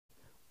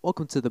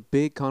Welcome to the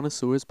Big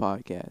Connoisseurs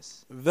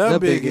Podcast. The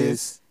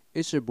biggest.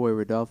 It's your boy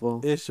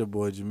Rodolfo. It's your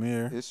boy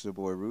Jameer. It's your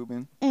boy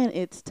Ruben. And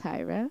it's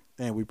Tyra.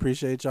 And we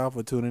appreciate y'all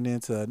for tuning in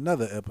to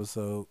another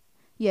episode.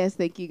 Yes,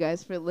 thank you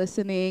guys for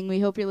listening. We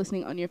hope you're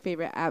listening on your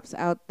favorite apps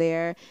out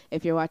there.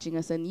 If you're watching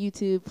us on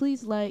YouTube,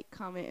 please like,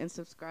 comment, and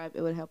subscribe.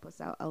 It would help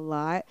us out a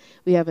lot.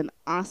 We have an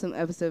awesome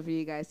episode for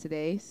you guys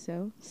today,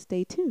 so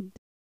stay tuned.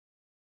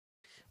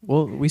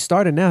 Well, we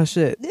started now,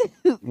 shit.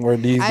 Where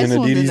these I just gonna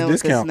wanted do to these know what the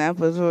discount. snap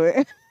was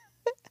for.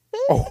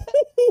 Oh.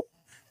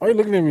 Why you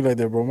looking at me like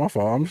that, bro? My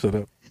fault. I'm shut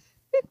up.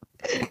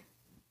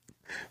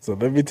 So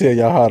let me tell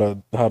y'all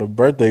how the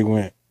birthday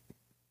went.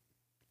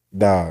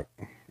 Dog.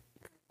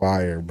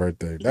 Fire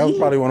birthday. That was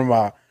probably one of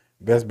my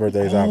best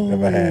birthdays I've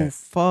ever had.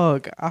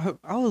 Fuck. I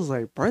was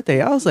like,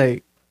 birthday. I was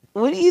like,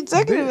 What are you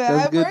talking about?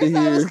 That's At good to first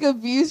I was hear.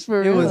 confused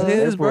for it real. was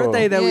his Bro.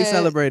 birthday that we Yeah.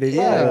 celebrated.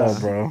 Yeah. Yeah,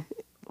 bro.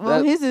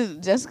 Well, his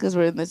and Jessica's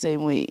were in the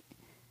same week.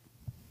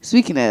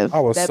 Speaking of, I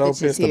was that so bitch is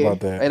pissed here. about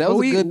that. Hey, that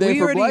was a good day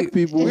for black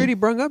people. We already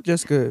brung up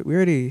Jessica.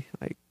 We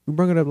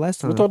brung it up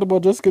last time. We talked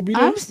about Jessica B.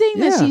 I'm saying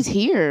that Yeah. she's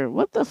here.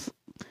 What the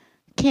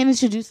can't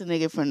introduce a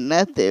nigga for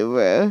nothing,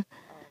 bro.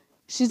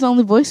 She's the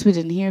only voice we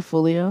didn't hear,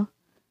 Folio.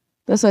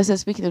 That's why I said,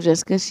 speaking of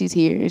Jessica, she's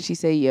here, and she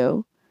say,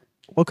 yo.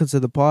 Welcome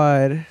to the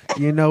pod.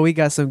 You know, we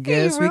got some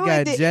guests. We got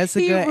ruined it. He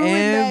Jessica ruined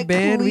and that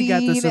Ben. We got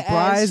the clean-ass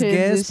surprise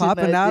guests transition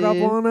popping I out up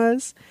did. on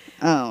us.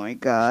 Oh, my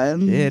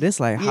God. Yeah, this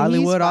like Yeah,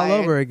 Hollywood he's all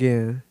fired. over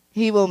again.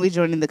 He won't be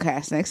joining the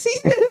cast next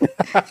season.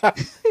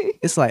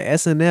 It's like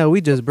SNL.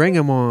 We just bring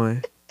them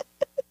on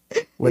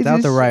without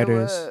Just the show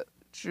writers. up.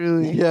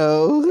 Truly.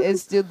 Yo,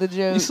 It's still the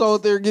joke. you saw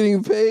what they're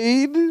getting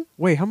paid?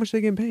 Wait, how much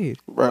they getting paid?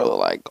 Bro,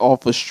 like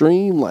off a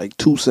stream, like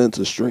 2 cents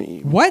a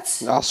stream. What?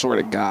 I swear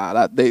to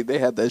God, they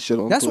had that shit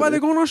on That's why Twitter. they're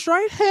going on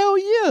strike? Hell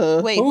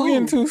yeah. Wait, Who who?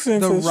 getting 2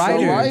 cents? The a show?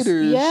 writers.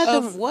 Writers. Yeah,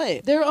 Of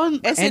what? they're on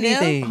SNL?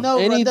 Anything. No,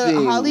 Anything.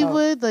 the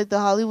Hollywood, like the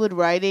Hollywood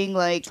writing,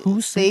 like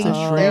 2 thing. cents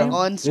a They're stream?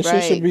 on This shit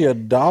should strike. be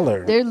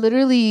 $1. They're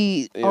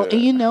literally. Oh, Yeah.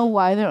 and you know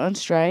why they're on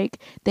strike?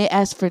 They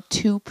asked for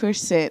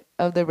 2%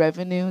 of the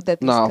revenue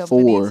that these Nah, companies.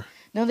 4.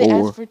 No, they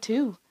 4. asked for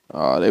 2.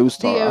 They was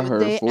talking. I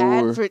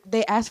heard 4.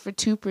 They asked for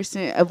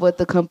 2% of what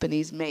the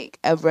companies make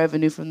of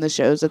revenue from the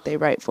shows that they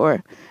write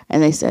for,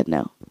 and they said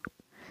no.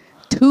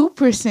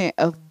 2%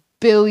 of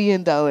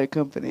billion-dollar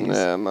companies.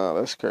 Yeah, no,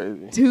 that's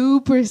crazy.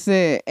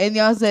 2%, and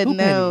y'all said Two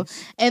no.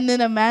 pennies. And then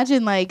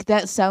imagine, like,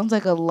 that sounds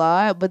like a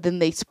lot, but then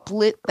they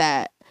split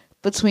that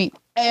between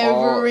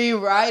every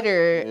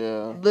writer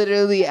Yeah.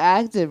 literally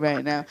active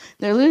right now.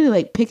 They're literally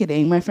like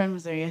picketing. My friend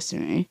was there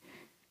yesterday.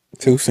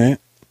 2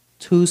 cents.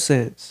 2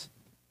 cents.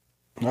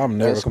 I'm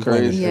never That's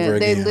complaining crazy. Yeah, ever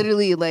they again.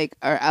 literally like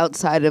are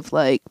outside of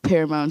like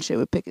Paramount shit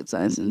with picket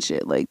signs and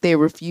shit. Like they're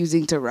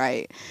refusing to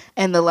write.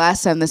 And the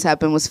last time this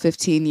happened was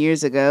 15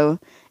 years ago,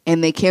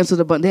 and they canceled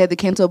a bunch. They had to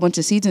cancel a bunch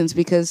of seasons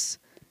because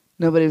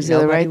nobody was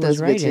gonna Nobody write was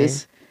those writing.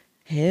 bitches.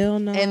 Hell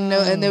no.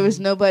 And there was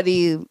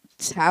nobody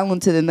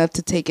talented enough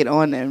to take it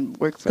on and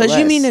work for less. Because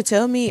you mean to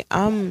tell me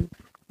I'm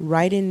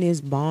writing this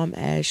bomb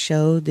ass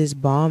show, this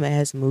bomb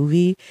ass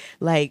movie,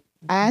 like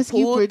ask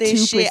you pull for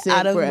this shit 2%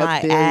 out of for my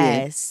 $1 billion.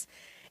 ass,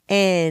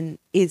 and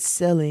it's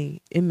selling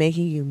and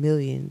making you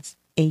millions,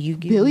 and you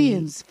give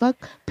Billions.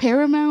 Fuck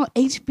Paramount,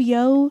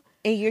 HBO.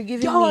 and you're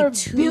giving Y'all me are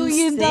 $2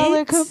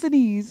 billion-dollar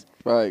companies.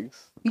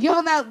 Thanks.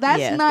 Yo, now that's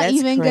Yeah, not that's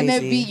even gonna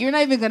crazy. be. You're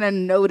not even gonna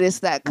notice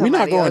that. We're Come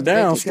not out of y'all's going down.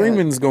 bank account.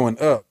 Streaming's going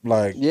up.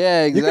 Like,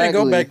 Yeah, exactly. you can't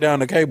go back down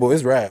to cable.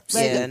 It's raps.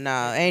 Yeah,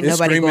 no, ain't It's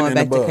nobody screaming going and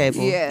back to above.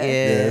 cable. Yeah.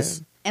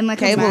 Yes. And like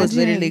Cable is imagine-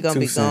 literally gonna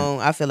be 2 cents. gone.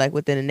 I feel like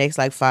within the next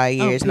like 5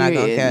 Oh, years, not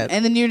gonna period. cap.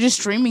 And then you're just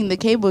streaming the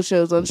cable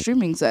shows on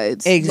streaming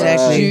sites.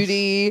 Exactly. Like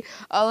Judy,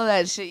 all of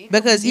that shit. You can-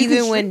 Because you can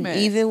even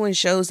stream it. when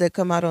shows that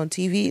come out on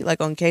TV,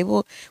 like on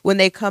cable, when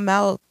they come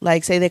out,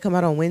 like say they come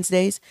out on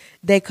Wednesdays,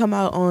 they come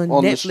out on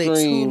On the Netflix,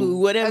 stream. Hulu, At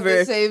whatever,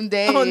 the same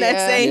day. on that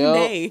yeah. same Yep.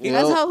 day. Yep.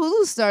 That's how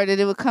Hulu started.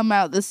 It would come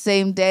out the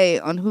same day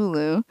on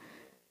Hulu.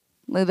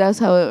 Like that's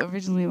how it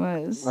originally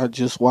was. I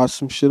just watched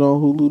some shit on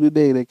Hulu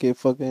today that get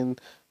fucking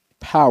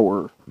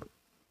power.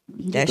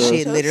 That Yeah.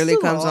 shit So literally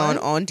it's comes still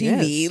on TV.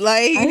 Yes. I didn't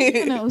Like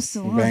even know it was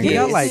still on. Bang He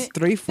got Yes. like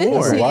 3, 4.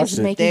 Never 50 watched is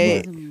it. making They-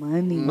 his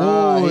money.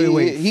 Nah,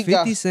 Wait. he 50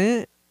 got-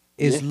 Cent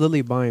is Yeah.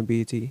 literally buying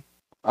BT.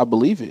 I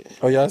believe it.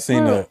 Oh, y'all seen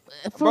Bro,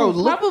 that? For Bro,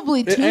 look- probably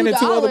Ain't it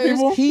two other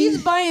people? $2,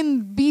 he's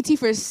buying BT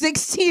for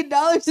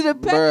 $16 in a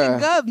pack Bruh.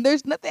 of gum.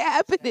 There's nothing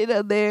happening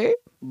on there.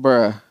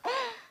 Bruh.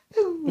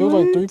 It was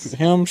like 3.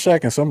 Him, Shaq,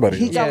 and somebody.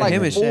 He Yeah, got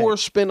him like and 4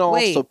 spinoffs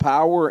Wait. of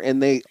Power,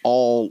 and they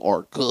all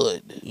are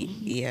good.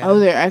 yeah, Oh,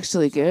 they're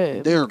actually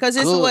good. They're because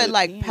it's good. what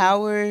like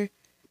Power.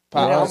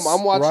 Power.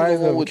 I'm watching Rise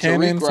the one of with Cannon,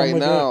 Tariq right something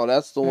like now.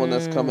 That's the one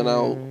that's coming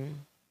out. Mm,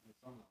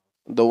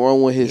 The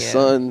one with his Yeah.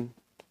 son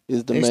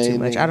is the There's main. too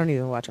much. nigga. I don't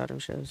even watch all them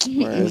shows.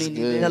 Me That's neither.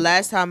 good. The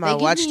last time They I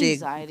give watched me it,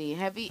 anxiety.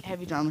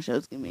 Heavy drama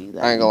shows give me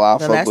anxiety. I ain't gonna lie, I the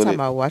fuck last with time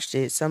it. I watched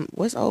it,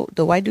 what's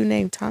the white dude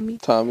named Tommy?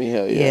 Tommy,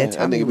 hell yeah, Yeah, that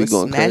Tommy nigga be was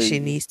going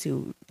smashing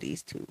crazy.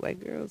 these two white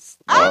girls.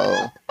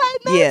 Oh, I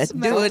know Yeah, it's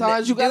mad. doing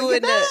Sometimes you gotta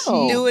doing get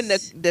down. doing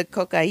the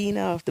cocaine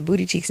off the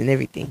booty cheeks and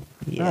everything.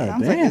 Yeah, God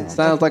Sounds like damn. a-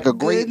 sounds like a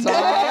great Good time.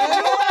 night.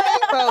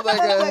 Sounds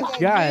sounds like a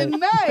God. Good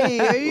night.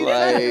 Are you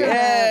Like- talking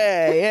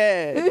about?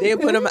 Yeah.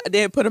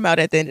 They put them out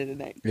at the end of the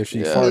night. If she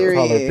Yeah. fart,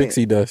 call her Period.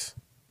 pixie dust.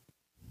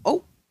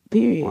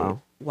 Period.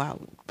 Wow. Wow.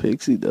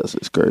 pixie dust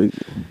is crazy.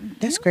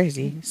 That's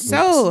crazy.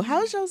 So,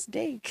 how's your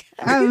steak?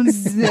 I'm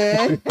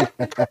dead.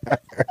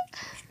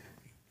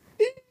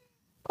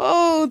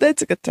 Oh, that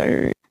took a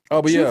turn.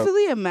 Oh, but yeah,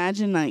 Truthfully,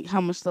 imagine like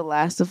how much The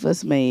Last of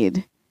Us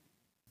made,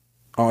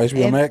 on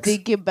HBO and Max.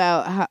 think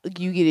about how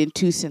you get in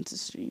 2 cents a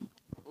stream,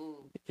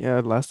 Yeah,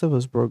 Last of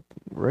Us broke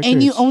records.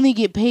 and you only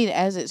get paid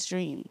as it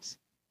streams.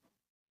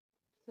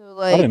 So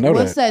like, didn't know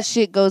once that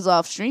shit goes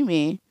off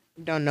streaming,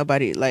 Don't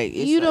nobody like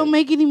it's you don't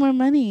like, make any more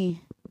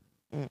money.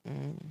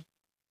 Mm-mm.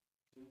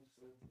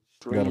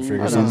 You gotta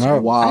figure Streams something is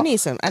out. wild. I need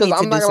some. I 'Cause need to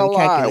I'm do not some gonna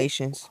lie.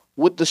 calculations.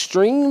 With the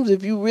streams,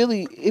 if you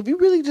really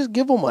just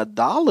give them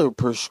 $1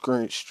 per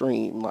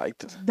stream, like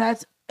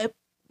That's a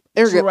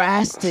they're gonna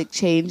drastic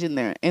change in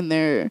their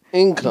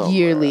income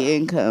yearly bruh.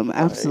 income.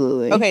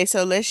 Absolutely. Okay,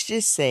 so let's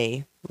just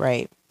say,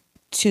 right,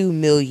 2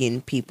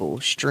 million people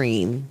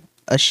stream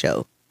a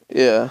show.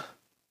 Yeah,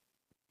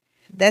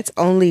 That's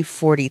only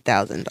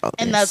 $40,000.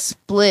 And that's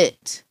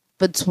split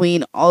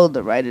between all of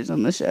the writers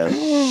on the show.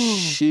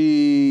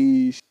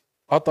 sheesh.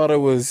 I thought it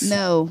was.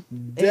 No.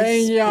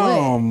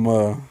 Damn.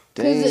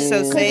 Damn.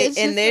 so say, it's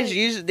and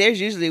just there's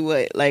usually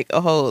what, like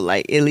a whole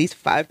like at least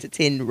 5 to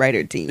 10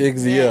 writer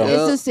teams. Yeah.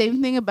 It's the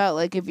same thing about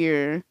like if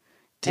you're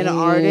an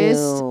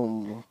artist,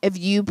 Damn. if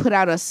you put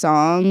out a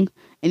song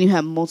and you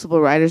have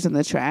multiple writers on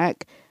the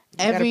track,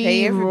 gotta every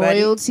pay everybody.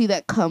 royalty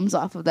that comes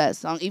off of that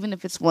song, even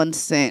if it's 1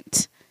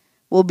 cent,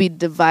 will be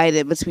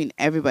divided between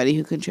everybody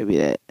who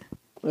contributed.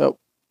 Yep.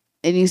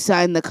 And you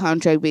sign the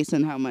contract based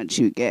on how much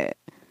you get.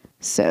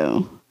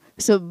 So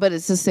but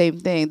it's the same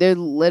thing. They're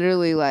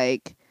literally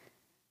like,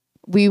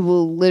 we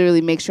will literally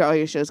make sure all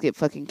your shows get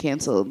fucking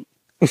canceled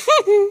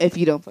if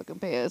you don't fucking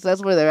pay us.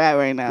 That's where they're at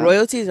right now.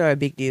 Royalties are a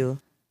big deal.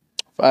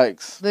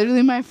 Facts.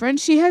 Literally, my friend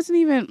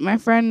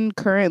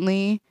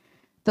currently,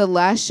 the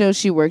last show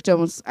she worked on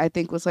was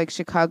like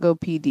Chicago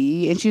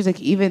PD. And she was like,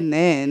 even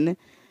then,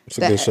 It's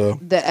a good show.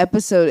 the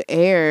episode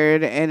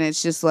aired and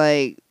it's just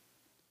like,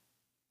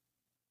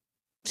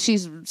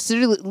 she's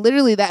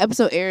literally that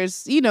episode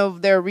airs,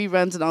 there are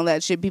reruns and all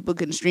that shit, people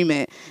can stream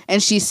it,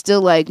 and she's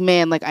still like,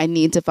 man, like I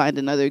need to find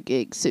another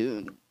gig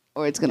soon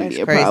or it's gonna That's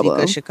be a crazy problem.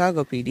 because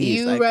Chicago PD is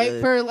You like write a-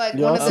 for like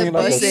Y'all one of the seen,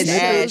 like, a biggest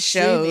snippet? shows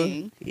show.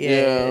 streaming.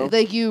 Yeah.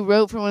 Like you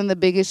wrote for one of the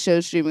biggest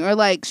shows streaming, or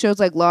like shows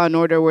like Law and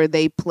Order where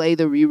they play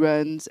the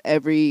reruns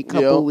every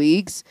couple Yep.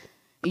 weeks.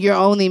 You're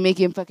only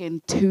making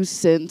fucking 2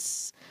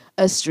 cents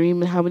a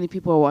stream. How many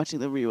people are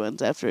watching the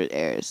reruns after it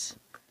airs?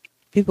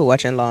 People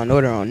watching Law and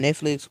Order on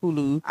Netflix,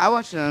 Hulu, I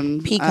watch it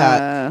on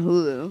Peacock.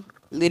 Hulu.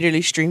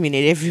 literally streaming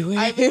it everywhere.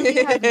 I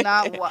really have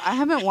not. I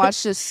haven't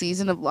watched a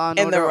season of Law and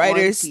and Order. the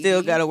writers on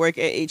still TV. got to work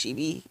at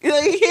HEB.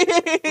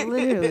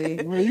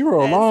 Literally. Well, you were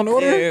on Law and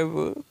Order?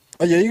 Terrible.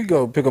 Oh, yeah, you can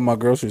go pick up my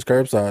groceries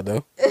curbside,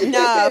 though.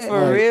 Nah,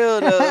 for Like-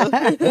 real though.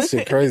 That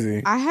shit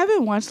crazy. I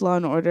haven't watched Law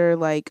and Order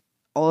like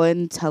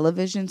on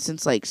television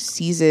since like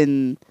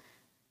season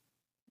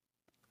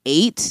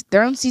 8.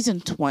 They're on season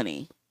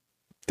 20.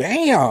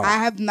 Damn. I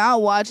have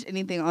not watched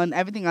anything on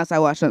everything else I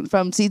watched on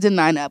from season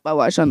 9 up. I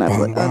watched on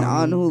Netflix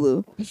on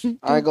Hulu.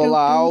 I ain't gonna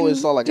lie, I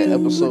always saw like an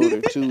episode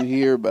or two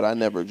here, but I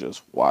never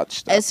just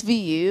watched it.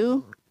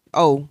 SVU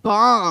Oh,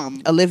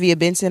 bomb. Olivia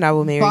Benson, I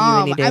will marry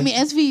Bomb. you any day. I mean,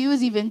 SVU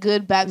is even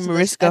good back to the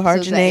Mariska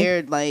episodes that Hargitay.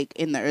 aired like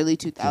in the early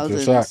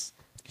 2000s. shot.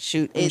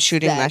 I'm It's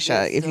shooting that my good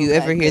shot. If still you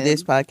ever back hear then.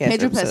 this podcast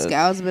Pedro episode,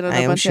 Pascal's been on I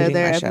a am bunch of shooting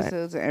their my shot.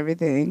 episodes and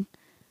everything.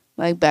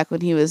 Like back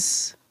when he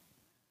was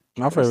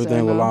My favorite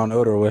thing with Persona. Law and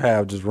Order would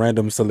have just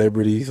random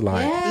celebrities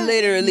like. Yeah.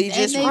 literally and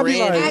just they I'll be be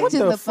like, random. what acting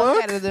the the fuck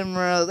fuck? out of them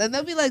roles, and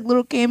they'll be like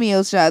little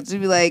cameo shots. You'd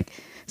be like,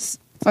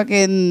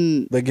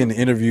 fucking They getting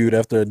interviewed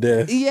after a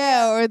death.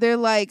 yeah, or they're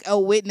like a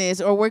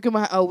witness or working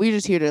behind. Oh, we're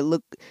just here to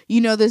look.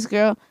 You know this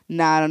girl?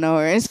 Nah, I don't know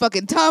her. It's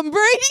fucking Tom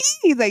Brady.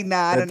 He's like,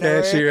 nah, I The don't know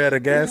her. cashier at a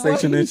gas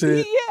station and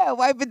shit. Yeah,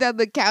 wiping down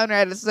the counter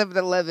at a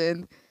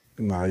 7-Eleven.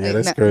 Nah, yeah, Like,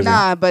 that's nah, crazy.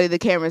 Nah, buddy, the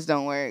cameras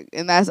don't work,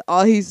 and that's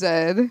all he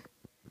said.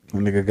 That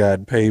nigga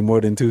got paid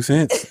more than 2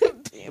 cents.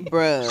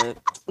 Bruh.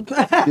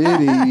 Did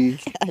he?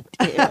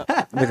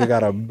 Nigga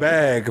got a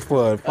bag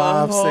for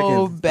 5 A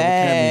whole seconds. of a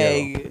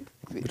cameo. bag.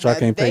 Which I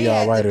can't pay They y'all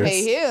had writers. to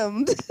pay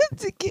him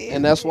to get.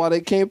 And that's why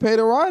they can't pay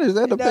the writers.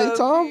 They had to pay No,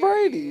 Tom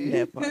period. Brady.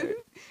 That part.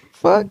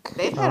 Fuck.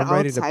 They've had I'm all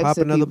ready to types pop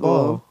of another people.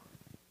 ball.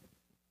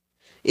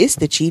 It's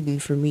the cheating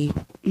for me.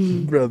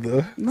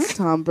 Brother. Not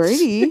Tom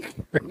Brady.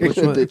 Which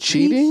The one? He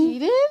cheating?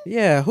 cheated?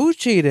 Yeah, who's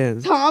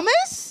cheating?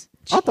 Thomas?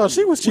 I thought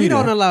she was We cheating.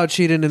 don't allow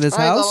cheating in this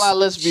I ain't gonna lie, house.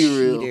 let's be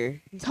real.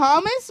 Cheater.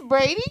 Thomas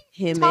Brady?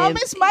 Him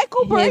Thomas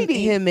Michael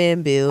Brady. Him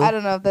and Bill. I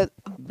don't know if that.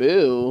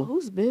 Bill.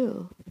 Who's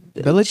Bill?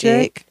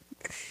 Belichick?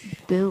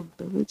 Bill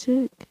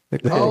Belichick?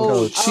 The head Oh,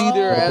 coach.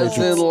 cheater Oh. as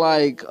in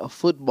like a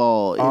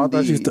football. Oh, I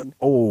thought she indeed. was.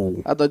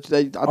 Oh. I thought they,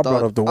 I brought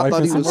thought, up the I wife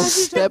thought he and was some- I thought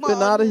you stepping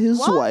talking out of his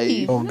about wife.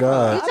 wife. Oh, You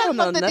God. talking don't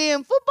know about the nothing.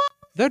 damn football?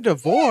 They're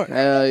divorced.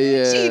 Hell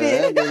yeah.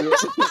 Cheated. That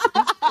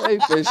nigga- They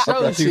for I sure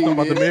thought she was talking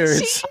about the cheated.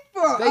 marriage. For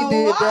for They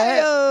did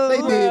that. They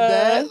did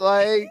that.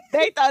 Like,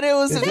 They thought it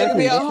was Exactly. gonna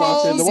be a That's why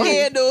I said whole the wife.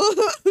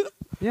 scandal.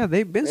 Yeah,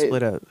 they've been Hey.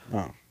 split up.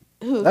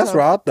 That's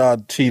right. I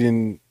thought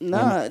cheating.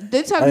 No, they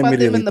I talking about them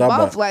immediately in the thought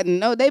ball about- flat.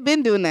 No, they've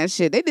been doing that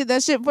shit. They did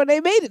that shit before they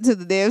made it to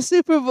the damn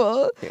Super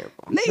Bowl. They've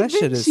That been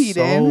shit is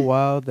cheating. so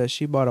wild that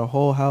she bought a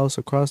whole house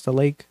across the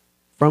lake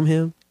from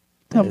him.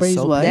 Tom That is Brady's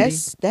so wife. petty.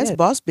 That's Yeah.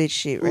 boss bitch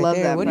shit right Love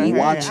there. that What for do you her.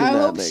 Watching I that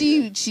hope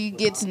nigga. she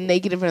gets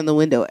naked in front of the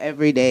window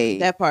every day.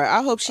 That part.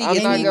 I hope she I'm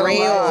gets not gonna lie.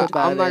 railed.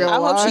 I'm not gonna I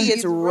hope lie. she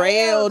gets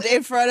railed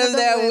in front of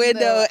that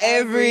window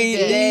every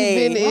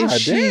day. Even if God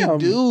she damn.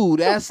 do,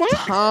 that's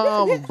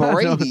Tom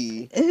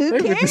Brady.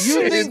 Who cares?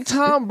 You think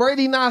Tom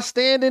Brady not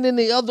standing in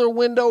the other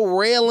window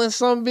railing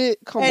some bit?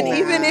 Come And on.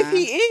 even if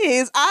he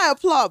is, I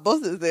applaud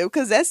both of them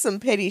because that's some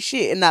petty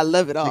shit, and I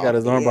love it all. He got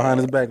his arm Yeah. behind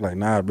his back, like,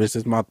 nah, bitch,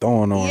 it's my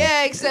throwing arm.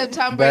 Yeah, except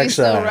Tom Brady's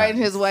still Backside.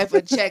 writing his wife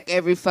a check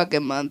every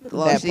fucking month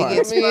while That she part.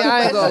 gets I mean,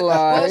 I ain't gonna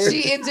lie. while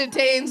she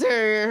entertains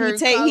her He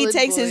college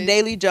takes his boys.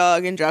 daily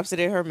jog and drops it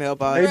in her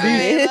mailbox. AB,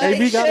 Right,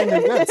 AB got in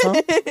his guts, huh?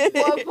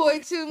 1.2 We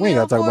ain't million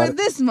gotta talk for about it.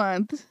 this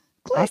month.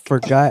 I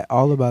forgot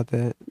all about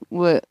that.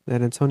 What?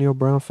 That Antonio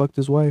Brown fucked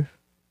his wife.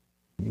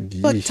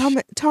 But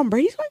Yeesh. Tom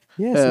Brady's wife?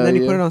 Yes, Hell and then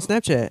he yeah. put it on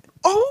Snapchat.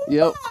 Oh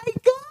Yep. my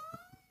god,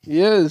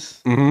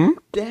 Yes. Mhm.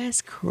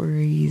 that's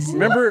crazy.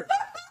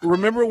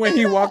 Remember when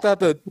he walked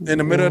out in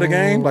the middle of the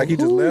game, like he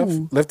just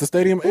left the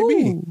stadium.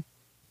 AB,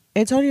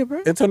 Antonio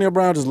Brown? Antonio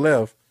Brown just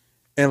left,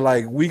 and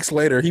like weeks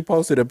later, he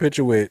posted a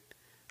picture with,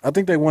 I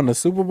think they won the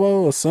Super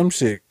Bowl or some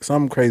shit,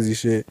 some crazy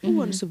shit. Who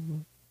won the Super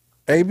Bowl?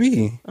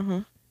 AB,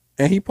 Uh-huh.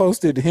 and he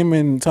posted him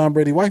and Tom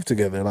Brady wife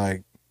together,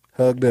 like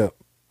hugged up.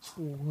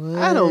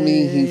 I don't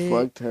mean he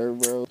fucked her,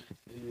 bro.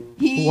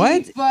 He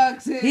What?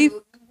 fucks him. He-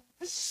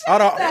 Out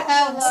of,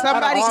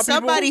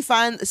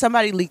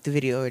 Somebody leaked the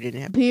video. It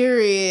didn't happen.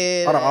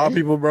 Period. out of all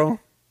people, bro.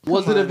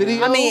 Was it a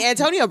video? I mean,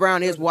 Antonio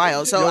Brown is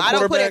wild, so Your I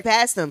don't put it quarterback-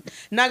 past him.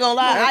 Not gonna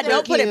lie, I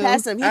don't put it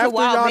past him. He's a After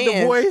wild y'all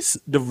man. divorce,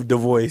 The after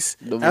voice.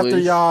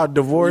 y'all Where you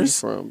divorce,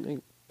 from?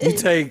 you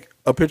take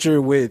a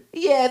picture with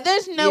Yeah,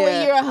 there's no way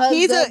Yeah. you're a husband.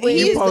 He's a- with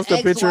you his post a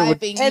picture ex-wife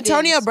with- and you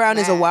Antonio didn't Brown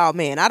is a smash. wild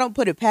man. I don't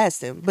put it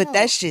past him, but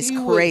that shit's He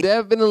would crazy.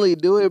 definitely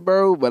do it,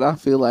 bro. But I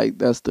feel like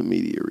that's the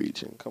media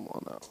reaching. Come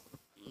on now.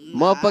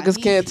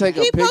 Motherfuckers can't take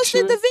a He picture.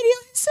 posted the video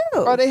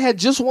himself. Bro, they had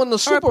just won the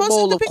Super posted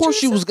Bowl. the Of course,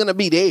 she picture was gonna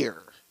be there.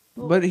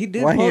 But he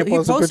did. why he ain't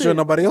post a picture of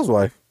nobody else's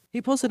wife. He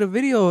posted a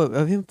video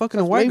of him fucking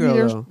a white Maybe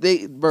girl.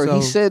 there's- Though. bro. So-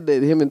 He said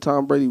that him and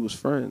Tom Brady was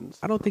friends.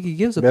 I don't think he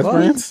gives a Best fuck.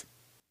 friends?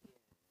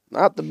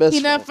 Not the best.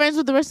 He not friend. friends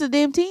with the rest of the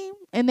damn team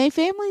and they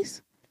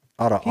families?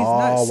 Out of He's all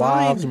not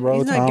wives, signed. bro,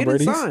 He's not Tom getting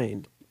Brady's.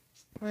 signed.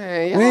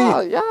 Man,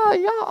 We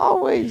y'all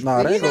always.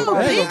 Nah, they You ain't gonna, know, they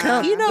ain't Vince, gonna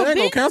count. you know, they ain't gonna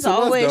Vince is cancel us,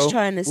 always though.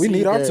 trying to see We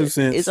need our the- 2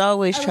 cents. It's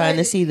always trying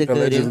to see the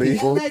good in Allegedly.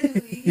 people.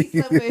 He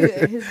slept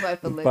with his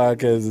wife allegedly.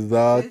 Podcast is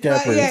all It's not-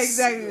 cappers. Yeah,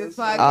 exactly. This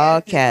podcast All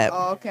is cap.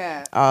 All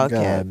cap. All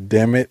God cap.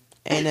 damn it.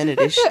 Ain't none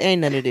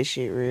of this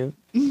shit real.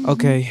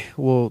 Okay,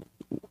 well,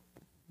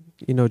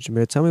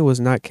 Jameer, tell me what's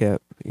not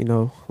kept.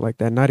 Like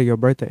that night of your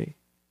birthday.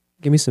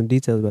 Give me some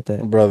details about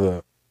that.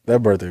 Brother,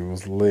 that birthday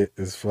was lit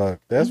as fuck.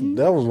 That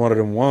was one of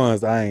them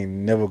ones I ain't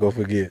never gonna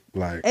forget.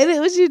 Like, And it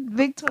was your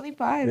big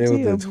 25 it was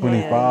too. the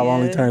 25. I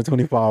only yeah. turned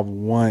 25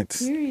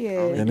 once.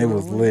 Period. And it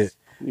was lit.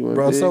 You went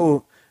Bro, big?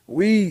 so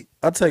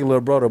I take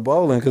little bro to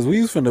bowling because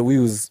we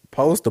was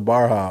post the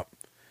bar hop,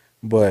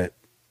 but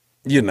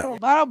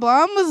Bottle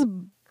Bomb was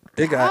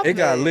it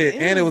got lit,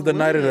 and it was the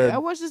night of lit. I the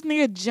watched this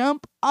nigga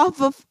jump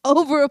over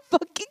a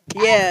fucking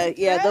couch.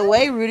 Yeah. The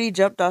way Rudy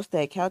jumped off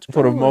that couch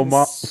for the bro,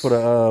 was-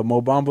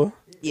 Mo Bamba.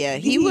 Yeah,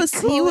 he was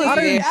I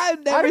there.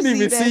 I've never I didn't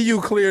even seen see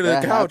you clear the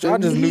That couch. I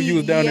happened. just knew you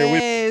was down there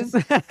with. Yes.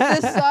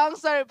 The song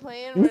started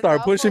playing. You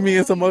started pushing me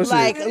in some motion.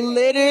 Like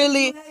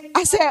literally,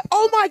 I said,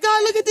 "Oh my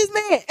god, look at this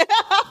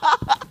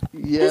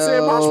man!" said,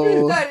 "Mosh pit."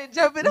 Yo, Started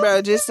jumping up.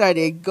 Bro, just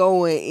started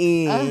going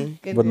in.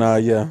 But nah,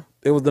 yeah,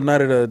 it was the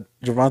night of the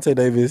Javante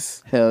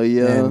Davis hell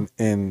yeah.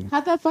 and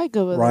How'd that fight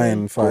go? By the way?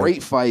 Ryan fight.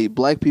 Great fight.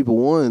 Black people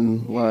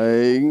won.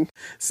 Like,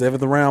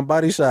 7th round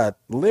body shot,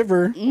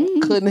 liver.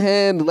 couldn't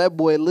handle that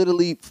boy.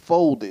 Literally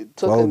folded.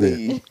 Took Folded. a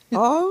knee.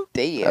 Oh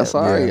damn! That's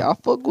all right. Yeah. I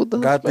fuck with the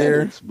Got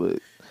there. Hispanics, but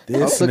I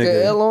This took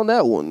a L nigga, on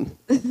that one.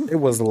 it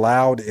was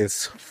loud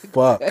as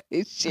fuck.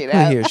 Shit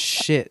I didn't hear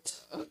shit.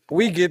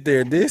 We get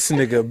there, this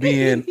nigga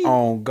being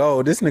on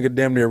go. This nigga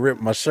damn near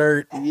ripped my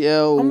shirt.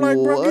 Yo, I'm like,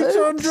 bro, get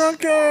your what?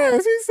 drunk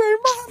ass. He say,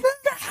 my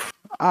nigga.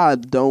 I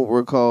don't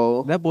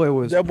recall. That boy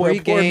was That boy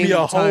poured pre-game me a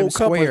whole Times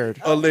cup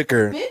Squared. of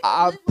liquor.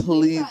 I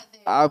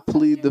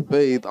plead the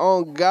faith.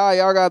 Oh God,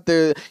 y'all got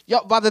there.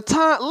 Y'all by the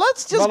time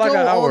let's just About like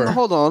go an hour. on.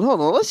 Hold on.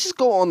 Let's just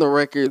go on the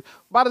record.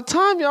 By the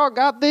time y'all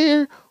got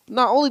there,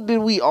 not only did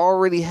we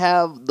already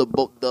have the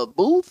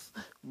booth,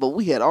 but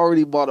we had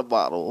already bought a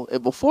bottle.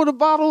 And before the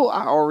bottle,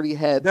 I already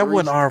had That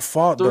wasn't our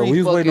fault, though.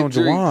 We was waiting on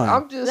fucking drinks. Jawan.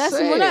 I'm just That's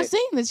saying. we're not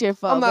saying it's your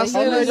fault. I'm not but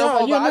saying you it's your was-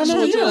 fault, but I just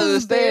want you to was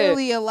understand.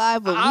 barely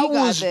alive when I we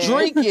got was there.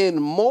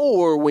 drinking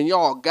more when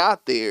y'all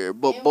got there,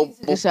 but Yeah, we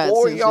took a shot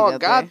before since we y'all got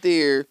got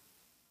there,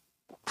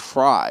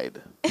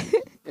 fried.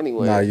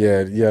 Anyway, Nah,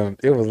 yeah,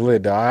 it was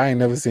lit, though. I ain't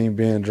never seen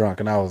Ben drunk,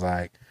 and I was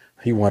like,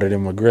 He wanted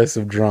them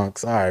aggressive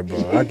drunks. All right, bro.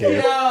 I get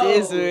it.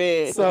 This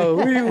man. So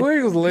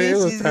we was lit. It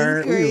This was is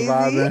turned. We was crazy.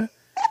 vibing,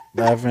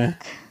 laughing.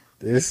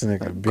 This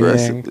nigga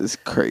Aggressive being is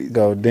crazy.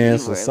 go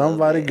dance You with were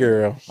somebody, loving it.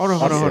 girl. Hold on,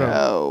 hold on, hold on.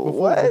 Oh, Before,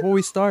 what? before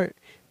we start,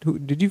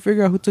 did you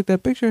figure out who took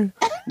that picture?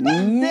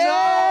 No,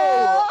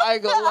 I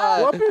ain't gonna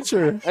lie. What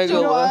picture? I ain't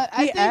gonna lie. Jawan, I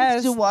He think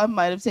asked- Jawan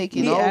might have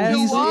taken No, it.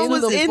 he's Jawan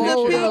was in the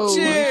photo.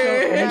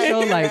 picture. He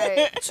showed like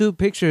Right. 2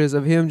 pictures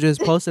of him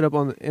just posted up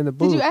in the Did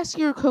booth. you ask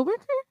your coworker?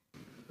 I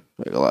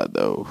ain't gonna lie,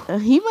 though.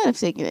 He might have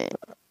taken it.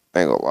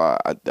 I ain't gonna lie.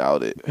 I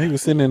doubt it. He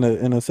was sitting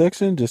in a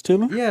section just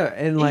chilling. Yeah,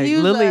 and like he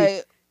was Lily,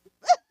 like,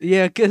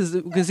 yeah, cause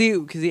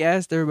he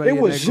asked everybody. It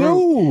in was that group.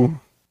 you.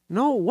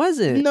 No, it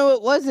wasn't. no,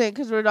 it wasn't,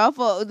 because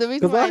Rodolfo. The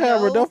reason Because why I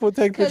had know, Rodolfo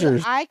take 'cause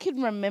pictures. I can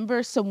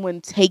remember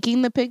someone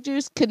taking the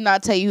pictures. Could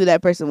not tell you who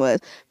that person was,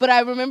 but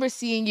I remember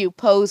seeing you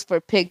pose for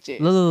pictures.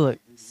 Look.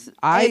 And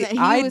I he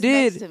I was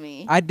did next to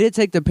me. I did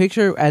take the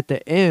picture at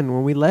the end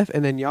when we left,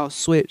 and then y'all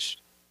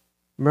switched.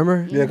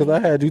 Remember? Yeah, because I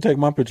had you take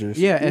my pictures.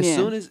 Yeah. As Yeah.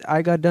 soon as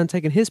I got done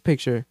taking his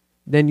picture,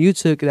 then you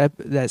took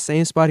that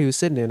same spot he was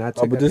sitting in. I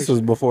took Oh, but that this picture.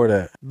 was before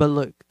that. But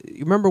look, you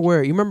remember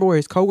where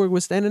his coworker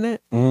was standing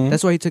at? Mhm.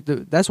 That's where he took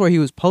the. That's where he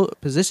was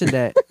positioned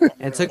at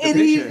and took the And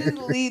he picture.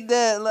 didn't lead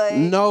that like.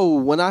 No,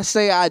 when I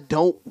say I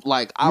don't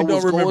like, I You don't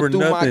was remember going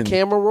through nothing. my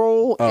camera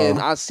roll Oh. and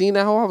I seen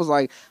that hoe. I was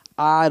like,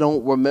 I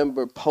don't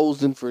remember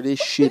posing for this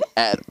shit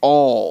at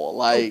all.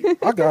 Like,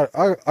 I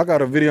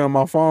got a video on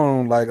my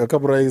phone like a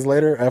couple of days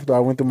later after I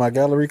went through my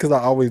gallery because I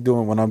always do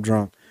it when I'm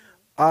drunk.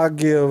 I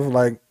give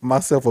like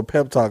myself a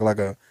pep talk, like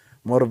a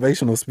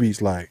motivational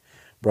speech. Like,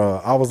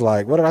 bro, I was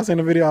like, what did I say in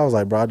the video? I was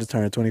like, bro, I just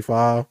turned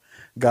 25.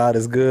 God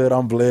is good.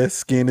 I'm blessed.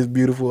 Skin is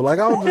beautiful. Like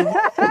I was just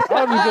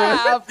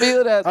I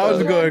feel that. I was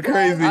just though. going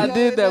crazy. I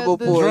did that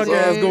before. Drunk so I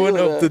ass feel going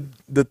that. up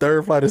the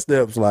third flight of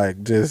steps,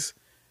 like just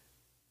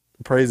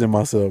praising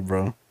myself,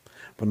 bro.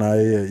 But nah,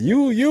 yeah,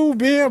 you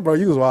being, bro,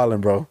 you was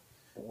wilding, bro.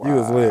 You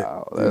was lit.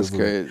 Wow, You that's was lit.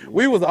 crazy.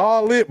 We was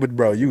all lit, but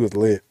bro, you was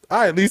lit.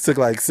 I at least took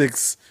like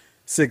six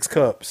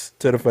cups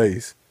to the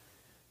face,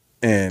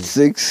 and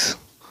 6.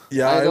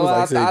 yeah, I, ain't it gonna was lie,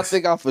 like 6. I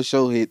think I for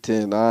sure hit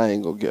 10. I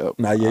ain't gonna get up.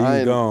 Nah, yeah, you I was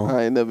ain't, gone.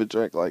 I ain't never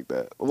drank like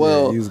that. Yeah,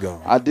 Well, you was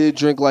gone. I did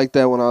drink like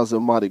that when I was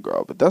in Mardi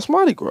Gras, but that's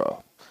Mardi Gras.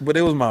 But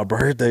it was my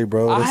birthday,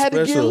 bro. I That's had to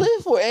get special.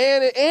 lit for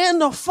it,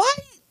 and the fight.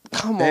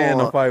 Come on, And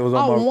the fight was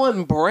on I my-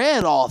 won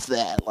bread off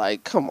that.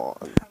 Like, come on.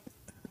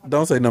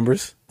 Don't say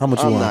numbers. How much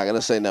you I'm want? not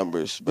gonna say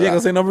numbers. But You ain't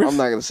gonna say numbers? I'm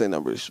not gonna say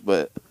numbers,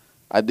 but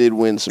I did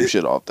win some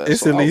shit off that.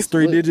 It's so at I least was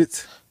 3 lit.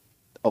 digits.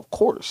 Of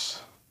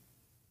course.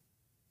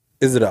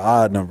 Is it an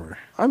odd number?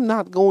 I'm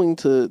not going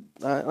to.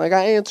 Like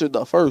I answered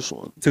the first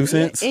one. 2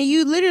 cents. And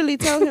you literally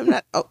told him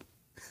not. Oh,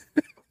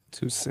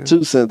 2 cents.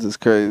 2 cents is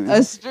crazy.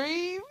 A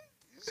stream.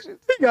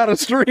 He got a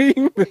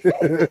stream.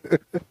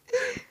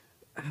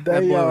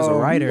 That boy was a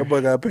writer. That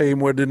boy got paid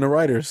more than the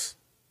writers.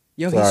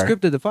 Yo, Sorry. he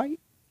scripted the fight.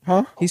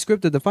 Huh? He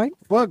scripted the fight.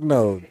 Fuck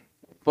no.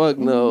 Fuck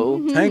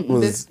no. Tank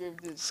was.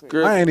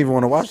 Script, I ain't even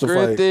want to watch the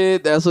fight.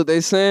 scripted. That's what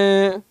they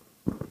saying.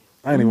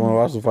 I ain't even want to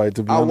watch the fight,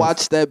 to be I honest.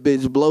 watched that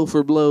bitch blow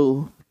for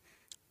blow.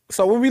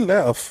 So when we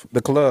left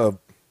the club,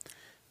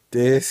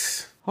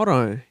 this. Hold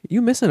on,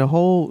 you missing a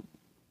whole.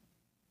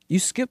 You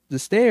skipped the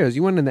stairs.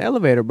 You went in the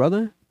elevator,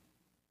 brother.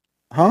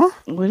 Huh?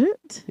 Would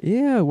it?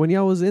 Yeah, when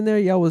y'all was in there,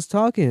 y'all was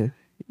talking.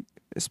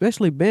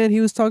 Especially Ben, he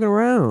was talking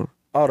around.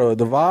 Oh,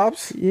 the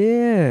vibes?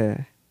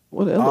 Yeah.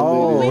 What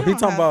Oh, elevator? he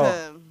talking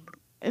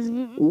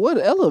about. What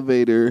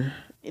elevator?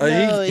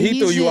 He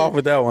threw you off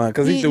with that one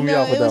because he threw me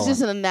off with it that was one.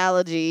 just an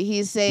analogy.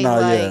 He's saying Nah,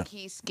 like yeah.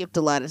 he skipped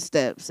a lot of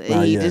steps. And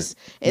Nah, he yeah. just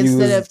You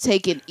instead was- of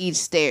taking each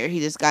stair, he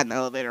just got in the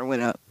elevator and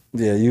went up.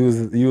 Yeah,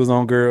 you was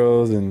on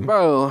girls and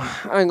Bro,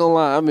 I ain't gonna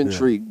lie. I'm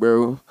intrigued,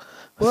 bro.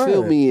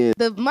 Fill What? me in.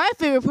 My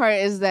favorite part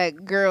is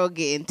that girl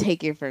getting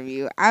taken from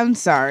you. I'm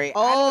sorry.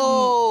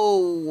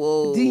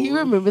 oh, Do you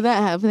remember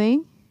that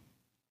happening?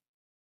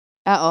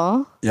 At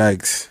all?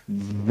 yikes.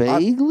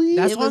 Vaguely?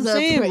 That's It what I'm was a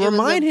saying. it was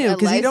Remind him,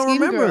 'cause he don't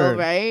light-skinned girl, remember.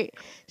 right?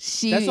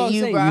 That's what I'm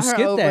You saying. brought You her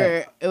skipped over.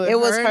 that. It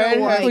was her and her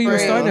white That's where you were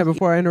girl. starting at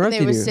before I And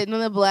interrupted they were you. sitting on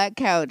the black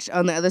couch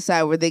on the other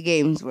side where the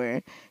games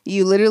were.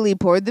 You literally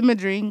poured them a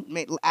drink,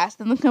 asked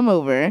them to come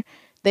over.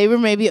 They were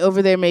maybe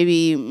over there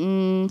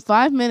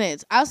 5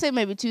 minutes. I'll say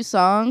maybe 2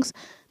 songs.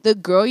 The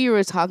girl you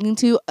were talking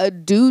to, a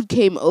dude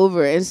came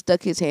over and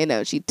stuck his hand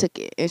out. She took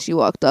it and she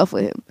walked off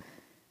with him.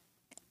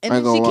 And I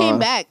then ain't she gonna came lie.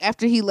 back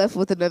after he left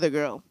with another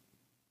girl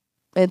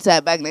and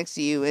sat back next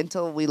to you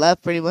until we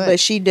left pretty much. But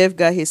she def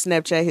got his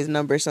Snapchat, his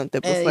number, something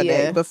before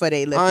yeah.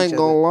 they left I each ain't other.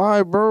 gonna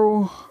lie,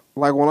 bro.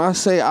 Like when I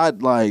say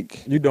I'd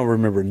like, You don't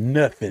remember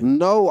nothing.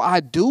 no,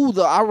 I do.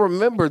 I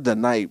remember the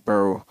night,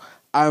 bro.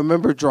 I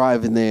remember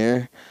driving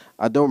there.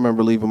 I don't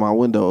remember leaving my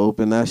window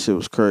open. That shit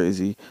was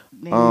crazy.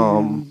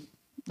 Damn.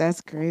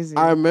 That's crazy.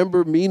 I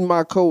remember meeting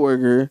my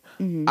coworker.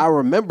 Mhm. I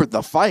remember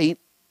the fight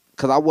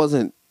because I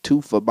wasn't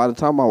too. By the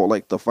time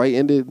the fight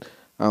ended,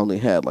 I only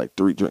had like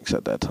 3 drinks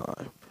at that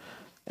time,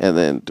 and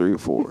then 3 or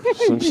 4,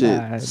 some shit.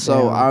 God So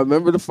damn. I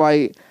remember the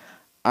fight.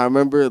 I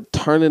remember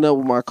turning up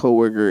with my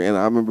coworker, and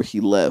I remember he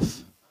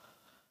left,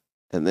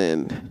 and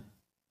then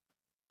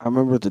I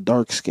remember the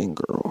dark skinned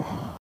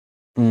girl.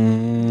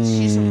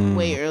 She's Mm.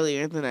 way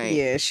earlier in the night.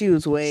 Yeah, she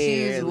was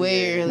way. She was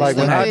way earlier. Like,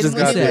 when I just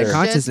got it was there.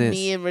 Consciousness. just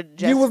me and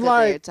Jessica You was there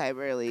like, type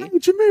early. Hey,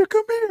 Jameer,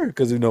 come here.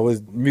 Because,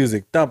 it's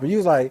music thumping. You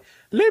was like,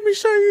 let me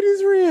show you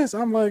these wrists.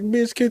 I'm like,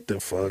 bitch, get the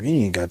fuck. You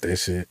ain't got that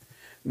shit.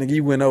 Nigga,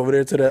 you went over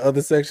there to that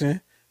other section,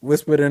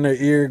 whispered in her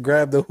ear,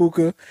 grabbed the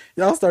hookah.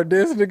 Y'all start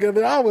dancing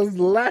together. I was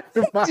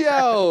laughing.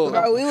 Yo.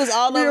 Bro, we was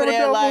all Me over and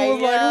there Rodolfo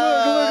like, was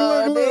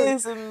like, look.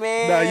 this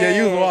man. Nah, yeah,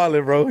 you was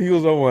wildin', bro. You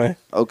was on one.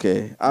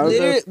 Okay. I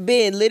was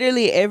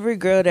Literally every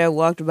girl that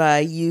walked by,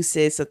 you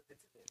said something.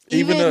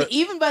 Even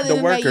Even by the the end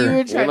of the night, you worker.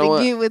 were trying You know to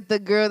what? get with the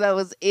girl that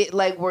was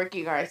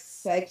working our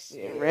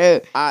section,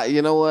 right?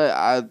 you know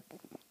what?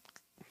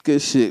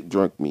 Good shit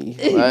drunk me.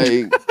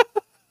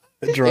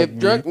 Like, if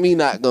drunk me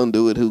not gonna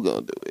do it, who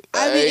gonna do it?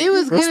 I mean, it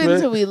was good Respect.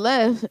 until we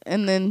left,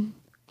 and then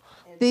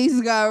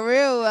things got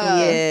real.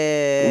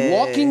 Yeah.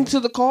 Walking to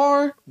the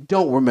car,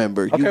 don't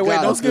remember. Okay, you wait,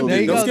 gotta don't skip feel this.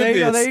 There you Don't go. skip There you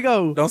go. this. There you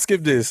go. Don't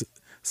skip this.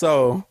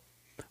 So,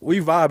 we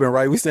vibing,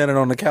 right? We standing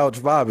on the couch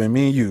vibing,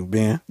 me and you,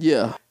 Ben.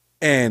 Yeah.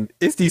 And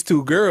it's these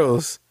two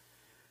girls.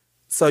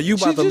 So you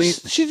about to lean.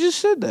 She just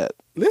said that.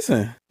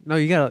 Listen, No,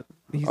 you gotta.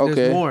 There's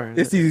Okay. more.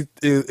 it's these.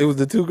 It was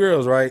the two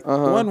girls, right?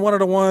 Uh-huh. One of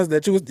the ones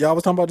that y'all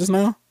was talking about just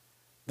now.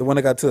 The one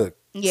that got took.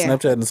 Yeah.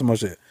 Snapchat and some more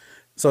shit.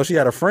 So she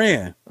had a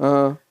friend.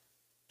 Uh-huh.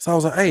 So I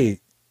was like, hey,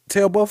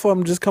 tell both of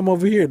them just come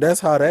over here. That's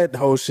how that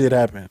whole shit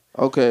happened.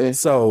 Okay.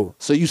 So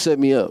So you set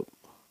me up.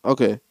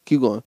 Okay.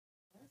 Keep going.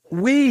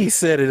 we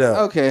set it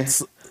up. Okay.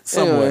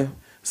 Somewhat. Anyway.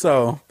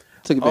 So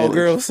Took old advantage.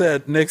 girl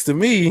sat next to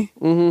me.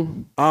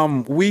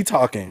 Mm-hmm. We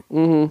talking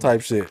Mm-hmm.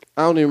 type shit.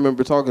 I don't even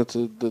remember talking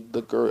to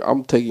the girl.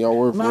 I'm taking your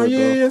word for Nah, it, yeah,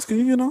 though. yes,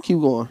 you know. Keep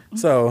going.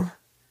 So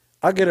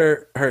I get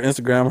her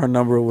Instagram, her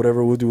number, or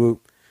whatever. We'll do it.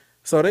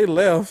 So they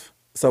left.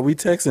 So we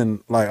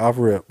texting like off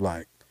rip,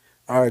 like,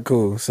 all right,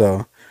 cool. So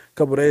a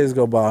couple days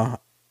go by,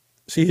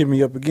 she hit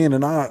me up again,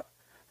 and I'm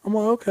like,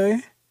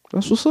 okay.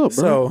 That's what's up,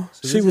 bro.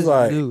 So she was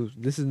like,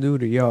 This is new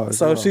to y'all. as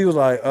so well. she was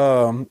like,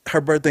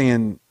 her birthday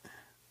in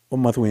what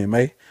month we in?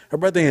 May. Her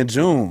birthday in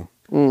June.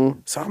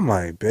 Mm. So I'm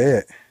like,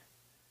 bet.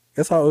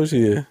 Guess how old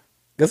she is?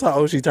 Guess how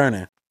old she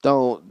turning?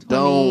 Don't.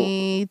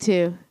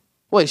 22.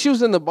 Wait, she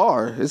was in the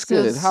bar. It's So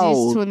good. How she's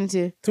old?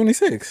 22.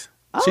 26.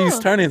 Oh. She's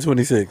turning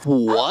 26.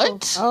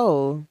 What?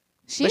 Oh.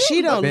 She But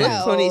she don't look look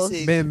that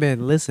 26.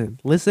 Ben, listen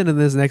to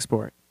this next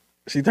part.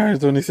 She turns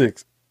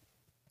 26.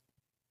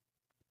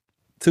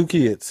 2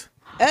 kids.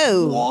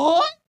 Oh.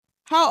 What?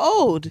 How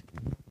old?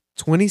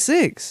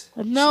 26.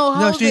 No,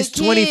 how old she's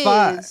the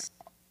 25. kids?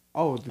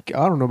 Oh, I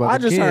don't know about I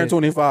the just kid. turned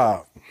 25.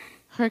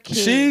 Her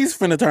kids. She's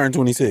finna turn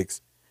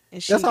 26.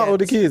 And she That's how got-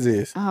 old the kids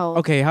is. Oh.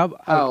 Okay, I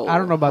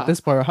don't know about this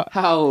part.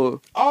 How?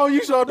 Oh,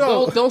 you sure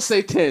don't. Don't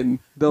say 10.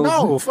 Don't.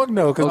 No, fuck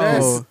no, because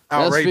that's Oh,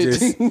 outrageous.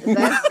 15.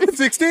 That's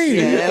 16.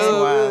 Yeah, that's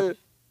wild.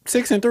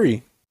 6 and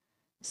 3.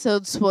 so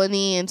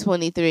 20 and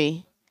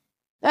 23.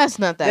 That's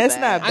not that That's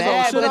bad. not I know,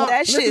 bad, shut but up. that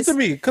Listen shit's. to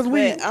me, because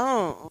we. But,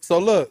 oh. So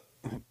look,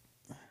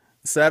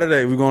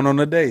 Saturday we going on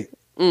a date.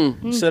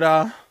 Mm. Should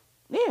I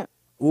Yeah.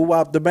 woo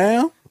wop the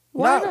bam?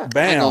 Why not not?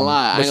 bam. I ain't gonna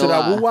lie, I But ain't should gonna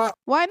I lie. woo wop?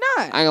 Why not?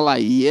 I ain't gonna lie.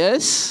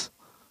 Yes,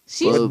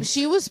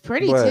 She was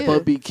pretty but- too.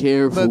 but be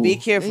careful. But be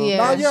careful. Yeah.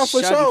 Nah, yeah,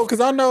 for Shut sure. Because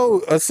I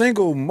know a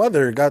single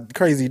mother got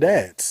crazy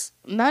dads.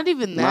 Not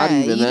even Not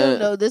that. even you that. don't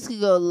know. This could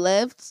go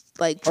left,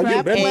 like Oh, you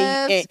trap better-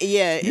 left.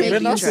 Yeah. You better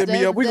Maybe not set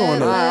me up. We going step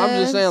to. Nah, I'm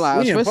just saying,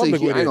 like, We in especially,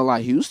 public I with ain't it. gonna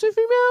lie, Houston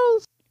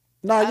females.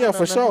 Nah, I yeah, don't for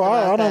know sure. nothing I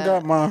about don't that.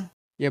 got my.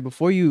 Yeah,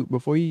 before you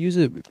use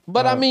it.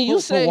 But I mean, you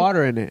put say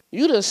water in it.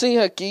 you done seen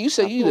her. You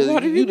say you What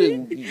done did you you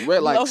done read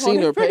like Love seen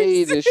on her her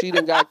page face. and she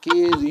done got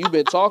kids and you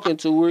been talking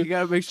to her. You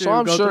gotta make sure So it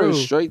I'm go sure through. it's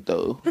straight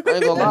though. I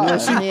ain't gonna lie. Yeah,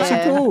 she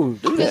Yeah. cool.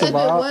 Because That's if it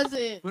about-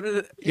 wasn't, Put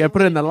it, you gotta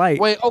put it in the light.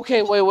 Wait,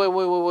 okay, wait.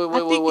 I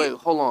think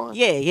Hold on.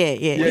 Yeah. Yeah,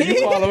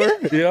 you follow her?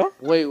 Yeah.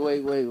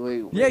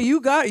 Wait. Yeah, you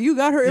got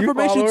her You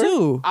information follow her?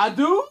 too. I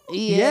do.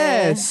 yeah.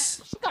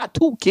 Yes. She got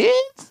 2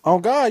 kids. Oh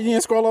God, you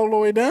ain't scroll all the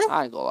way down.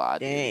 I ain't gonna lie.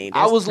 dude. Dang, I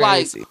that's was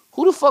crazy. like,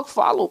 who the fuck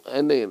follow?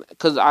 And then,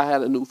 cause I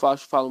had a new follow,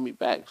 she followed me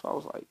back. So I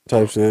was like,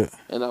 Type shit.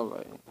 and I was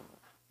like,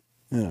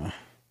 Yeah,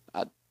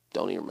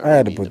 don't even remember. I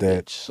had to meeting put the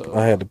that. bitch, so.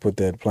 I had to put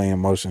that play in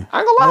motion.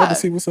 I ain't I gonna had lie. to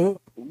see what's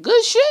up.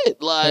 Good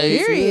shit. Like,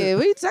 Period.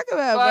 What you talking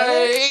about, bro?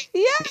 like,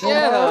 Yeah.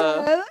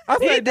 yeah. I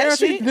said, damn,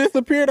 she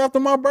disappeared after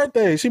my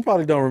birthday. She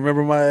probably don't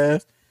remember my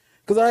ass.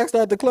 Cause I asked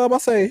her at the club. I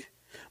say,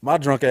 my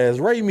drunk ass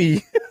rate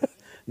me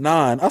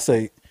 9. I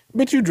say,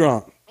 bitch, you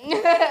drunk?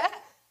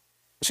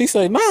 She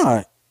say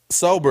 9.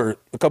 Sober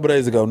a couple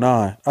days ago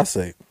 9. I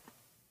say,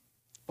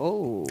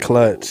 Oh.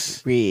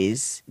 clutch.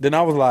 Riz. Then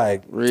I was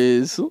like,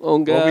 Riz,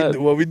 on God.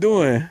 what we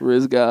doing?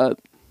 Riz God.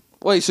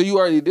 Wait, so you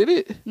already did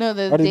it? No,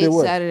 the Already did date's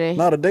what? Saturday.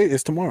 No, the date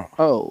is tomorrow.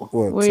 Oh.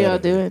 What? What y'all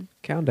Saturday. doing?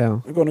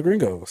 Countdown. We're going to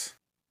Gringos.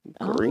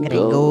 Gringo.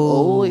 Gringo.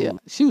 Oh, yeah.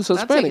 She was Not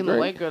Hispanic, taking the right?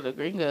 white girl to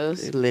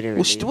Gringos. Literally.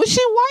 Was she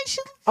white? She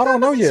I don't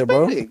know yet,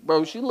 bro. Hispanic,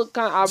 bro. She looked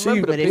kind of, She- I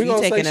remember But the if We you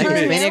gonna say taking a she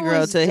mixed. Hispanic Her hair girl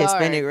was to a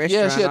Hispanic dark. restaurant,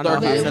 Yeah, she had I don't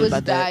dark know But how hair. I it feel was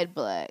about that. dyed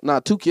black. Nah,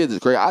 2 kids is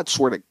crazy. I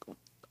swear to,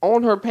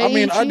 on her page,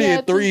 mean, I she did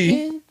had 2 3.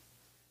 kids.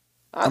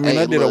 I mean,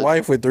 I did a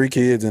wife with 3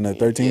 kids and a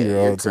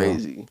 13-year-old. You're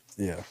crazy.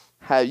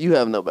 Yeah. You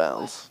have no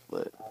bounds,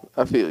 but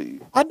I feel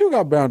you. I do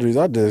got boundaries.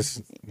 I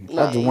just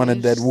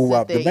wanted that woo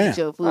wop the Eat band.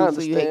 your I food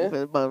so you hang understand. from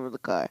the bottom of the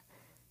car.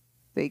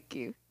 Thank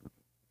you.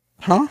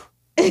 Huh?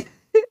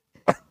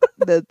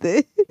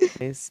 Nothing.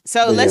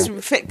 So But let's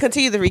yeah.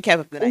 continue the recap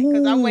of the night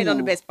because I'm waiting on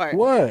the Ooh. best part.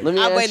 What? Let me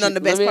I'm ask waiting you- on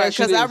the best let me part ask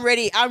you because this. I'm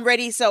ready. I'm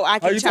ready so I Are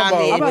can you chime talking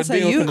about in. I'm about what to say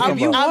Dion's you. finna If come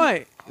you about?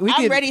 want, we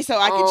I'm could. ready so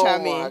I can Oh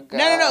chime my in.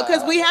 No,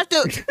 because we have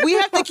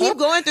to keep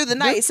going through the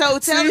night. So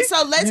let's.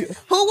 You-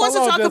 Who wants to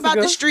hold on, talk about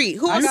the Jessica. street?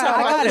 Who I wants to got- talk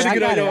I about got the it, street? I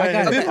got it, I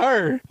got Is it. this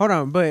her? Hold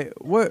on, but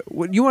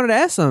what you wanted to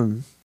ask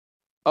something?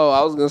 Oh,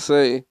 I was gonna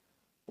say,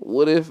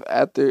 what if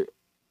after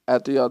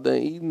y'all done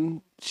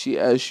eating, she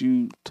asks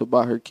you to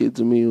buy her kids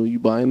a meal? You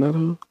buying that?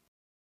 Huh?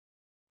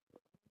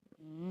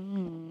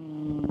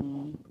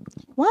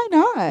 Why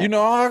not? You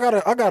know, I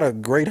got a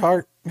great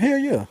heart. Hell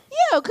yeah.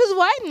 Yeah, because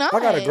why not? I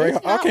got a great-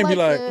 It's I not can't be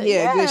like-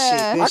 Yeah, good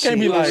shit, good I can't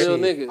be You a like real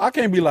nigga. I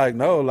can't be like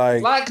no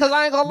like Cause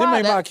I ain't gonna them lie,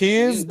 ain't my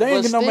kids. They ain't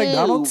but get no still,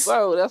 McDonald's.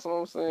 bro. That's what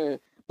I'm saying.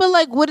 But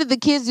like, what did the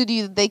kids do to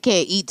you that they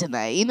can't eat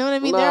tonight? You know what I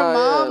mean? Their Nah,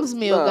 yeah. mom's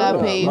meal Nah, got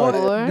nah, paid nah.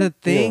 for. The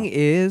thing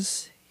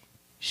is,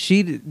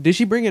 did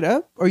she bring it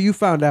up or you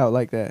found out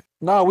like that?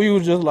 Nah, we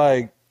was just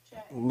like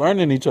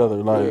learning each other.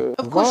 Like Yeah.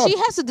 Of course, she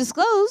vibes. has to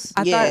disclose.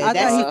 I thought that's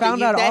he something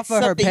found out that's off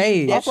of her something you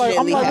page. I'm like,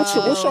 definitely have to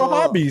what's your do.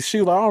 hobbies? She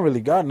was like, I don't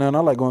really got none. I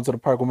like going to the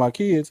park with my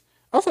kids.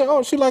 I said,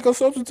 oh, she like a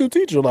substitute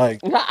teacher. Like,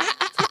 You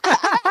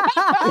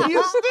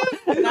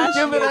still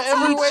giving her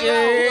every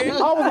way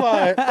out. I was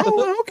like,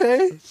 oh,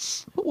 okay.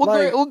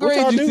 What grade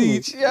y'all you do?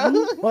 teach? Yeah.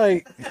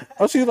 Like,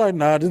 oh, she's like,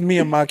 nah, just me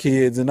and my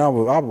kids. And I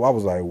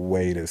was like,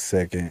 wait a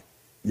second,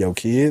 yo,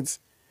 kids.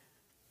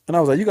 And I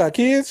was like, you got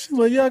kids? She's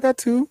like, yeah, I got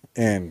two,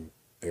 and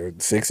they're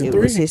 6 and It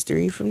 3. was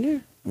history from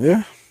there.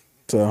 Yeah.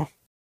 So,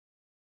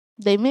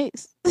 They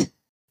mixed.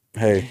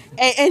 hey,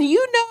 And you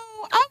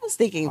know, I was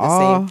thinking the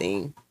Oh. same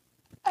thing.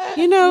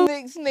 You know,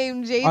 Mixed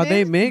named Jaden. Are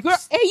they mixed? girl,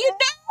 and you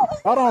know,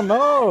 I don't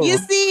know. you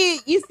see,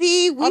 we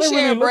didn't share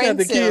really look brain at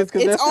the cells. kids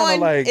 'cause It's that's kinda on.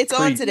 like It's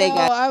on creep. today, No,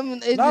 guys.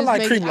 it's Not just like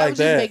making, creep I like was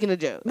that. just making a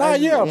joke. Nah, I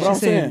was yeah, just- but I'm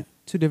She's saying saying,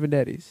 two different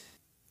daddies.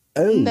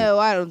 oh, No,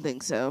 I don't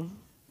think so.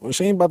 well,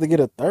 she ain't about to get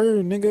a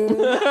third,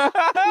 nigga.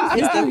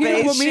 It's the You hear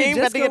face. what me She and ain't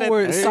about to get Jessica a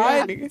were third.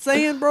 side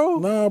saying, bro?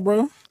 Nah, bro.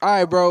 All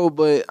right, bro,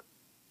 but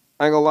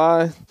I ain't gonna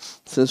lie.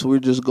 Since we're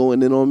just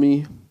going in on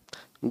me,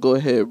 go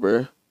ahead,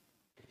 bro.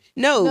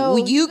 No,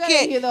 you gotta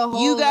can't. hear the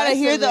whole You gotta rest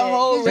hear of the it,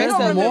 whole 'cause rest you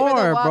don't of it. remember the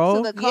More, walk bro.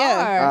 to the car.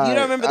 Yeah, you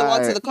don't remember the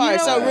walk to the car. You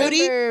So don't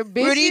Rudy,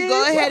 remember Rudy, go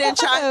bitches? ahead and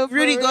chime. For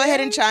Rudy, go ahead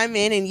real? and chime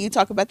in, and you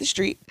talk about the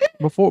street.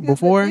 Before,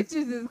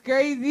 Bitches is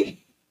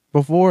crazy.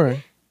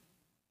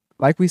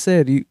 like we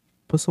said, you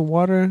put some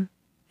water,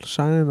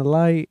 shine in the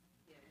light.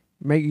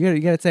 You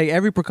gotta take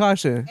every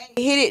precaution.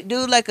 Hit it,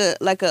 dude, like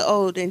a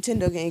old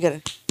Nintendo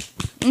game.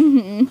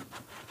 You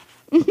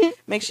gotta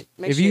make sure.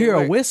 If you hear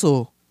a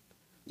whistle,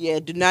 yeah,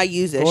 do not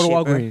use that go to shit.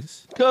 bro.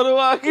 Walgreens. Go to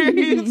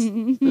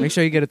Walgreens. Make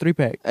sure you get a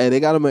 3-pack. Hey, they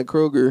got them at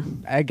Kroger.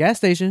 At gas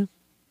station,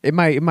 it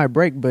might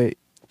break, but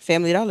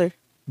Family Dollar.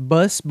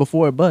 bust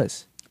before it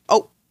bust.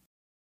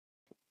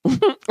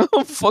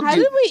 Fuck How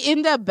you. did we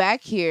end up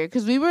back here?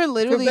 Because we were Cause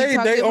literally they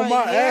talking on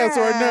my about, ass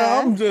right now.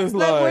 I'm yeah. just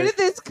Like, where like, did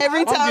this come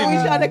Every time we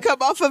getting- try to come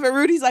off of it,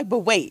 Rudy's like, "But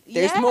wait,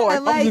 there's Yeah, more."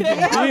 like, I'm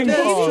just I'm getting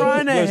just calls.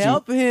 trying to Bless you.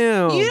 help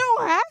him. You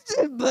don't have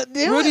to, but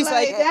do Rudy's it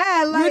like like-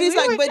 that. Like, Rudy's we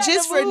like, were but trying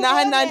just to for move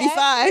on to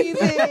 $9.95.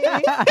 everything.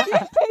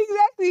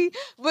 Exactly.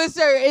 But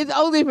sir, it's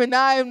only for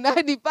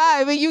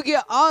 $9.95, and you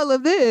get all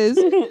of this.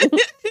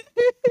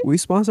 We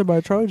sponsored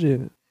by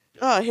Trojan.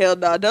 Oh hell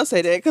no! Don't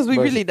say that because we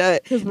But- really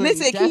not. 'Cause we're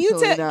Listen, can you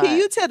definitely tell? Can not.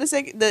 you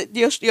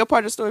tell your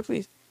part of the story,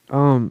 please?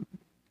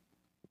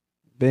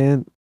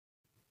 Ben,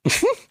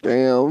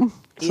 Damn.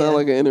 Yeah. Sound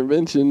like an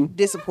intervention.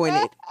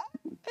 Disappointed.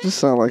 Just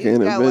sound like You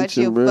an gotta watch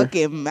your intervention, bro.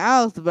 fucking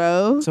mouth,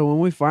 bro. so when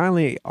we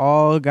finally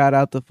all got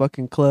out the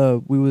fucking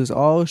club, we was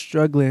all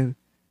struggling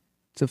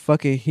to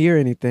fucking hear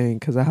anything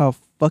because of how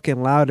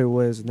fucking loud it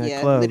was in that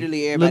Yeah, club.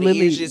 literally everybody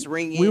ears just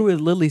ringing. We were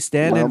literally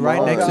standing Oh right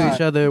my next to God.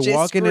 each other, Just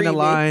walking in a screaming.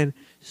 line,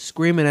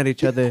 screaming at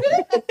each other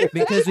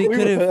because we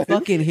couldn't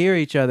fucking hear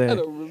each I other.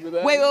 don't remember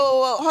that. Wait,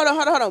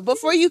 hold on.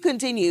 Before you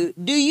continue,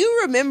 do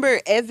you remember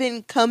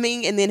Evan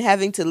coming and then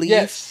having to leave?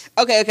 Yes.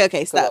 Okay.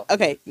 Stop. Come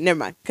Okay, never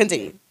mind.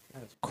 Continue.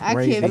 I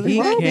Crazy. can't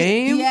believe He it.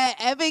 came. Yeah,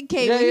 Evan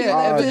came. Yeah, and he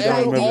yeah. was I like, don't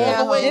remember that.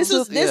 all the way This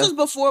was Yeah.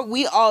 before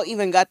we all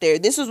even got there.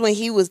 This was when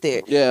he was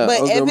there. Yeah, I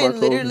But was doing my Evan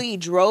code. literally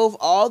drove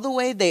all the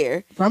way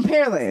there from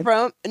Pearland.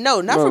 from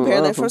not from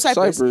Pearland, from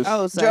Cyprus.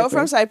 Oh, Drove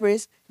from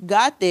Cyprus,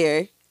 got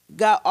there,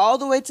 got all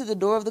the way to the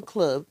door of the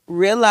club,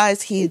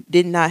 realized he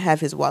did not have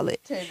his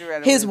wallet. Turned around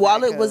and His went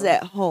wallet back was home.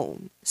 at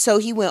home, so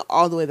he went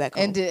all the way back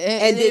home and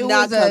did did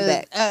not was come a,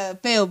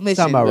 back. Failed mission.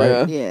 Talking about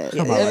right. Yeah.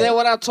 Come on. And then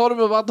when I told him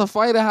about the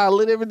fight and how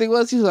lit everything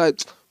was, he's like,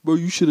 "Bro,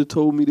 you should have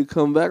told me to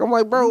come back." I'm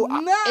like, "Bro,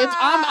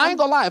 I ain't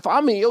gonna lie. If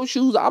I'm in your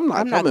shoes, I'm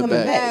not coming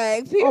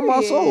back. On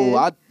my soul,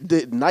 I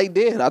did night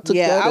dead. I took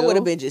Yeah, that. I would L.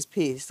 have been just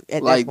pissed.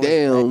 At like, that point.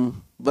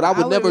 damn. But I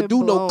would I never would've do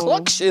been no blown.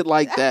 cluck shit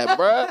like that,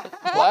 bruh.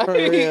 Like,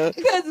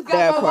 Because got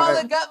That my part.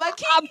 wallet, got my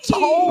key. I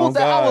told oh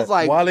that I God, was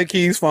like, Wallet,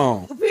 keys,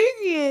 phone,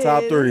 Period.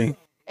 top 3.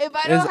 If I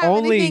It's don't have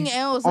only- anything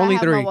else, only I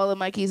have 3. my wallet,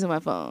 my keys, and my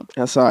phone.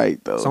 That's all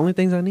right though. It's the only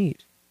things I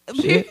need.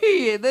 Shit.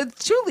 Period.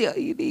 That's truly all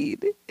you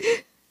need.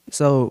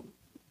 So,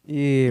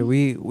 yeah,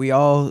 we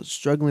all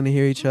struggling to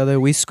hear each other.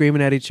 We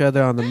screaming at each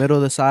other on the middle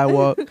of the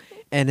sidewalk.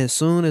 And as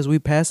soon as we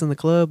passed in the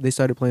club, they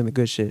started playing the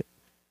good shit.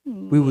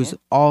 We was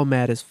all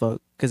mad as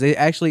fuck. Cause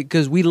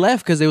we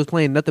left because they was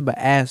playing nothing but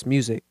ass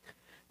music.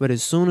 But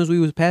as soon as we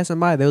was passing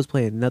by, they was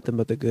playing nothing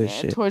but the good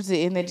shit. Towards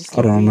the end, they just I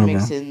kept don't remember.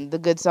 remixing. The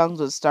good songs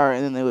would start,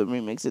 and then they would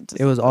remix it to.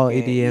 It was some all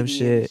fucking EDM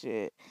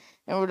shit.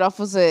 And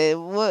Rodolfo said,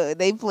 "What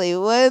they play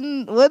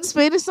one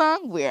Spanish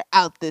song? We're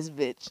out this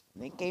bitch."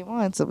 They came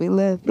on, so we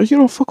left. But you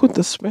don't fuck with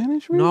the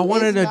Spanish No, I music?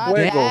 wanted to It's not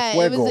dance. that.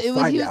 Fuego, He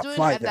was fire, doing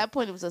fire. at that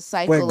point. It was a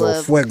cycle Fuego,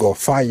 of fuego,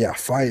 fire,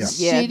 fire.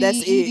 Yeah, shitty that's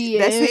it. EDM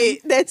That's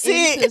it. That's into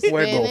it.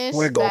 Fuego, Spanish,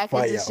 fuego, back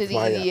fire, into shitty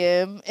fire.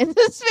 EDM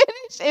into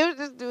Spanish. It was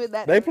just doing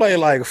that. They played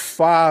like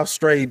 5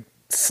 straight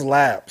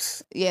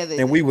slaps, Yeah, they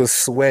and did. we was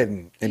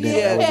sweating, and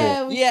then that was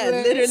it. we Yeah,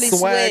 were. literally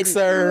Swag sweating.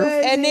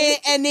 surf.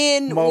 And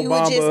then Mo we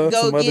would just Bamba,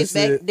 go some other get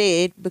back shit.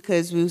 dead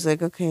because we was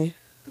like, okay,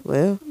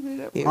 well,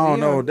 here I we don't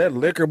know are. that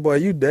liquor,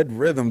 boy. That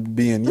rhythm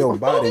be in your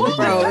body. You be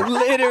Bro, like,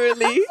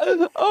 literally.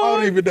 I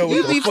don't even know what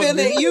You the be fuck feeling-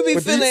 this- you be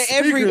but these feeling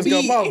every speakers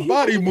got beat. my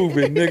body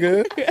moving,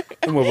 nigga.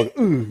 Them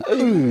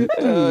motherfuckers,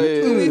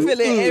 You be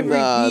feeling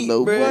every beat,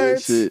 no bro.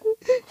 bullshit.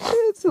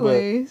 It's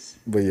hilarious.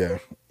 But yeah,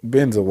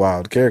 Ben's a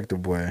wild character,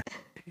 boy.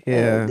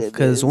 Yeah, Oh,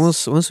 because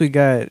goodness. once we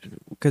got,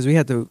 because we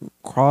had to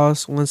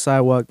cross one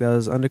sidewalk that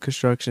was under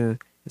construction,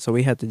 so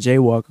we had to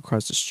jaywalk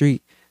across the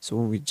street. So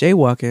when we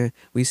jaywalking,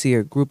 we see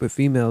a group of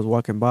females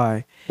walking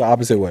by, The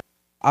opposite way.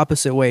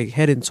 opposite way,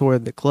 heading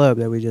toward the club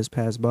that we just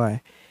passed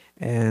by.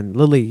 And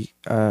Lily,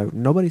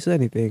 nobody said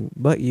anything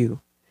but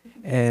you.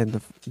 And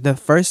the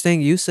first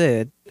thing you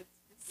said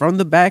from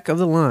the back of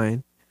the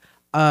line,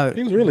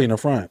 He was really in the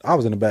front. I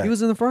was in the back. he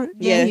was in the front.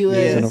 Yeah, he was.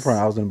 He was in the front.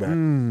 I was in the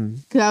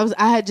back. Cause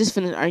I had just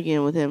finished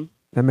arguing with him.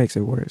 That makes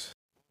it worse.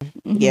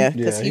 Yeah,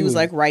 because Yeah, he was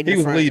like right in He the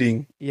was front.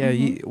 leading. Yeah,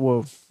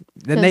 well,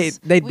 then 'Cause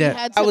they we de-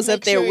 had to I was make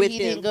up there sure with he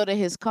him. didn't go to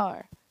his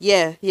car.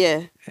 Yeah,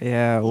 yeah.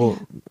 Yeah,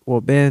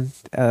 well, Ben,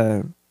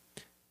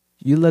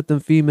 you let them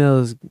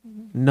females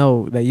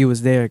know that you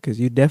was there, because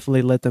you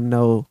definitely let them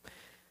know,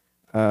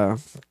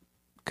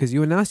 because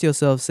you announced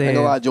yourself Ain't saying,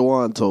 gonna lie,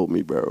 Jawan told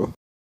me, bro.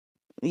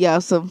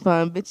 Y'all some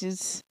fun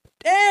bitches.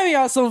 "Damn,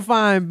 y'all some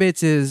fine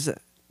bitches."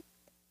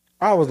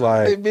 I was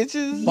like,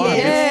 bitches. Fine.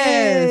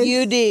 Yes,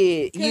 you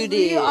did. You We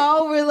did.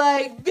 all were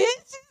like, bitches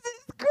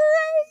is great.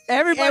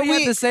 Everybody And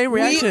had the same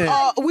reaction.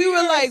 We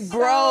were like,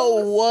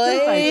 bro,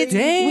 what? Like,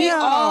 damn.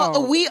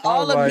 We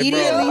all like, bro.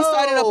 immediately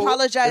started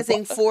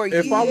apologizing for you.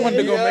 if I wanted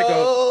to go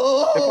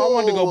if I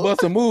wanted to go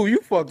bust a move, you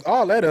fucked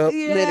all that up.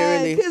 Yeah,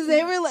 Literally. because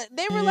they were like,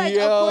 of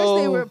course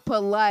they Yo. were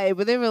polite,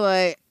 but they were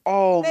like,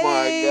 Oh my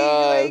 "Dang,"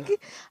 god.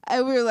 like,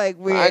 and we were like, I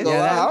weird. ain't gonna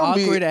Yeah, that lie, I don't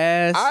be- awkward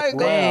ass. I ain't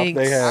gonna- thanks.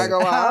 They had- I ain't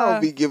gonna lie, I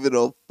don't be giving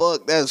a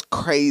fuck. That's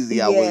crazy.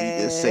 I wouldn't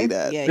even say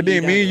that. Yeah, And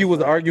then me and you was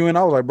arguing.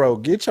 I was like, bro,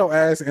 get your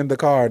ass in the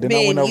car. Then I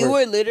Ben, went over. you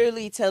were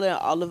literally telling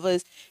all of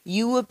us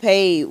you would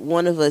pay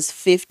one of us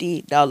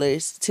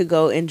 $50 to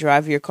go and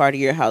drive your car to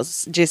your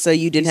house just so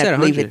you didn't He have said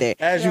to leave 100. it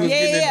there. as you was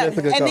getting in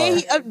Jessica's And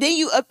car. then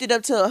you upped it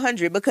up to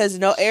 100 because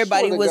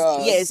everybody Swear to was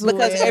God. yes because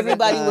Swear to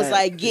everybody was God.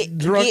 like get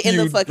Drunk in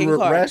the you, fucking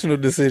car. rational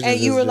decisions. And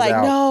you is were just like,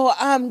 out. no,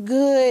 I'm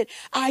good.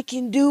 I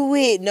can do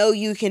it. No,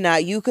 you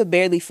cannot. You could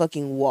barely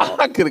fucking walk.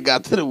 I could have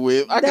got to the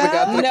whip. I could have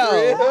got to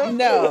the crib.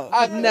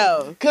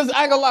 No. Cause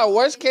I ain't gonna lie,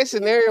 worst case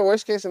scenario,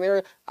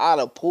 I'd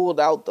have pulled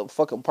out the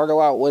fucking parking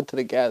lot, went to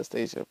the gas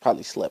station,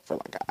 probably slept for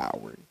like an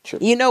hour.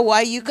 Tripped. You know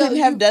why you couldn't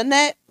have done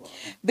that?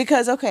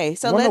 Because okay,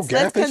 so Wasn't no let's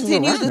gas stations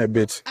continue. around that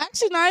bitch.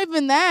 Actually, not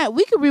even that.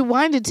 We could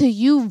rewind it to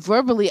you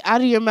verbally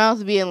out of your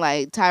mouth being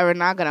like, Tyra,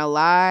 not gonna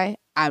lie,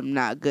 I'm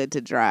not good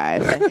to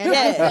drive. And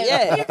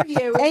Yeah.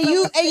 And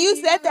you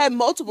said that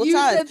multiple You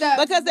times said that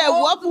because at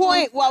one multiple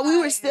point while we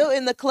were times. still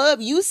in the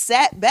club, you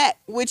sat back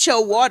with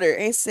your water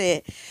and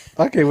said,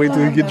 I can't wait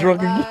till you get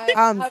drunk again.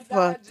 "I'm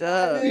fucked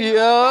up."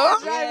 Yeah.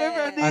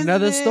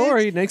 Another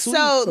story next week.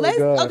 So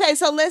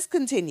God. let's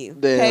continue.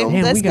 Damn. Okay,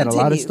 Damn, let's we got a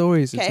lot of continue.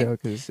 stories to Okay. tell,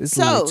 because it's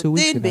So only 2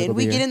 weeks. then, we're not Ben, gonna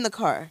we be get here. in the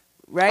car,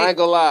 I right? ain't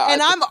gonna lie.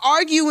 And I'm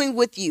arguing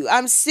with you.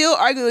 I'm still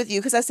arguing with you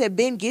because I said,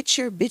 Ben, get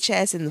your bitch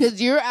ass in the.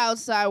 Because you're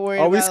outside worried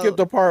Oh, we about... skipped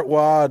the part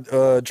while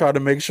I tried to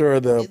make sure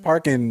the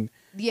parking.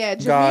 Yeah,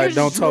 God, Jameer's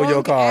don't tow your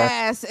drunk car.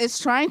 ass is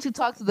trying to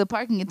talk to the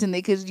parking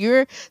attendant because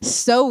you're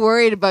so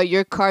worried about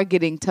your car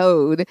getting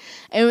towed.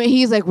 And when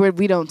he's like,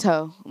 we don't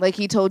tow. Like,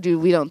 he told you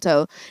we don't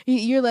tow.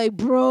 You're like,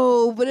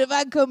 bro, but if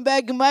I come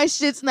back and my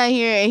shit's not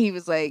here. And he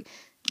was like,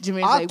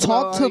 Jameer's I like,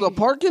 talked bro, to the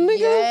parking nigga.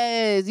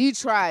 Yes, you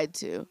tried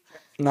to.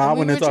 No, I And we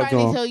went were and talked to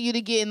trying to him. tell you to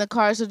get in the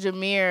car so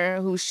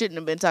Jameer, who shouldn't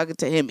have been talking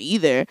to him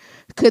either,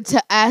 could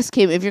ask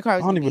him if your car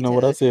was I don't gonna even be know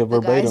what I towed. said The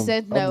guy verbatim.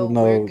 said I no, just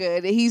know- we're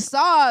good. And he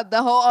saw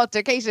the whole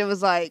altercation,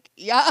 was like,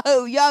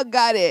 y'all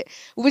got it.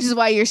 Which is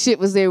why your shit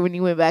was there when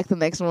you went back the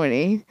next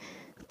morning.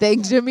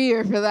 Thank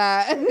Jameer for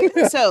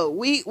that. So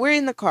we're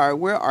in the car,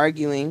 we're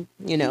arguing,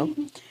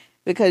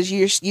 because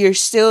you're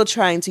still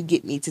trying to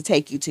get me to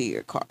take you to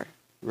your car.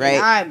 right?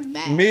 And I'm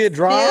mad. Mid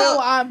drive. Now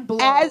I'm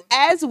blown.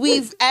 As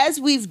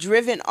we've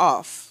driven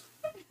off.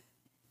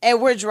 And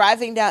we're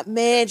driving down.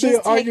 Man,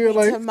 just take me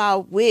to my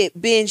whip.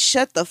 Ben,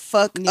 shut the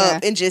fuck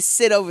up and just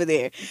sit over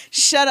there.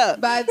 Shut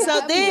up. By so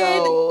that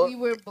then point, we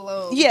were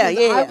blown. Yeah.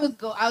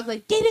 I was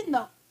like, get in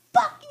the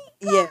fucking car.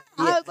 Yeah.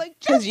 I was like,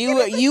 because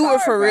you were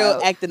for real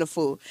acting a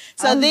fool.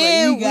 So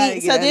then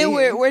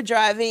we're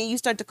driving. You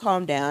start to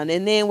calm down,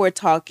 and then we're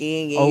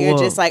talking, and you're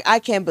just like, I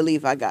can't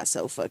believe I got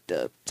so fucked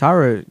up.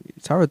 Tyra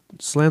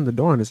slammed the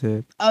door on his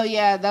head. Oh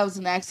yeah, that was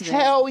an accident.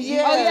 Hell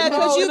yeah. Oh yeah,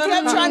 because you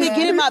kept trying to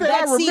get in my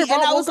back seat, and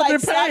I was like,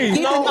 stop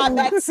getting in my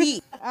back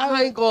seat.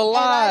 I ain't gonna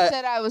lie. And I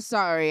said I was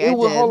sorry.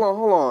 Hold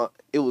on.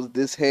 It was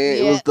this hand.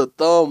 Yeah. It was the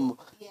thumb.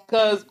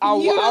 Cause I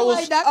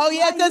was. Like, oh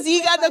yeah, cause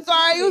he got the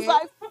car. He was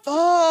like,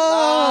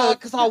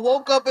 fuck. Cause I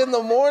woke up in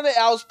the morning.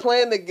 I was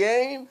playing the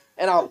game.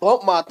 And I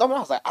bumped my thumb. And I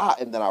was like,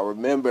 and then I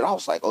remembered. I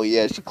was like, oh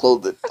yeah, she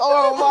closed it.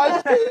 Oh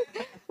my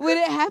shit. When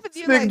it happened,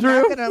 you're like,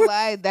 not gonna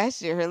lie, that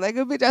shit hurt like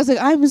a bitch. I was like,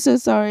 I'm so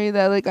sorry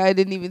that like I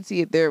didn't even see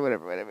it there,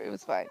 whatever. It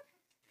was fine.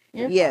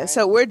 You're fine.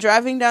 So we're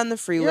driving down the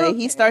freeway. Okay.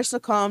 He starts to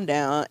calm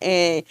down,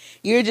 and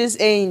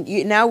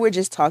now we're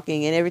just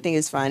talking, and everything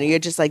is fine. And you're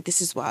just like,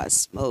 this is why I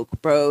smoke,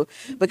 bro,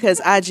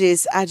 because I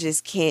just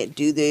can't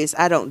do this.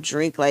 I don't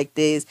drink like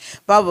this.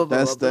 Blah blah blah.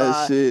 That's blah, that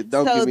blah. shit.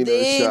 Don't give me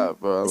that shot,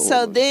 bro.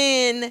 So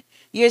then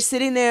you're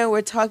sitting there, and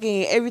we're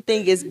talking, and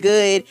everything is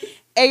good.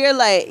 And you're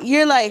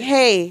like,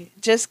 hey,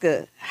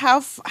 Jesicka,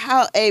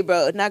 hey,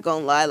 bro, not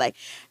gonna lie, like,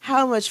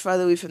 how much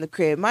farther are we from the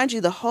crib? Mind you,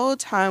 the whole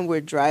time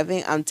we're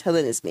driving, I'm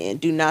telling this man,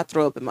 do not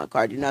throw up in my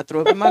car, do not throw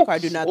up in my car,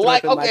 do not throw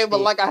up in my car. Okay,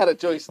 but like I had a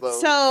choice, though.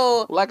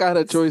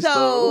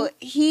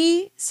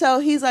 So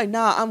he's like,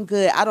 nah, I'm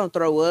good. I don't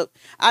throw up.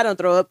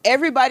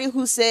 Everybody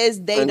who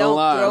says they don't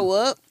throw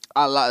up.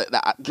 I lie.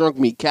 Drunk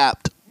me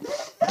capped.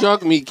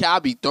 Drunk me, I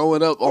be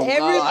throwing up on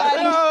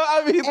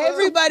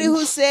everybody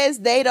who says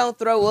they don't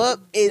throw up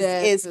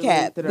is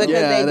capped because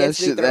they get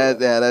to throw up.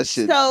 That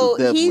shit.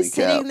 So he's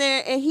sitting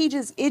there, and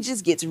it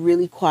just gets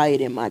really quiet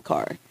in my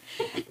car,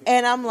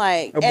 and I'm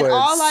like, and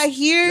all I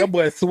hear, that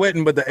boy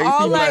sweating, but the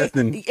AC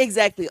blasting.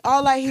 Exactly,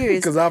 all I hear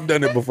is because I've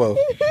done it before.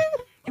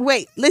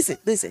 Wait, listen.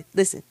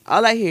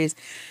 All I hear is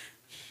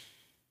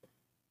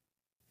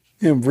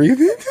him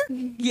breathing?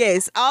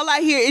 Yes, all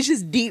I hear is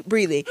just deep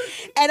breathing.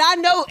 And I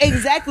know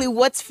exactly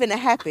what's finna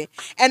happen.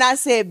 And I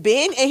said,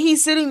 Ben, and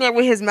he's sitting there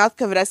with his mouth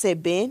covered. I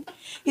said, Ben,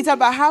 he's talking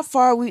about how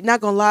far are we,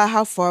 not gonna lie,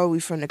 how far are we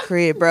from the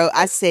crib, bro?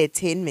 I said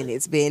 10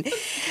 minutes, Ben.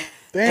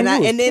 Damn,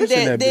 and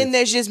then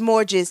there's just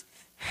more just.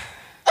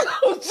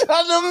 I'm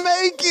trying to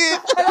make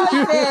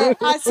it.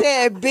 I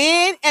said,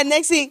 Ben, and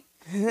next thing,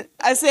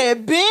 I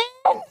said, Ben.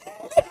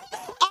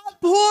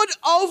 Pulled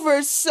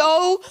over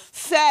so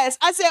fast.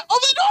 I said,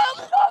 open the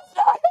door.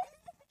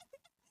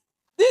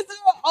 This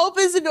girl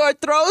opens the door,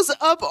 throws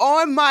up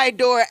on my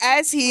door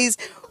as he's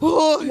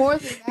going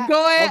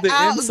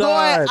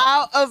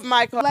out of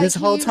my car. Like this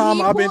whole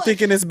time I've been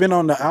thinking it's been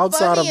on the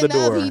outside of the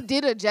door. He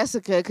did a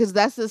Jesicka because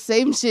that's the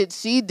same shit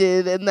she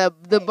did in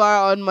the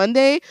bar on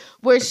Monday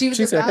where she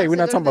said, hey, we're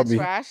not talking about me.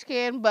 Trash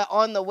can, but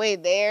on the way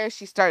there,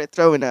 she started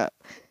throwing up.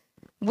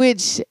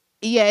 Which...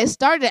 yeah, it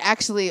started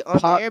actually on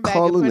the airbag in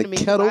front of me.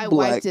 I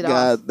wiped it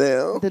off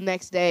the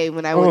next day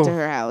when I went to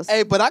her house.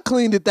 Hey, but I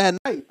cleaned it that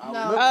night.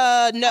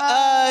 I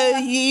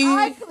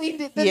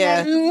cleaned it the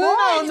next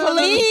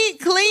morning.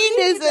 Clean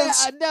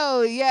is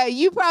no, yeah,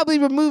 you probably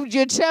removed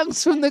your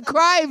chunks from the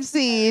crime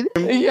scene.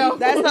 Yo,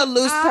 that's a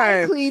loose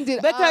term. I cleaned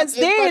it because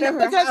then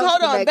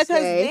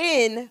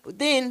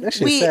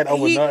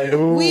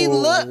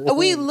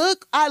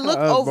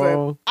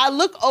I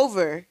look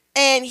over.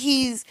 And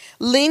he's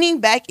leaning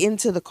back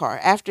into the car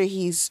after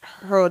he's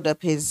hurled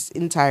up his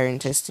entire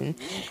intestine.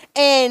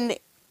 And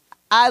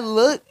I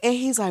look, and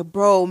he's like,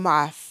 bro,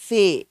 my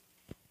fit.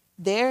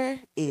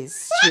 There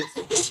is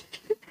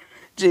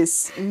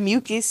just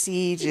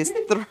mucusy, just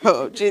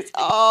throat, just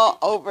all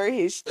over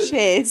his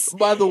chest.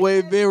 By the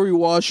way, very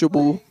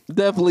washable.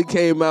 Definitely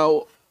came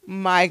out.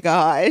 My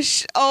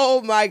gosh.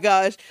 Oh, my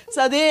gosh.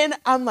 So then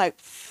I'm like,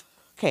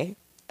 okay.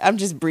 I'm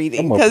just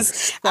breathing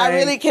because I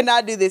really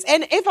cannot do this.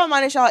 And if I'm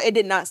honest, y'all, it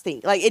did not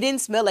stink. Like, it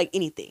didn't smell like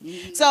anything.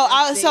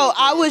 I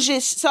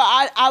wasn't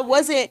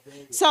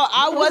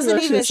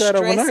even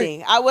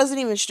stressing. I wasn't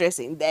even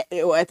stressing that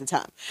at the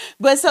time.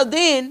 But so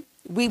then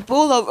we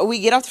pull over. We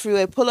get off the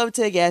freeway, pull over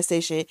to the gas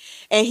station,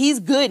 and he's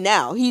good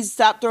now. He's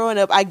stopped throwing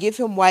up. I give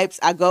him wipes.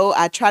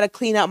 I try to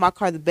clean out my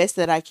car the best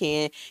that I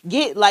can.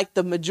 Get like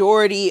the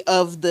majority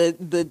of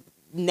the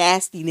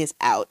nastiness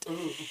out.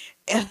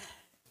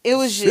 It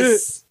was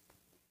just.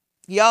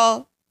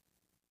 Y'all.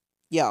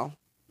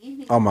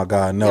 Oh my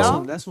God,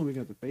 no. That's when we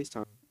got the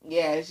FaceTime.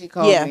 Yeah, she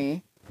called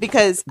me.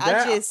 Because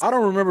I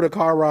don't remember the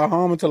car ride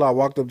home until I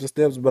walked up the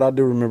steps, but I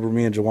do remember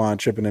me and Jawan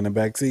tripping in the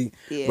back seat.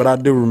 Yeah. But I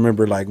do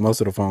remember like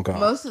most of the phone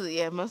calls. Most of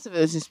it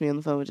was just me on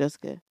the phone with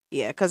Jesicka.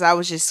 Yeah, because I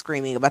was just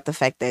screaming about the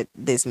fact that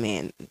this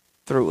man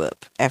threw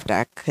up after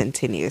I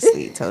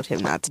continuously told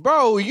him not to.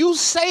 Bro, you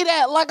say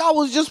that like I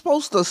was just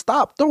supposed to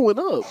stop throwing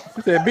up.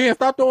 He said, Ben,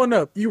 stop throwing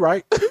up. You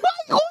right.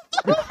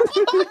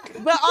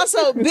 But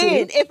also,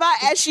 Ben, if I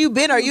ask you,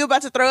 Ben, are you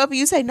about to throw up? And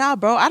you say, nah,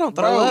 bro, I don't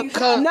throw up.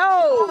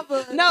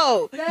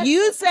 No.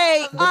 You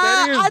say,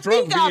 I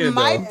think I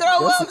might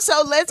throw up,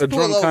 so let's pull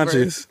over.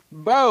 Conscious.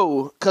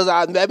 Bro, because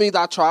that means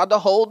I tried to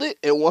hold it,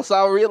 and once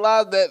I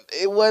realized that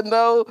it wasn't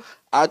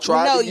I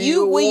tried to give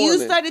you a when warning.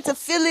 you started to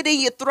feel it in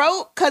your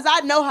throat, because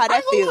I know how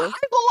that feels. I ain't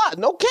gonna lie,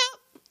 no cap.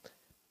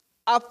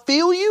 I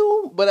feel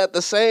you, but at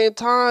the same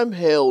time,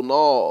 hell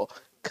no.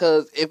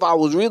 Because if I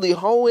was really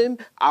hoeing,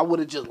 I would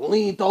have just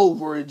leaned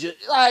over and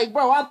just, like,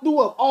 bro, I threw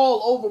up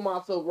all over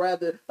myself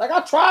rather. Like, I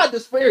tried to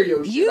spare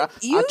your shit.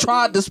 I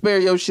tried to spare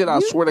your shit, I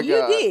swear to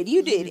God.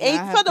 You did.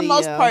 And for the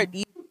most part,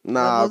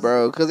 nah,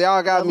 bro, because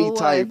y'all got me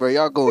tight, bro.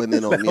 Y'all going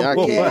in on me. I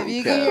can't.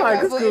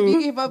 If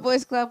you get my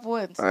voice clap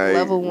once,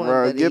 level 1.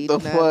 Bro, get the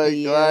fuck,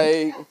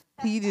 like...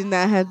 He did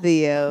not have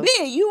the Man,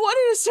 you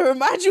wanted us to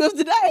remind you of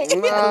the day.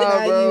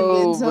 Nah,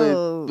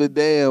 bro, but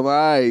damn, all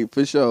right,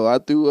 for sure. I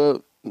threw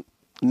up.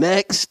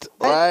 Next,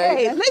 right?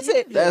 Hey,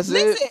 listen. That's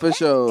it for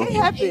sure. It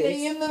happens.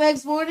 In the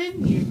next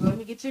morning, you're going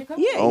to get your car.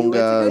 Yeah, you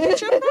God.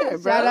 Get your car, bro.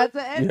 Shout out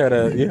to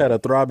Ed. You had a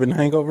throbbing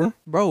hangover,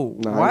 bro.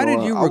 Why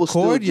did you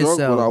record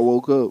yourself when I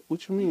woke up?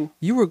 What you mean?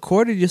 You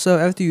recorded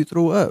yourself after you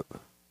threw up.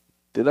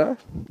 Did I?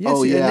 Yes,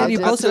 oh yeah. And then you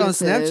posted on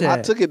Snapchat.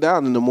 I took it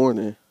down in the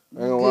morning.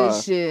 I ain't gonna lie.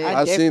 Shit.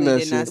 I seen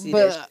that shit.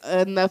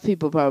 But enough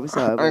people probably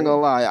saw it. I ain't gonna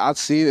lie. I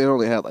seen it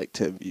only had like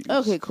 10 views.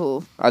 Okay,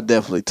 cool. I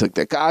definitely took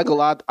that. I ain't gonna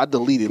lie. I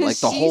deleted like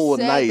the whole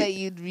she said night. That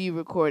you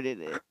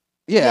re-recorded it.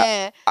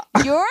 Yeah.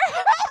 You're.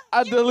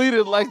 I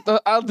deleted like the.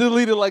 I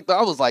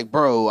was like,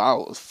 bro, I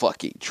was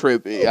fucking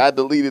tripping. I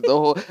deleted the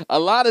whole. A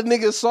lot of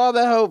niggas saw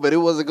that hoe, but it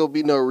wasn't gonna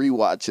be no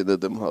rewatching of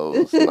them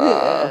hoes.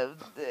 Nah.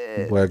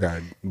 Boy, I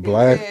got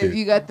blasted. If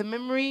you got the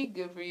memory,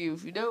 good for you.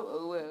 If you don't,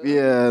 oh well.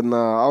 Yeah,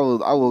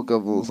 nah. I woke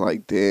up and was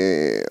like,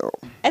 damn.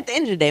 At the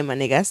end of the day, my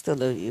nigga, I still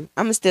love you.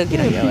 I'ma still get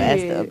on your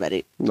ass though,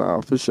 buddy.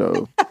 Nah, for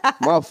sure.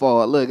 My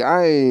fault. Look,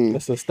 I ain't.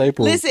 That's a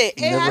staple. Listen,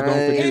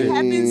 it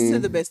happens to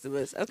the best of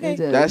us. Okay.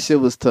 That shit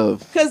was tough.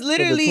 Because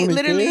literally,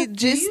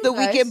 just the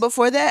weekend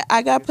before that,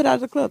 I got put out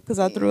of the club because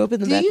I threw up in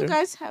the bathroom. Do you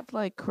guys have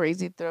like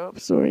crazy throw up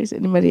stories?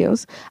 Anybody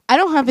else? I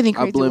don't have any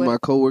crazy. I blame my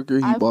coworker.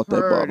 He bought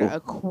that bottle. A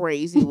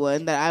crazy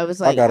one that I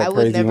was like, I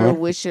would never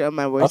wish it on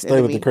my worst enemy. I'll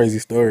stay with the crazy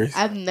stories.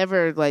 I've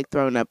never like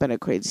thrown up in a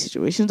crazy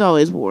situation. It's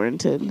always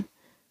warranted.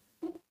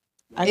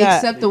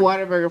 Except the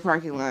Whataburger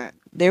parking lot.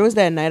 There was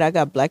that night I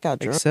got blackout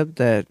drunk. Except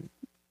that,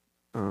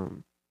 what's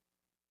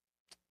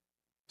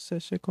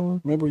that shit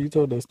called? Remember you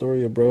told that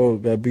story of bro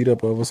got beat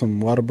up over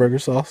some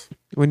Whataburger sauce?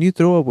 When you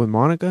threw up with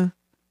Monica?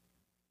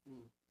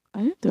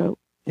 I didn't throw up.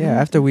 Yeah,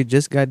 after we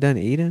just got done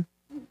eating.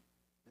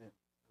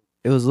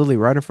 It was literally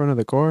right in front of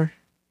the car.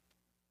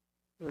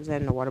 Was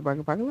that in the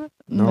Whataburger parking lot?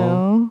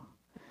 No.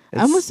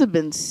 I must have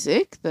been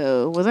sick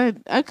though. Was I?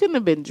 I couldn't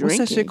have been drinking.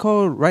 What's that shit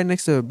called? Right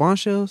next to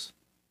Bombshells?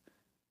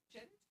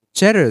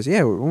 Cheddar's.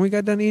 Yeah, when we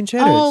got done eating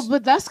Cheddar's. Oh,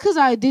 but that's because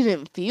I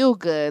didn't feel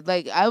good.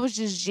 Like I was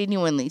just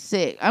genuinely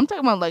sick. I'm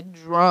talking about like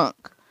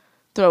drunk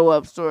throw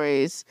up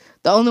stories.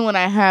 The only one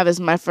I have is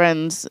my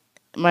friend's.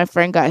 My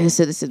friend got his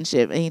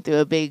citizenship and he threw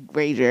a big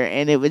rager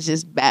and it was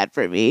just bad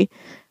for me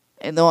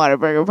in the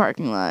Whataburger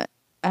parking lot.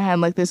 I had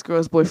like this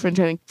girl's boyfriend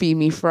trying to feed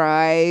me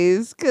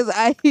fries because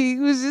I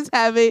was just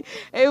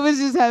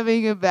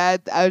having a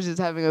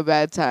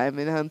bad time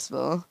in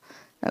Huntsville.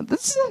 After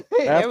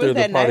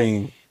the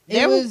partying.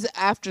 It was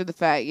after the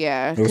fact,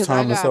 yeah. It was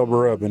time to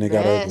sober up and it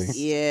got ugly.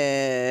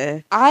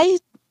 Yeah. I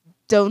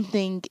don't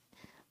think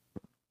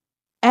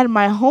at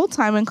my whole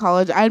time in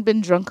college, I'd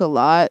been drunk a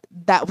lot.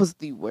 That was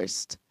the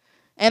worst.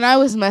 And I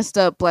was messed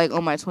up like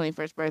on my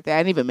 21st birthday. I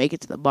didn't even make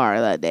it to the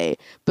bar that day.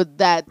 But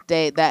that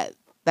day,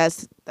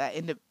 that's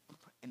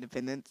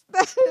independence.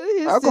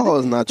 Alcohol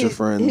is not your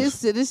friend. His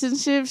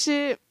citizenship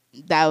shit.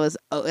 That was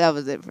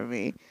it for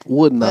me.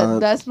 Would not. But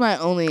that's my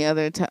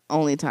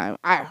only time.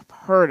 I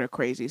heard a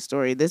crazy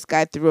story. This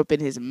guy threw up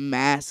in his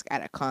mask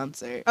at a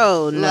concert.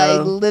 Oh no!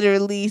 Like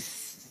literally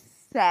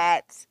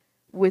sat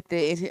with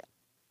it.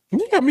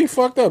 You got me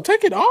fucked up.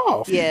 Take it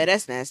off. Yeah,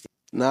 that's nasty.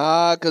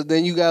 Nah, because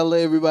then you gotta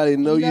let everybody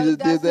know you just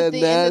did that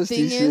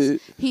nasty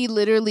shit. He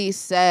literally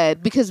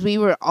said, because we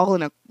were all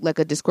in a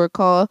Discord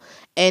call,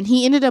 and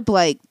he ended up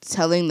like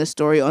telling the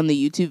story on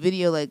the YouTube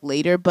video like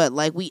later, but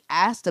like we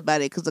asked about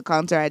it because the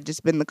concert had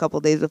just been a couple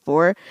days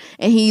before,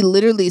 and he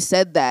literally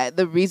said that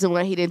the reason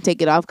why he didn't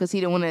take it off because he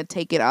didn't want to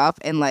take it off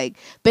and like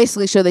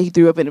basically show that he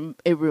threw up and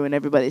it ruined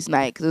everybody's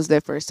night because it was their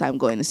first time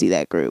going to see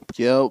that group.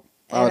 Yep.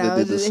 I would have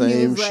did the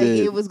same shit. Like,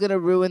 it was gonna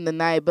ruin the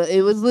night, but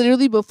it was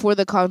literally before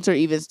the concert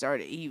even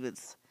started. He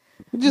was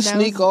just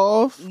sneak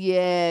off.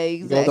 Yeah,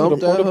 exactly. Dump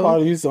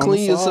that,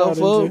 clean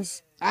yourself up.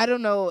 I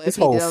don't know if his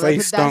whole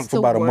face stunk for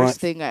about a month. That's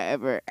the worst thing I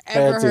ever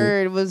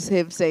heard was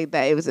him saying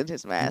that it was in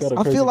his mask.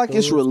 I feel like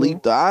it's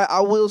relief though.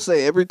 I will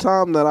say every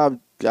time that I've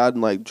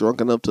gotten like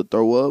drunk enough to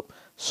throw up,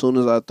 as soon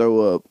as I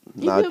throw up,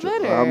 you feel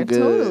better. I'm good.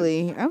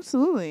 Totally,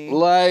 absolutely.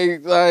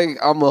 Like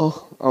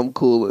I'm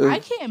cool. I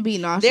can't be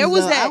nauseous. There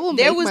was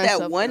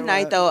that one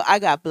night though. I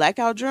got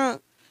blackout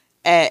drunk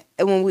at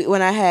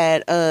when I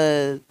had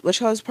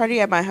party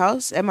at my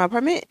house at my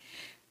apartment.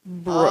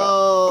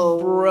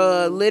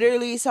 Bruh,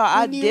 literally. So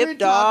I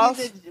dipped off.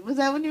 Was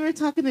that when you were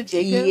talking to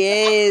Jacob?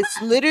 Yes,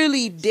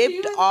 literally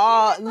dipped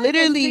off.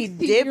 Literally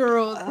dipped.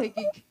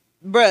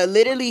 Bruh,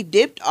 literally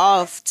dipped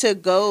off to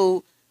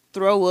go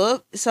throw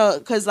up. So,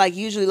 cause like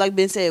usually, like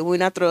Ben said, when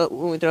we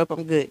throw up,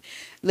 I'm good.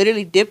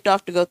 Literally dipped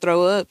off to go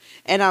throw up,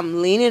 and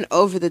I'm leaning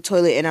over the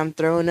toilet and I'm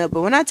throwing up.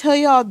 But when I tell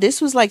y'all,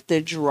 this was like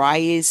the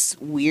driest,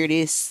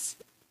 weirdest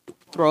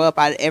throw up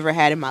I'd ever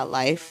had in my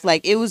life.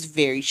 Like, it was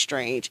very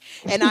strange,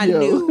 and I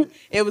knew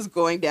it was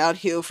going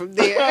downhill from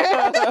there.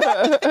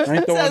 I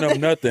ain't throwing up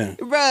nothing,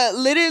 bro.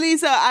 Literally,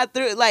 so I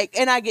threw like,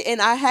 and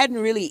I hadn't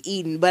really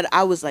eaten, but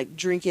I was like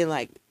drinking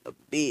like a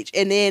bitch,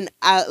 and then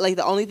I like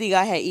the only thing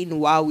I had eaten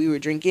while we were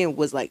drinking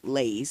was like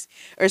Lay's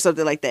or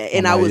something like that,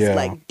 and I was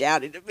like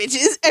down in the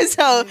bitches, and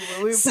so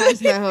we were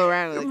passing that whole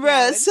around, like,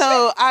 bro.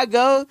 So I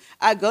go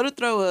to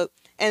throw up.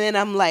 And then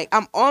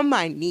I'm on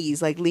my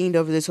knees, like leaned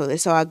over the toilet.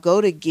 So I go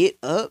to get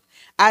up.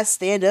 I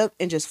stand up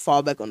and just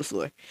fall back on the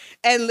floor.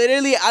 And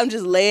literally, I'm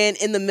just laying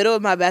in the middle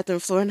of my bathroom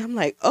floor. And I'm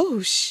like,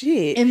 oh,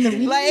 shit. In the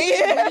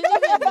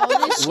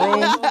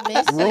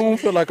room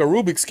feel like a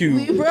Rubik's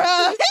Cube.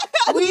 Bro,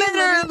 we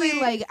literally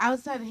like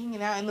outside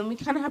hanging out. And then we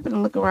kind of happen to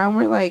look around.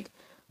 We're like,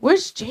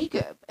 where's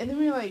Jacob? And then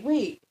we're like,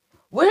 wait,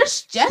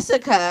 where's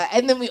Jessica?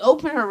 And then we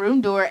open her room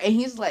door. And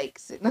he's like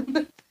sitting on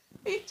the...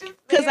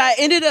 Because I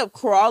ended up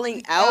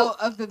crawling out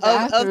of the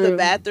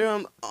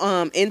bathroom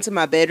into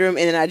my bedroom,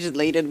 and then I just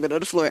laid in the middle of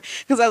the floor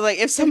because I was like,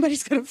 if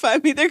somebody's gonna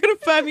find me, they're gonna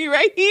find me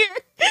right here.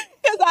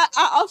 Because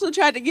I also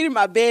tried to get in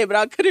my bed, but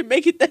I couldn't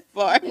make it that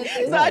far,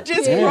 so I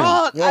just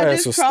crawled. I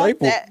just crawled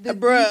that,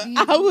 bro.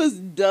 I was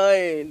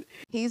done.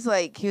 He was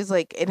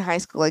like in high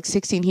school, like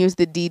 16. He was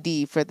the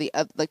DD for the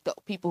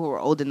people who were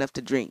old enough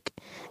to drink,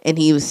 and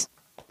he was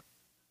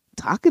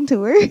talking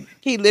to her.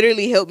 He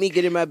literally helped me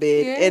get in my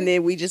bed, and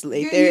then we just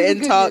laid there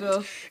and talked.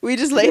 Noodle. We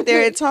just laid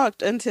there and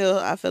talked until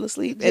I fell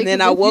asleep, Jacob, and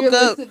then I woke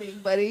up.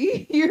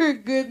 Buddy, you're a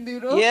good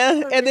noodle.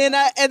 Yeah, and then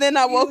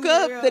I woke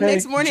up the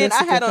next morning.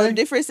 Jessica, I had on a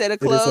different set of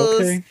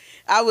clothes. Okay.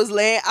 I was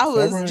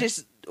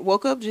just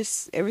woke up.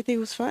 Just everything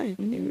was fine.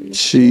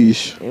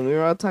 Sheesh. And we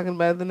were all talking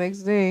about it the next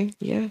day.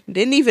 Yeah,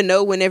 didn't even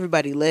know when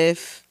everybody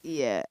left.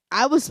 Yeah,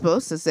 I was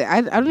supposed to say.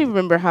 I don't even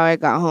remember how I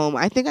got home.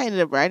 I think I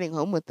ended up riding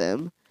home with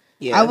them.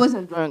 Yeah. I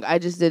wasn't drunk. I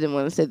just didn't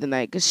want to stay the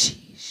night because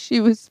she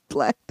was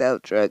blacked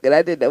out drunk, and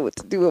I didn't know what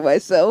to do with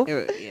myself.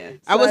 Yeah, so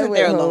I wasn't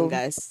there alone,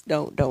 guys.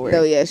 Don't worry.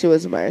 No, yeah, she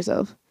wasn't by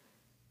herself.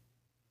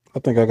 I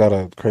think I got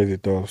a crazy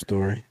throw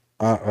story.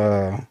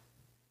 Bro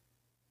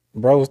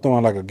was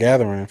throwing like a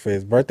gathering for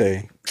his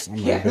birthday.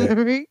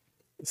 Gathering.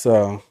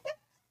 So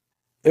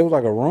it was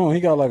like a room. He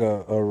got like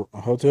a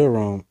hotel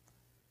room.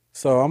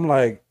 So I'm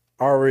like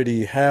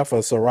already half a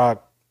Ciroc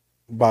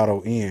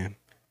bottle in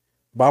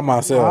by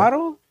myself.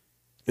 Bottle?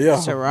 Yeah,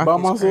 Ciroc by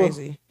is myself.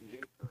 crazy.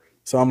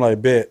 So I'm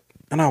like, bet.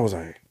 And I was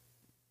like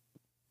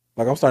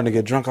I'm starting to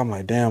get drunk. I'm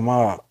like, damn,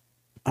 I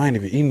ain't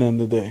even eating nothing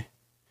today.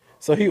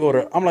 So he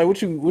ordered. I'm like,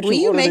 what you when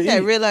you make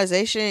that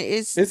realization,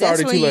 it's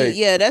already too late.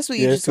 Yeah, that's when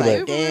you just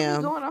like,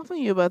 damn. Going off on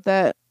you about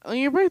that on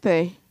your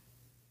birthday.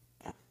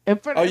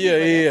 Oh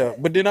yeah.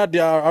 But then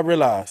I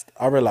realized.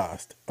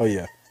 Oh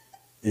yeah,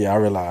 I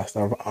realized.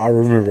 I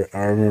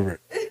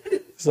remember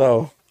it.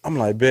 So I'm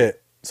like,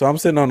 bet. So I'm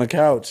sitting on the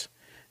couch.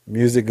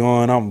 Music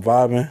going, I'm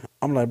vibing.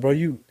 I'm like, bro,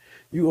 you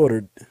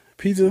ordered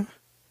pizza?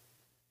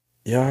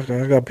 Yeah,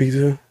 I got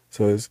pizza.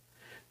 So it's,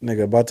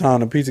 nigga, by the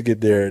time the pizza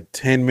get there,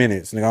 10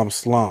 minutes, nigga, I'm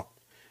slumped.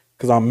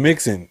 Because I'm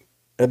mixing.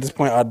 At this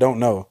point, I don't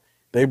know.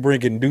 They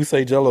bringing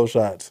Douce Jello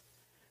shots.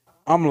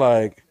 I'm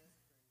like,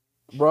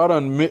 bro, I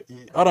done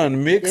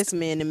mixed. This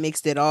man done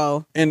mixed it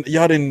all. And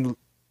y'all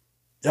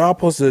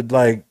supposed to,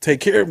 like, take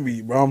care of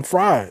me, bro. I'm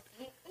fried.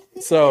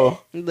 So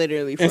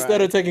literally fried.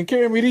 Instead of taking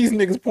care of me, these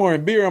niggas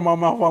pouring beer in my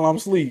mouth while I'm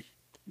asleep.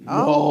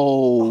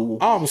 Oh,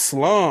 I'm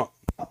slumped.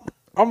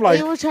 I'm like,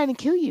 they were trying to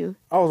kill you.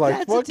 I was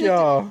like, fuck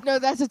y'all. No,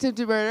 that's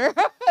attempted murder.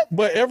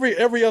 But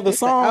every other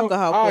song,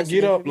 I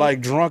get up like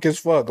drunk as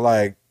fuck,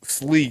 like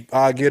sleep.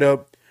 I get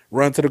up,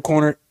 run to the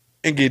corner,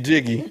 and get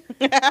jiggy.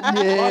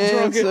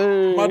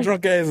 My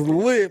drunk ass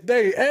lit.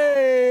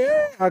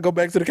 Hey, I go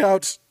back to the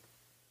couch.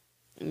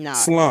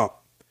 Slump,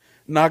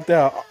 knocked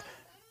out.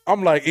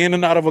 I'm like in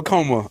and out of a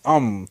coma.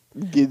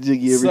 Get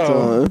jiggy every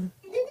time.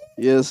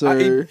 Yes,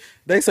 sir.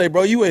 They say,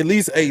 bro, you at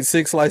least ate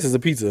 6 slices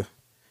of pizza,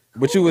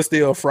 but you was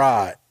still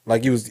fried.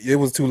 Like it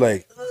was too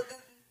late.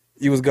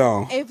 You was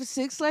gone. If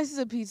 6 slices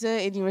of pizza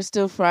and you were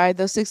still fried,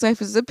 those 6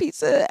 slices of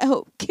pizza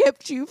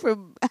kept you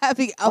from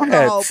having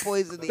alcohol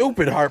poisoning.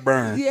 Stupid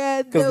heartburn.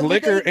 Yeah, because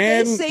liquor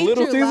and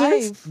Little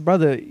Caesars.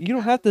 Brother, you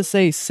don't have to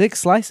say 6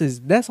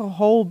 slices. That's a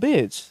whole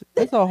bitch.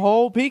 That's a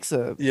whole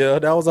pizza. Yeah,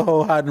 that was a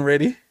whole hot and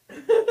ready.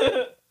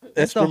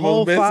 That's the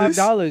whole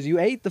 $5. You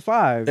ate the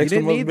 5. Extra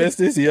most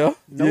bestest, yeah.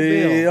 No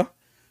bill.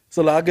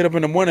 So like, I get up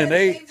in the morning,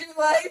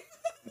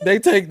 they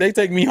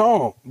take me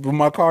home, but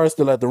my car is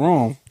still at the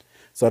room.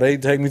 So they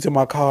take me to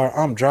my car.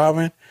 I'm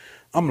driving.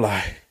 I'm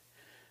like,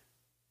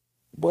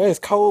 boy, it's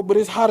cold, but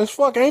it's hot as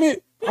fuck, ain't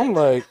it? I'm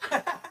like,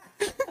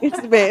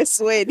 this man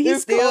sweating.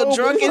 He's still cold,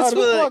 drunk as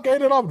fuck.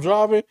 Ain't it? I'm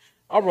driving.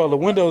 I roll the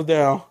windows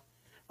down.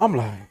 I'm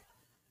like,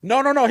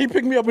 no. He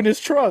picked me up in his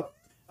truck.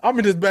 I'm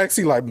in this back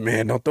seat like,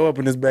 man, don't throw up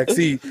in this back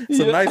seat. It's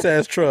a nice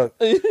ass truck.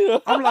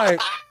 I'm like,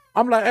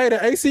 hey, the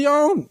AC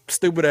on?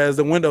 Stupid ass,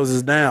 the windows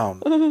is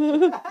down.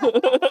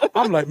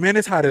 I'm like, man,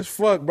 it's hot as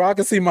fuck, bro. I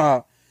can see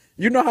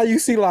you know how you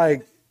see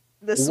like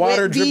the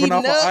water dripping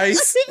off of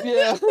ice?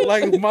 Yeah.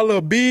 Like my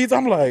little beads.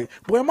 I'm like,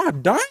 boy, am I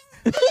dying?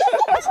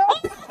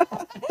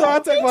 So I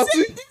take my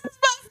seat.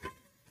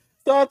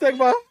 So I take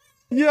my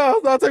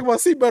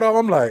seatbelt off.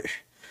 I'm like,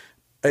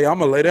 hey, I'm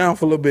gonna lay down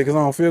for a little bit because I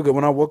don't feel good.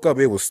 When I woke up,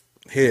 it was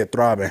head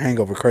throbbing,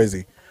 hangover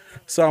crazy.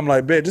 So I'm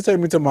like, bet, just take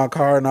me to my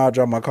car and I'll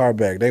drive my car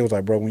back. They was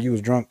like, bro, when you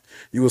was drunk,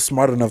 you was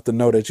smart enough to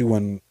know that you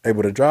wasn't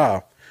able to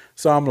drive.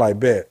 So I'm like,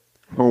 bet.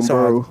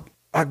 So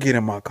I get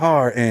in my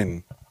car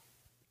and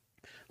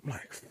I'm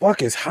like,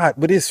 fuck, it's hot,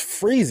 but it's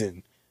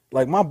freezing.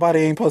 Like my body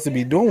ain't supposed to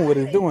be doing what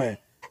it's doing.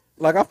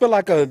 Like I feel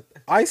like a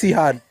icy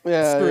hot strip.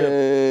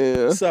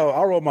 Yeah. So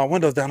I roll my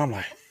windows down. I'm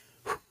like,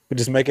 we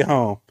just make it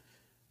home.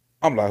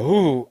 I'm like,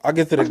 ooh. I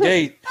get to the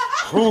gate.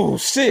 Ooh,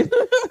 shit.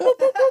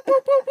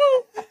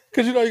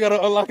 Cause you know you gotta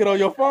unlock it on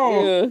your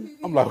phone. Yeah.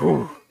 I'm like,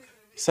 ooh.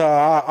 So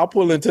I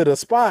pull into the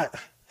spot.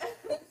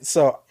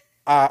 So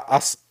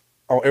I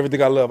on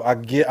everything I love, I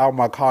get out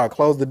my car,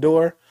 close the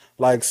door.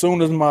 Like soon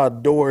as my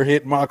door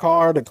hit my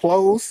car to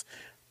close,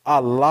 I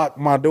lock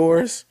my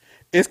doors.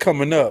 It's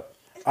coming up.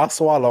 I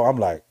swallow. I'm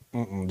like,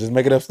 just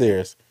make it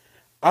upstairs.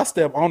 I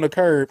step on the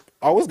curb.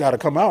 Oh, it's got to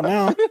come out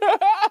now.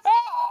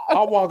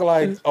 I walk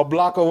like a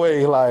block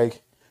away,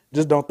 like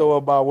just don't throw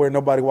up by where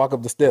nobody walk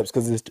up the steps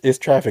because it's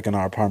traffic in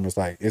our apartments.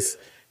 Like it's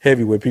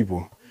heavy with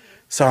people.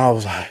 So I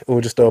was like, oh,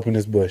 just throw up in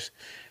this bush.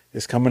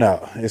 It's coming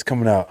out. It's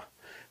coming out.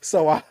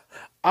 So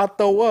I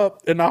throw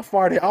up and I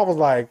farted. I was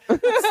like, swear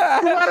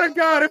to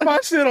God, if I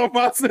shit on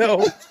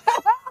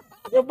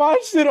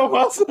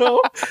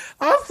myself,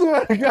 I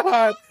swear to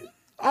God,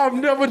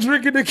 I'm never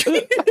drinking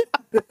again.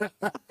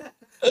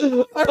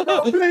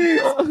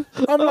 Please.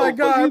 I'm like,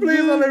 God, please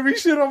don't let me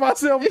shit on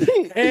myself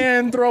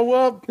and throw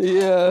up.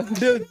 Yeah.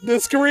 The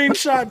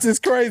screenshots is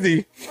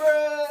crazy.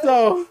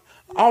 So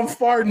I'm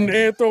farting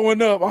and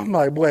throwing up. I'm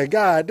like, boy,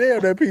 God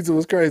damn, that pizza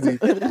was crazy.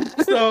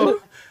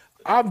 So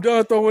I'm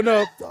done throwing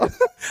up.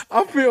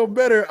 I feel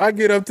better. I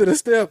get up to the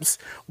steps,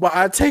 but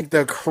I take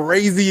the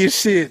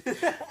craziest shit.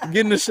 Get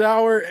in the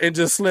shower and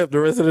just slept the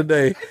rest of the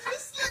day.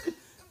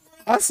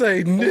 I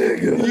say,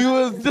 nigga.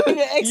 You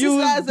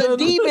exercise a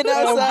demon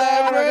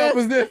outside, bro. I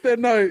was there that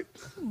night.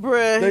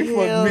 Bruh, They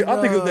fucked me. I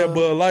think it's that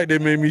Bud Light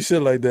that made me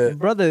shit like that.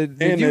 Brother,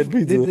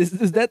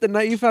 is that the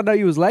night you found out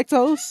you was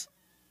lactose?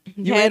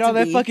 You ate all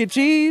that fucking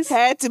cheese?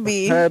 Had to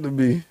be.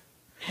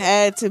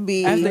 After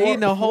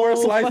eating a whole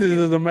 4 slices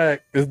is the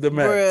max.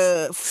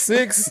 Bruh.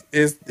 6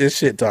 is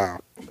shit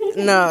time.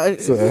 No.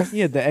 So,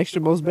 Yeah, the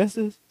extra most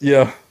bestest.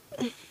 yeah.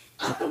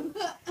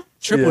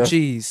 Triple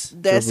cheese.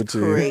 That's Triple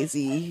cheese.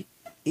 crazy.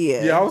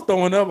 Yeah. Yeah, I was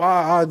throwing up.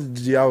 I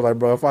was like,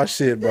 bro, if I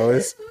shit, bro,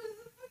 it's.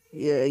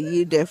 Yeah,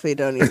 you definitely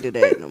don't need to do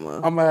that no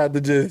more. I'm gonna have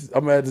to just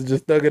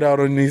thug it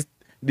out on these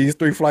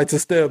 3 flights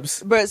of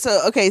steps. But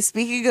so okay,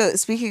 speaking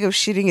of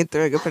shitting and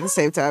throwing up at the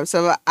same time,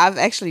 so I've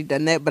actually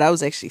done that, but I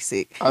was actually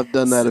sick. I've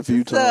done that a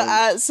few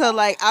times. So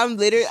like I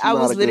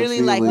was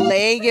literally like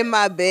laying in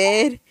my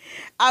bed.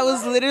 I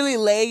was literally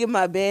laying in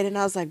my bed and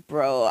I was like,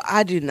 bro,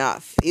 I do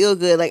not feel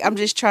good. Like I'm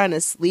just trying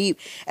to sleep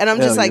and I'm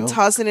just like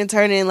tossing and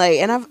turning like,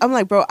 and I'm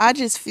like, bro, I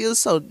just feel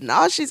so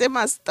nauseous and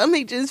my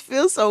stomach just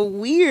feels so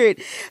weird.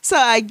 So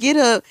I get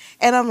up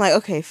and I'm like,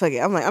 okay, fuck it.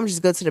 I'm like, I'm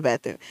just go to the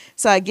bathroom.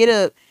 So I get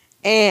up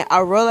and I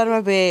roll out of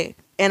my bed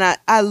and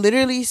I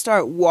literally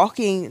start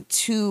walking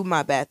to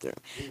my bathroom.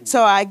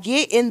 So I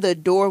get in the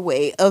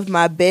doorway of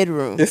my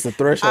bedroom. It's the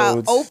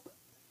threshold.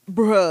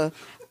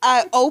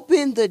 I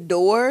open the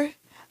door,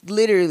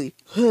 literally,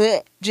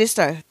 just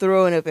start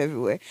throwing up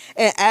everywhere.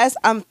 And as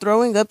I'm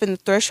throwing up in the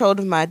threshold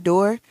of my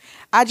door,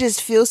 I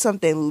just feel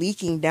something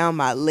leaking down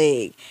my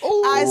leg.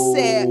 Ooh. I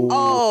said,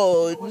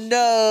 oh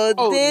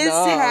no, this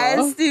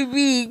has to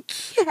be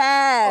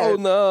cat. Oh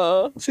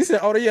no. She said,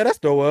 oh yeah, that's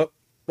throw up.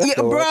 Yeah,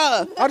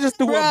 bruh. I just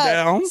threw up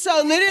down.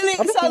 So literally,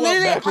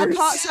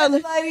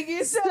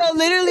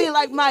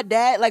 like my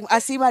dad, like I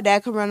see my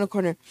dad come around the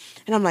corner,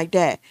 and I'm like,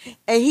 Dad,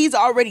 and he's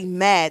already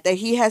mad that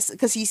he has,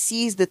 because he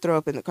sees the throw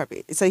up in the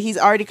carpet, so he's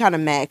already kind of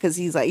mad because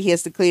he's like, he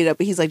has to clean it up,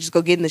 but he's like, just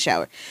go get in the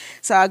shower.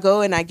 So I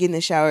go and I get in the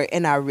shower,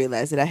 and I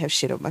realize that I have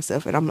shit on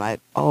myself, and I'm like,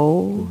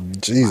 oh,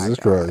 Jesus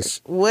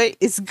Christ, what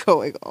is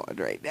going on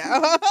right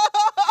now?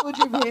 What's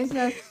your pants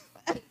up?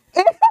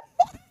 I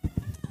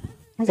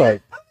was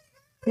like,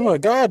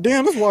 God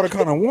damn, this water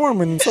kind of warm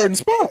in certain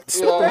spots.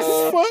 Yeah.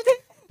 What the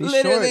fuck?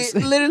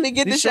 Literally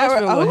get in the These shower.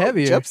 shorts feel a little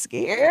heavier. Jump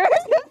scare.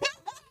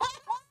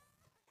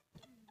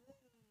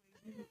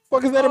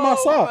 Fuck is that in my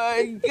sock? Oh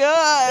my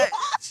God.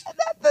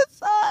 Not the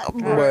sock.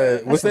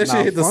 But once that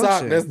shit hit the sock,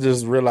 malfunction. that's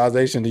just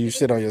realization that you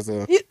shit on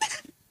yourself.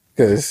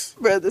 Cause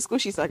Bro, the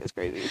squishy sock is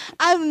crazy.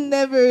 I've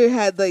never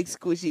had like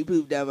squishy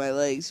poop down my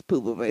legs,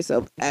 poop on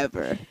myself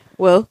ever.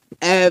 Well,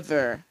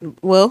 Ever.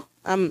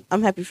 I'm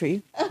happy for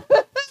you.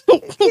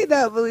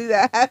 cannot believe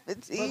that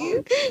happened to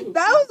you. That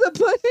was a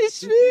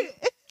punishment.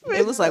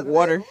 It was like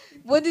water.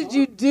 What did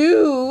you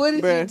do?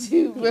 What did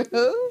you do,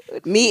 bro?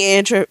 Me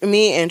and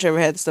Trevor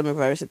had the stomach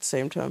virus at the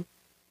same time.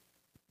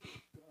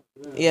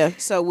 Yeah,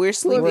 so we're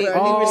sleeping. We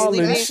were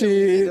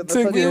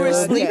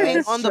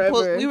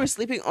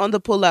sleeping on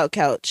the pull-out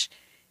couch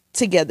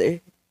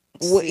together.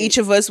 Each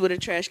of us with a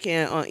trash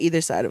can on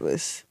either side of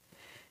us,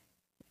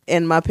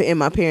 and my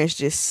parents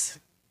just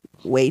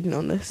waiting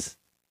on us,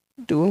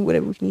 doing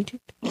whatever we needed.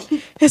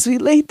 As we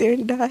laid there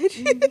and died.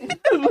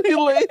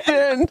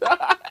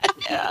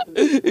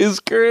 It's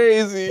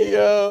crazy,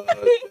 yo.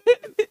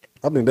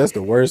 I think that's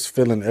the worst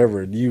feeling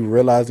ever. You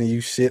realizing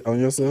you shit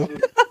on yourself.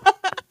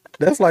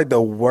 That's like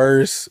the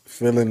worst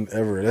feeling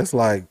ever. That's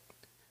like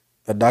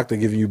a doctor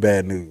giving you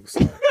bad news.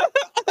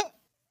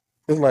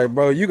 It's like,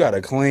 bro, you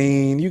gotta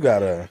clean. You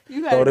gotta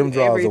throw them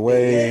drawers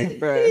away.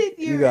 Bro.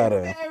 You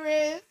gotta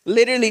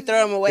literally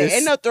throw them away.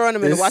 Ain't no throwing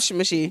them in the washing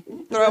machine.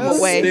 Throw them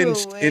away.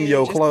 Cinched in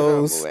your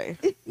clothes.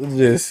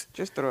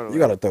 Just throw them away. You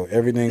gotta throw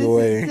everything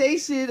away.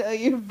 Sensation on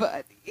your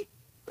body.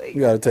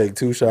 You gotta take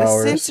 2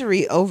 showers. The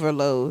sensory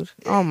overload.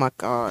 Oh my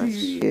gosh.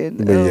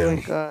 Oh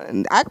my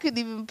god. I couldn't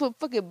even put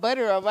fucking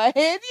butter on my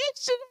head. You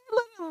should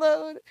have let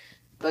alone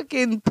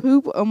fucking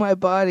poop on my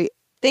body.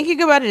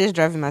 Thinking about it is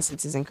driving my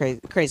senses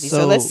crazy.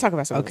 So let's talk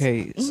about something.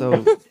 Okay,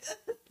 so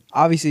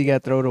obviously you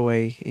got to throw it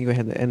away. And you're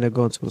going to end up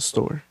going to a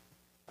store.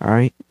 All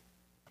right?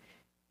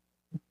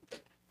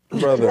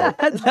 Brother.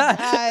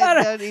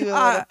 I don't even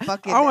want to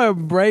fucking. I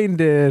went brain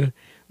dead.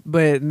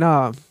 But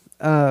nah.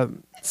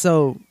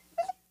 So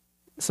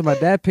my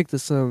dad picked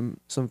us some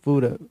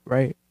food up,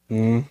 right?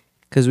 Mm-hmm.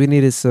 Because we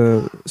needed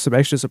some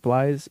extra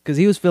supplies. Because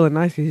he was feeling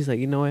nice. Because he's like,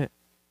 you know what?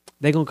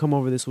 They're going to come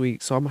over this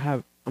week. So I'm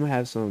going to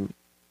have some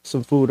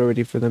food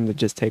already for them to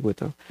just take with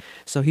them.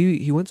 So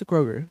he went to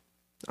Kroger.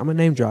 I'm going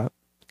to name drop.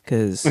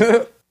 Because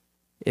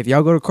if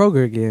y'all go to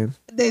Kroger again.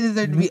 They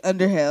deserve to be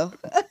under hell.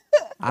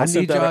 I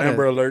need y'all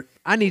Amber Alert.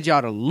 I need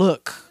y'all to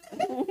look.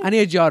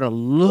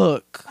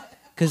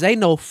 Because ain't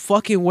no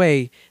fucking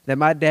way that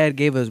my dad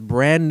gave us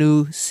brand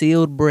new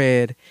sealed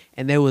bread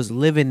and there was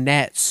living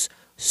gnats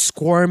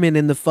squirming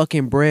in the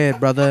fucking bread,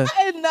 brother.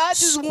 And not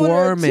just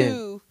squirming. 1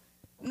 or 2.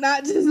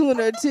 Not just 1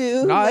 or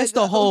 2. No, it's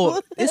the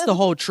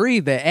whole tree,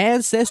 the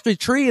ancestry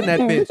tree in that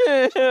bitch.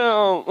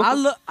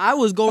 I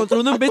was going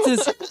through them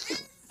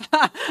bitches.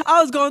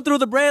 I was going through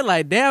the bread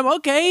like, damn,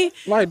 okay.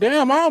 Like,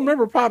 damn, I don't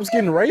remember Pops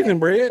getting raisin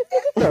bread.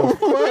 What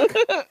the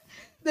fuck?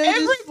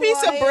 Every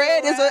piece of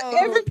bread is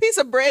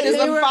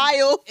a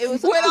file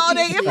with all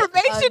the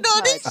information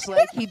on it.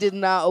 Like he did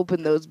not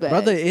open those bags.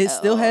 Brother, it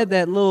still had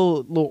that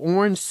little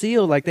orange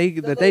seal, like they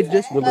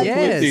just twisty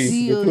yeah.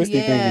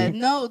 thingy.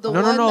 No, the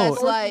one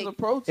that's like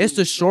it's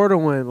the shorter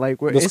one,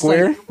 like where the it's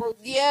square. Like,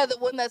 yeah, the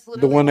one that's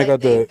literally the one that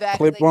got the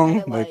clip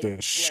on, kinda like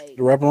the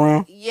wrap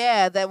around.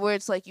 Yeah, that where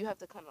it's like you have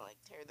to kind of like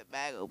tear the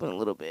bag open a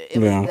little bit.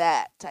 It Yeah. was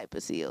that type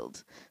of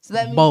sealed. So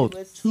that means both it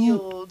was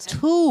sealed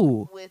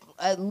two. with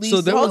at least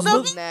So there was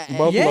both of that.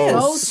 both Yes.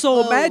 of those.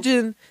 So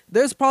imagine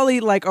there's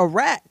probably like a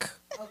rack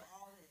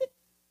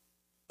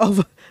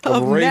of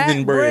raisin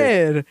gnat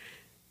bread.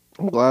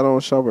 I'm glad I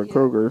don't shop at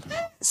Kroger.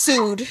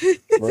 Sued.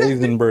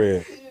 Raisin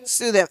bread.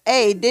 Sue them.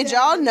 Hey, did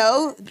y'all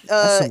know?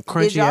 some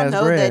crunchy Did y'all ass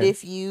know bread. that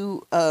if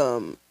you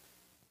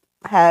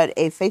had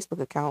a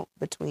Facebook account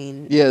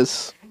between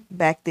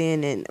back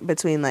then and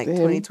between like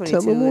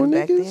 2022 and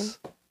back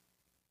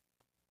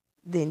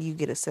then you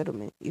get a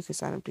settlement. You can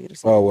sign up to get a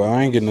settlement. Oh well,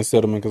 I ain't getting a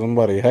settlement because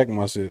somebody hacked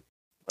my shit.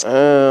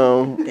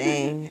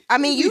 Dang. I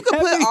mean, you could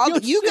put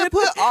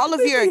all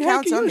of your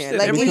accounts on there.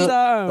 Like every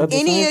time. At the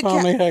any same time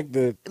account. they hacked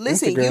the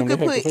Listen, Instagram, you could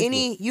they hacked put the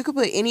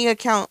any Facebook.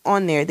 account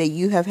on there that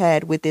you have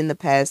had within the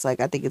past, like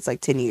I think it's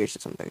like 10 years or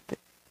something like that.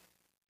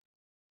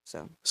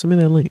 So Send me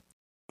that link.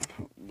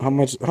 How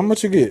much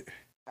you get?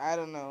 I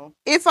don't know.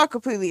 if I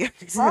completely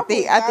understand, I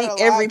think not a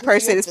lot, every 'cause you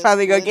person have is to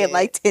probably gonna split get it.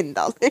 like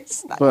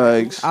 $10.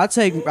 Bags. I'll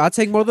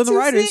take more than the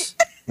writers.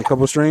 A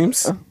couple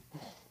streams.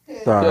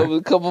 Sorry,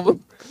 A couple of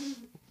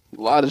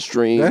a lot of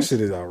streams. that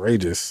shit is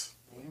outrageous.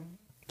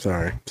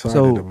 Sorry, So-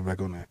 to double back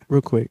on that.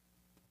 Real quick.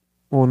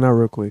 Well, not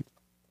real quick.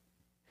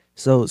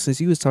 So since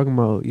you was talking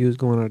about you was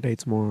going on a date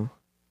tomorrow,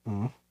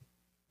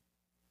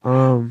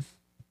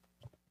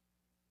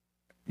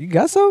 you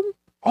got something?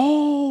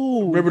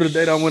 Oh, Remember the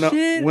date I went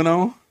shit.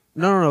 on?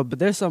 No. But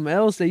there's something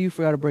else that you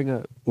forgot to bring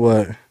up.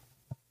 What?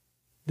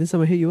 Did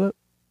someone hit you up?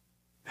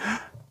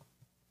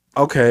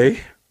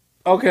 Okay.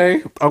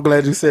 I'm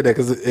glad you said that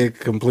because it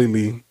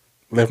completely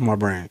left my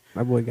brain.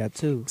 My boy got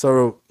two.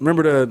 So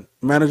remember the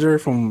manager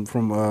from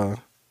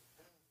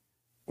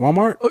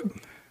Walmart?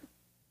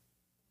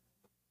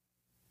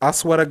 I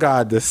swear to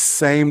God, the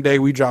same day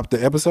we dropped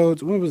the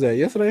episodes. When was that?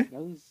 Yesterday?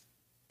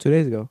 2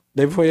 days ago.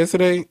 Day before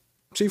yesterday?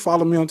 She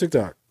followed me on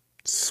TikTok.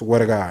 Swear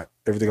to God,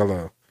 everything I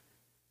love.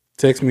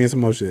 Text me and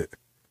some more shit.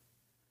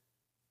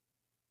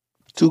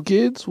 2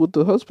 kids with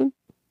the husband.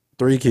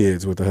 3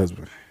 kids with the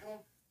husband.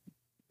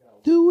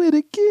 Do it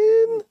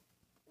again.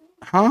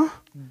 Huh?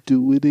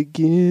 Do it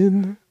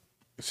again.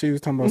 She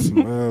was talking about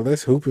some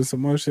let's hoop and some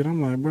more shit.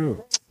 I'm like,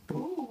 bro.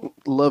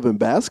 Loving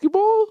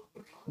basketball?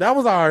 That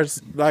was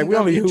ours. Like, we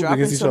only hoop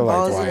against each other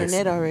like twice. In the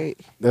net already.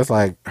 That's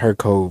like her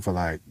code for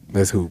like,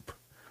 let's hoop.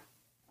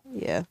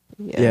 Yeah.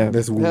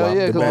 Let's hoop Hell out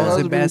yeah, the balls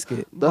basket. in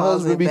basket. The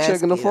husband be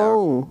checking the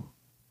phone.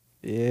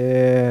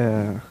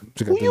 Yeah.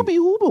 Who you be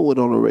hooping with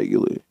on a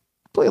regular?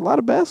 Play a lot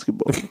of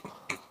basketball.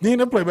 You ain't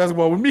never play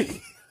basketball with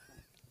me.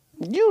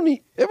 You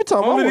need every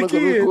time Only I want the to go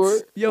to the kids.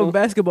 court. Yo,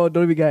 basketball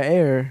don't even got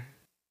air.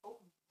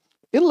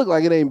 It look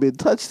like it ain't been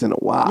touched in a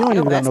while. You don't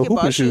even got no Basketball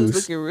hooping shoes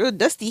shoes. looking real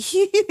dusty.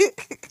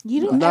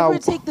 You don't No. ever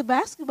take the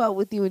basketball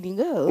with you when you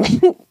go.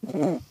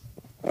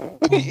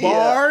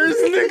 Bars,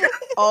 nigga.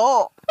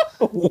 Oh,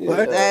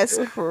 What? that's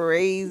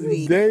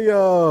crazy. They you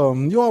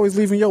always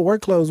leaving your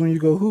work clothes when you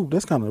go hoop.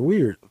 That's kind of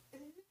weird.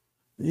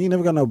 You ain't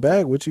never got no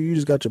bag with you. You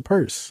just got your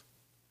purse.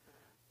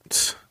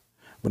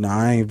 But no,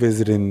 I ain't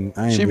visiting.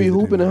 She be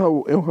hooping in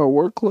her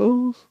work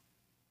clothes.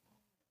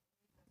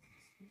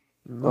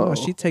 No,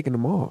 she taking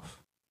them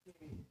off.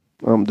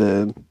 I'm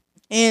dead.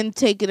 And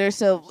taking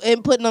herself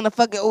and putting on a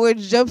fucking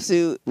orange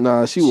jumpsuit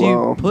Nah, she She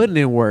wild. putting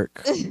in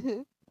work.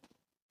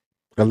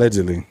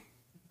 Allegedly.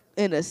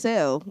 in a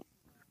cell.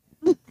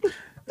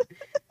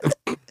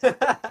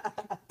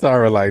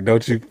 Tara, like,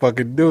 don't you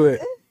fucking do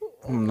it.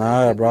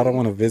 Nah, bro, I don't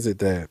want to visit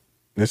that.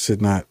 That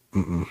shit not.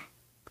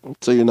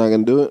 So you're not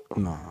gonna do it?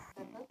 Nah.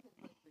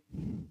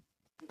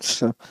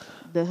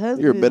 The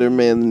husband. You're a better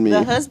man than me.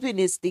 The husband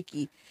is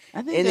sticky.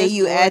 I think And then there's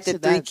you more add to the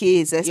 3 that.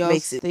 kids. That Y'all's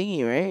makes it.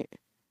 thingy, right?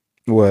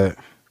 What?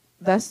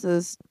 That's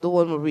the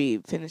one where we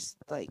finished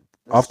like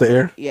Off the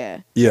air? Yeah,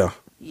 Yeah.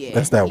 yeah.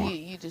 That's that one.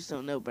 You just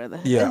don't know, brother.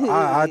 Yeah,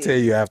 I'll tell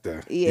you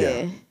after.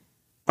 Yeah.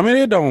 I mean,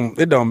 it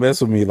don't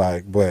mess with me,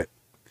 like, but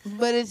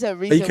But it's a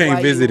reason you can't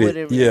why visit you it.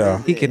 wouldn't Yeah.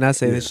 revisit He it. cannot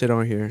say this shit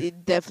on here. You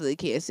definitely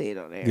can't say it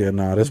on there. yeah,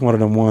 nah, that's one of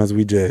them ones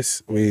we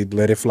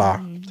let it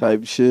fly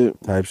Type shit.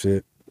 type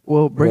shit.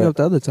 Well, bring But- up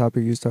the other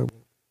topic you was talking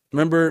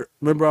about.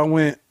 Remember I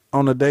went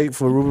on a date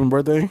for Ruben's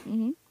birthday?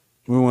 Mhm.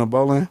 We went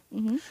bowling.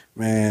 Mhm.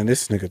 Man,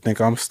 this nigga think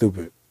I'm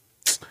stupid.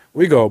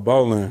 We go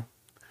bowling.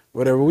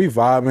 Whatever, we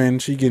vibing,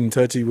 she getting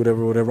touchy,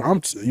 whatever.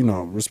 I'm,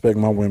 respect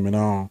my women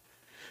on.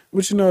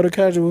 But the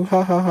casual,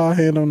 ha,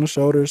 hand on the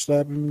shoulder,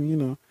 slapping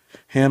me,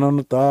 hand on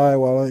the thigh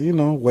while I,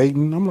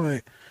 waiting. I'm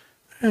like,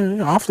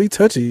 man, awfully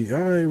touchy. All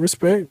right,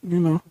 respect,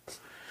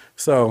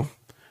 So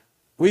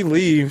we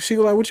leave. She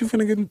was like, what you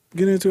finna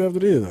get into after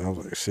this? I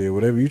was like, shit,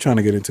 whatever you trying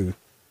to get into.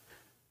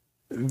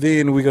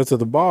 Then we go to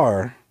the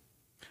bar.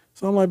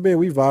 So I'm like, babe,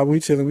 we vibing, we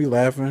chilling, we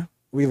laughing.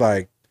 We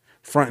like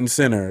front and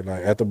center,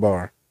 like at the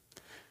bar.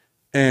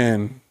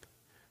 And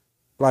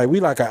like we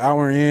like an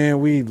hour in,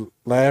 we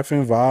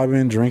laughing,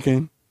 vibing,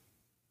 drinking.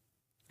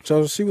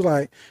 So she was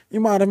like, you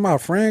mind if my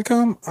friend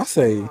come? I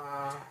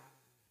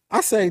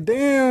say,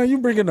 damn, you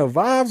bringing the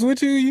vibes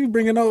with you? You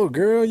bringing old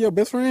girl, your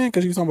best friend?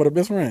 Because you talking about a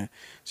best friend.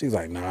 She's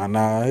like,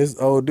 nah, it's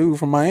old dude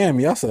from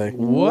Miami. I say,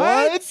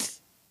 What?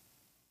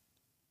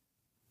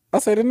 I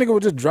say, the nigga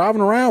was just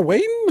driving around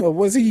waiting? Or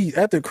was he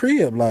at the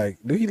crib? Like,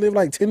 do he live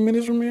like 10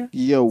 minutes from here?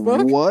 Yo,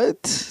 Fuck.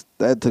 what?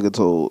 That took a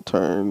total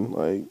turn.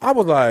 Like, I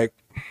was like,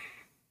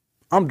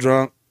 I'm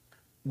drunk.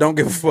 Don't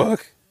give a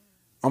fuck.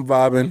 I'm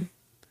vibing.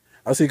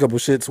 I see a couple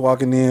shits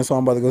walking in, so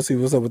I'm about to go see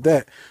what's up with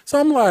that. So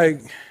I'm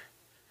like,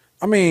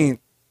 I mean,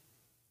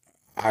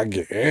 I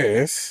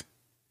guess.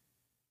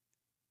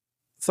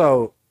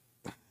 So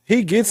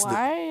he gets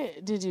Why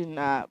did you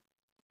not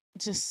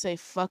just say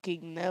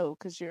fucking no?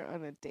 Because you're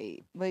on a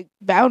date. Like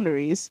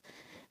boundaries.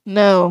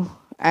 No,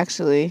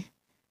 actually.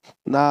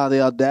 nah,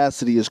 the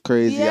audacity is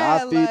crazy. Yeah,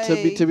 I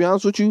feel to be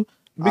honest with you,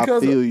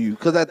 Because I feel you.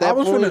 Because at that I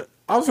was point,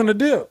 finna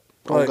dip.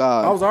 Oh, Like,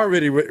 God. I was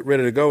already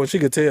ready to go, and she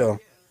could tell.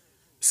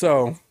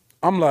 So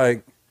I'm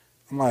like,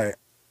 I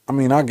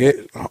mean, I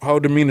get her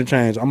demeanor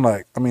change. I'm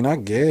like, I mean, I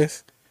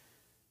guess.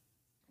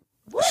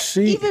 What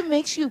She even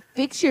makes you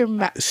fix your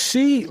mouth?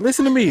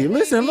 listen to me.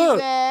 Listen, look.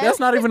 man. That's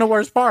not even the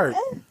worst part.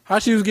 How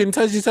she was getting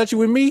touchy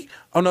with me.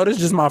 Oh no, this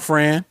is just my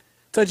friend.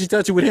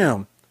 Touchy with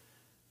him.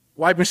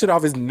 Wiping shit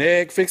off his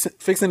neck,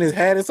 fixing his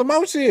hat and some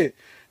more shit.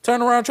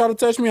 Turn around, try to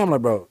touch me. I'm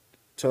like, bro,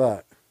 chill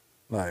out.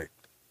 Like,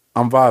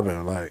 I'm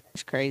vibing. Like,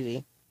 It's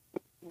crazy.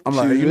 I'm she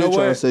like, was you know really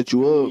trying to what? set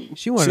you up.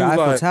 She wanted She the was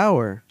Eiffel like-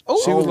 Tower.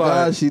 She was oh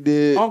God, like, she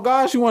did. oh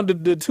God, she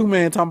wanted the 2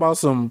 man talking about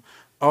some.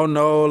 Oh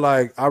no,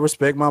 like I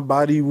respect my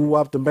body. Woo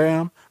up the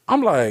bam.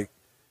 I'm like,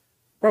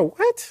 bro,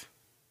 what?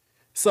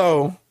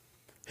 So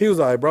he was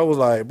like, bro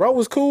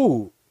was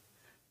cool.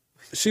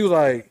 She was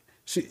like,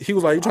 he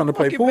was like, you trying to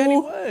play fucking bet he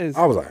pool? was.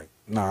 I was like,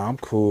 nah, I'm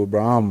cool,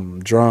 bro. I'm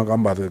drunk.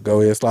 I'm about to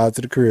go ahead slide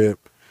to the crib.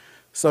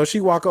 So she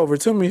walked over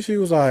to me. She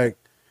was like,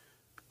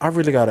 I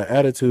really got an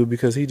attitude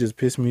because he just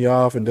pissed me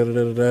off and da da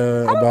da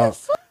da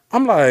about.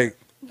 I'm like,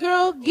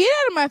 Girl, get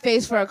out of my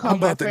face for a call. I'm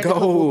about to my friend go.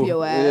 come whoop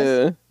your ass.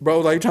 Yeah. bro,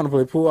 like, you trying to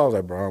play pool? I was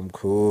like, bro, I'm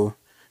cool.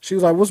 She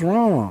was like, what's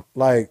wrong?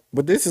 Like,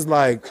 but this is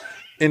like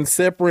in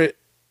separate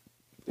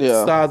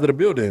Yeah. sides of the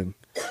building.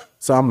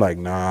 So I'm like,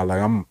 nah, like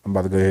I'm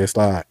about to go ahead and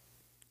slide.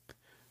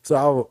 So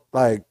I was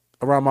like,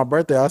 around my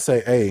birthday, I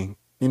say, hey,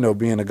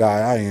 being a guy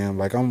I am,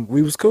 like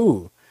we was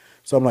cool.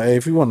 So I'm like, hey,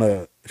 if you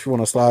wanna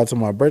slide to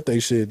my birthday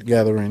shit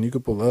gathering, you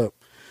could pull up.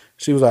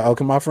 She was like, "Oh,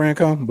 can my friend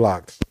come?"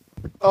 Blocked.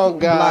 Oh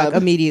God. Block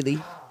immediately.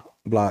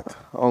 Blocked.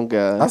 Oh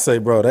God. I say,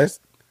 bro, that's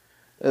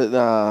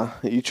Nah,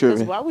 you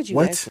tripping. Why would you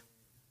what? ask?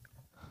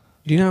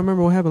 Do you not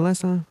remember what happened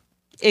last time?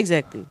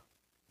 Exactly.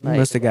 You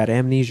must have got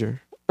amnesia.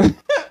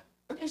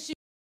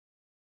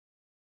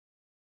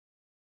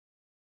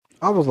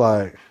 I was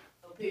like,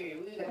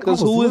 Because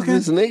who is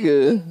this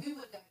nigga?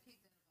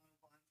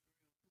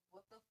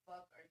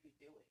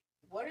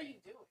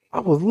 I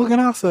was looking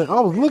outside.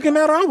 I was looking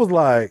at her. I was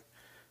like,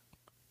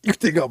 "You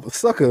think I'm a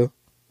sucker?"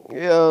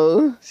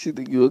 Yo, she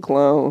think you a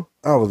clown.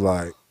 I was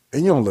like,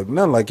 "And you don't look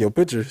nothing like your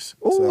pictures."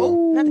 So,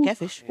 Ooh. Not the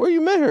catfish. Where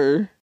you met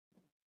her?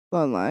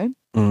 Online.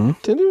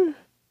 Tinder?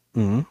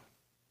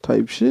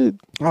 Type shit.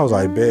 I was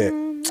like, "Bet."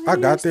 I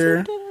got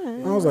there.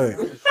 I was like,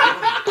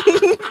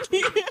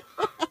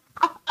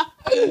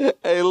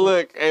 Hey,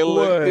 look.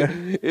 What?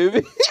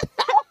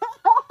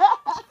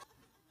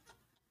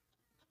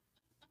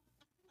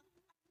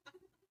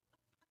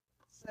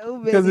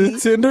 So "Because busy.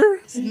 it's Tinder."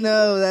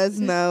 No, that's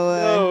not why.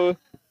 No.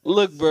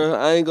 Look, bro,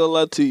 I ain't gonna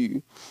lie to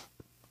you.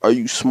 Are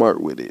you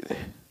smart with it?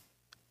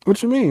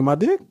 What you mean, my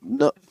dick?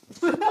 No.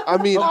 I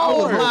mean, I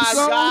Oh would hope my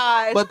so,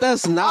 God. but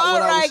that's not All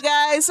what I right, was.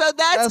 guys. So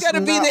that's That's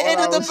gonna be not the what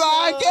end I of the was-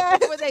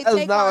 podcast.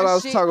 That's not what I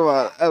was talking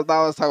about. That's not what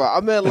I was talking about.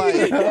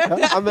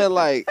 I meant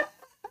like,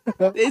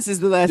 This is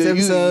the last do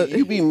episode.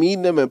 you be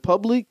meeting them in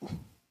public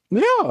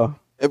Yeah,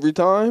 every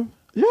time?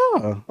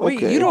 yeah. Wait,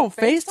 Okay. you don't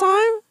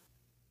FaceTime?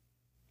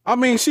 I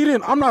mean, she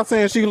didn't. I'm not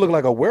saying she looked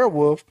like a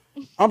werewolf.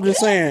 I'm just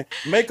saying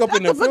makeup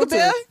in the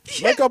filter.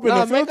 Makeup in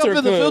Nah, the makeup filter.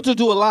 in the could- filter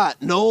do a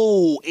lot.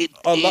 No,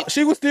 a lot.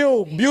 She was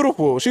still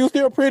beautiful. She was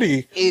still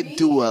pretty. it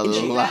do a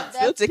lot.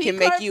 Filter can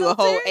make you a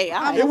whole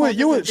AI. It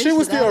was, she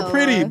was still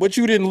pretty, but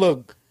you didn't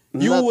look.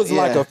 You Nothing- was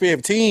like yeah. a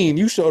 15.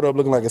 You showed up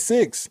looking like a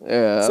 6,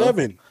 Yeah,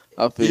 7.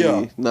 I feel Yeah.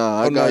 you.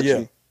 Nah, I Oh, got no, you.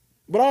 yeah.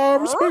 But I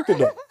respected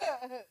that.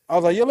 I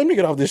was like, "Yo, let me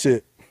get off this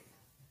shit."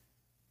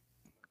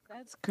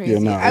 That's crazy. Yeah,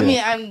 nah, I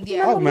yeah.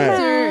 mean, I was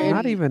mad.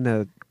 Not even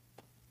a.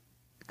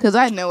 because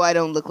I know I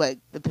don't look like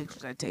the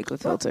pictures I take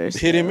with filters.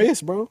 Hit and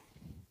miss, bro.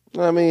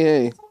 I mean,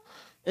 hey,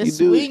 A you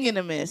do- swing and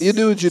a miss. you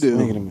do what you do.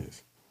 Hit and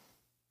miss.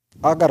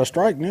 I got a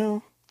strike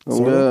now. I'm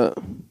So, good.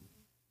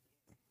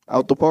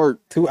 Out the park.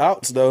 2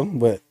 outs though,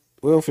 but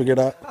we'll figure it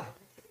out.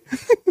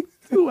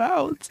 2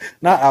 outs.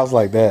 Not outs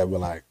like that, but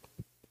like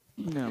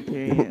No,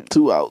 period.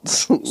 2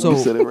 outs. So- You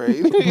said it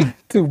right.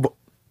 2.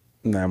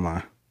 Never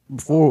mind.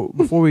 Before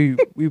we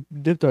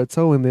dipped our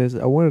toe in this,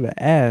 I wanted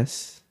to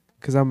ask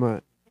because I'm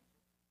a.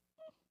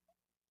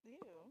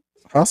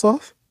 Hot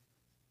sauce?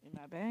 In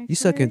my bag. You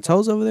sucking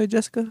toes over there,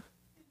 Jessica?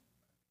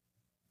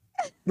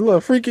 You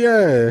little freaky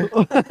ass.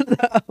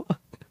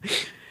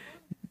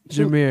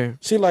 Jameer.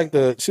 She like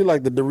the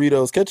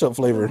Doritos ketchup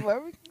flavor.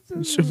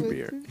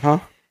 Jameer. Huh?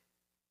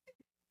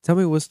 Tell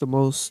me what's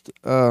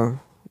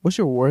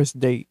your worst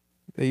date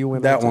that you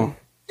went That on to? one.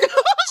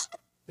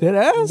 That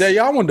ass? Yeah,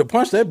 y'all wanted to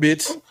punch that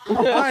bitch.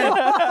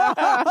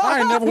 I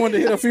ain't never wanted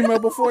to hit a female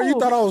before. You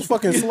thought I was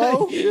fucking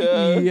slow? You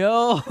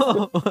Yo.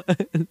 thought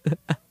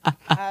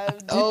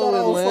I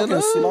was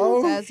fucking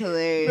slow? That's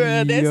hilarious.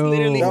 Bro, that's Yo.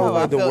 literally That how was I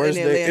like the felt worst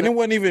in day. Atlanta. And it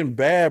wasn't even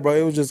bad, bro.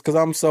 It was just because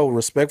I'm so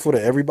respectful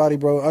to everybody,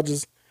 bro. I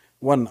just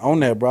wasn't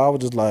on that, bro. I was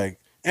just like,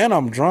 and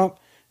I'm drunk.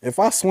 If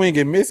I swing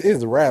and miss,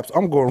 it's raps.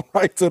 I'm going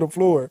right to the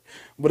floor.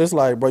 But it's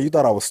like, bro, you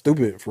thought I was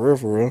stupid. For real,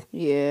 for real.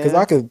 Yeah.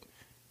 Because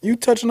you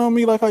touching on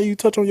me like how you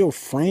touch on your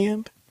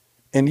friend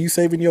and you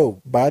saving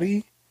your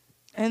body?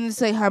 And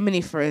it's like, how many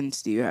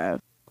friends do you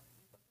have?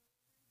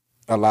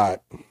 A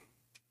lot.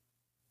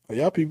 Oh,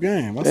 y'all peep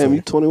game. I Damn, say.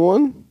 you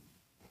 21?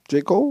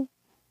 J. Cole?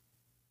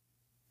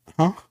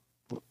 Huh?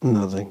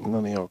 Nothing.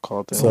 None of y'all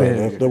caught that. Sorry,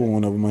 Yeah. that one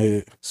went over my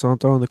head. So I'm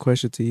throwing the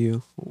question to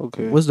you.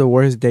 Okay. What's the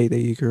worst date that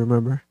you can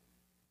remember?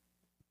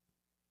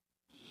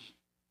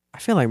 I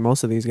feel like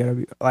most of these gotta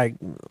be like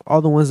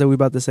all the ones that we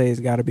about to say has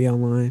gotta be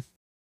online.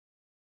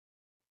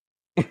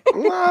 Nah,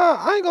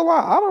 I ain't gonna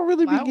lie. I don't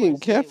really be My getting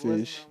worst date wasn't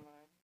catfish.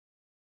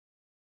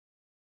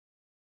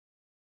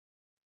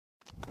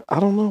 I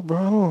don't know,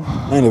 bro.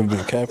 I ain't never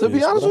been catfish. To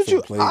be honest but I with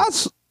you, feel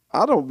played.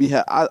 I don't be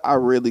I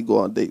rarely go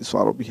on dates, so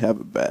I don't be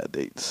having bad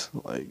dates.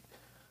 Like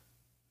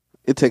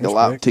it take a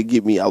lot Respect. to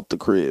get me out the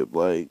crib.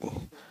 Like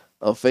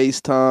a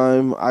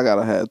FaceTime, I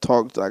gotta have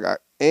talks.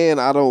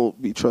 And I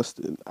don't be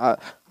trusted. I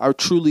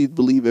truly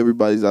believe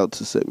everybody's out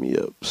to set me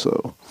up.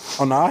 So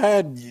Oh no, I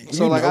had.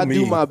 so like I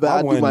do my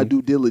I do my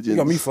due diligence. You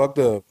got me fucked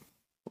up.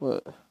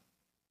 What?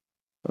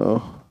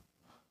 Oh.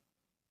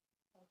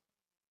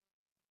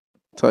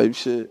 Type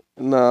shit.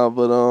 Nah,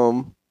 but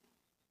I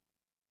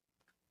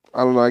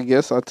don't know. I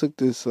guess I took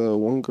this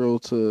one girl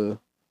to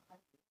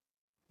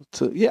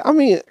yeah. I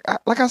mean,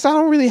 like I said, I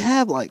don't really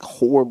have like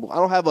horrible. I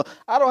don't have a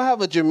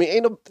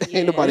Jermaine.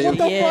 Ain't nobody. What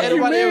the ever- fuck ain't you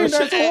nobody mean? ever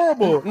That's said-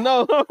 horrible.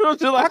 No, I'm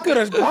just like, I could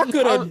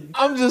have.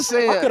 I'm just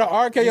saying. I could have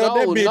RKO'd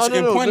that bitch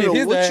and punted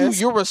his What ass.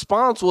 your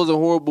response wasn't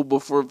horrible, but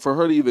for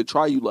her to even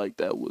try you like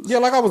that was Yeah,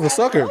 like I was a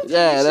sucker.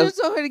 yeah. You That's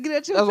told her to get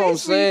at your that's what I'm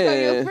face when you tell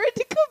your saying. friend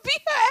to come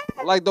beat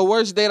her ass. like the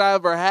worst date I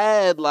ever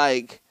had.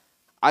 Like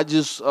I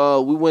just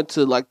we went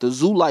to like the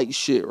zoo light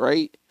shit,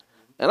 right?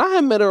 And I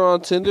had met her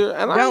on Tinder,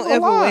 and don't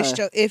ever waste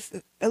your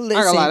listen.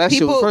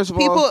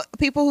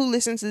 People who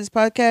listen to this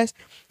podcast,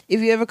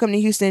 if you ever come to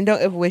Houston,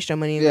 don't ever waste your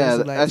money.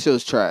 That shit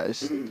was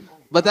trash.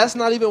 But that's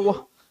not even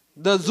what.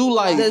 The zoo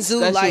lights. The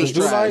zoo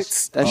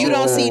lights. You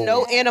don't see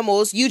no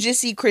animals. You just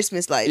see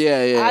Christmas lights.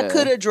 Yeah. I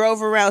could have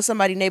drove around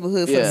somebody's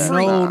neighborhood for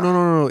free.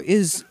 No.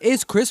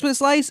 It's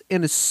Christmas lights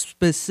in the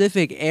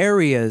specific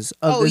areas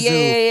of the zoo.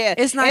 Yeah.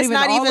 It's not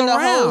even the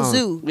whole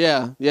zoo.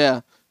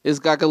 Yeah. It's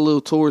got a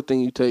little tour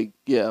thing you take.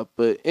 Yeah.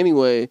 But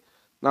anyway,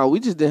 we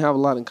just didn't have a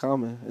lot in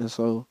common. And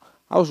so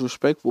I was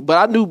respectful. But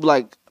I knew,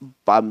 like,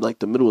 by like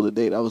the middle of the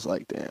date, I was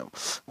like, damn,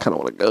 kind of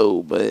want to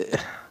go, but...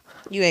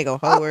 You ain't gonna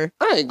hoe her.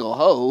 I ain't gonna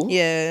hoe.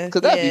 Yeah.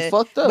 Because that'd be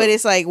fucked up. But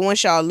it's like,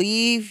 once y'all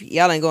leave,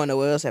 y'all ain't going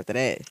nowhere else after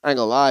that. I ain't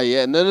gonna lie,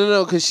 yeah.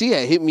 No. Because she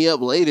had hit me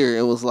up later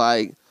and was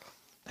like,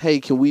 hey,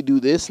 can we do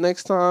this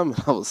next time?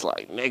 And I was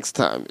like, next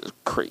time is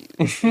crazy.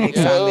 Next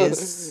time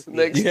is...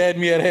 You had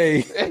me at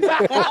hey.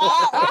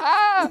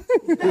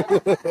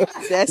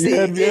 That's you it.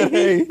 had me at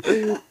hey.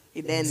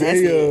 Then that's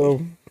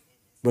it.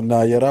 But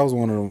that was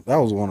one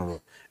of them.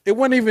 It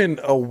wasn't even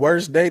a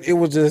worse date. It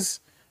was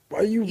just...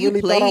 Why you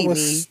really thought I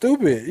was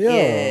stupid?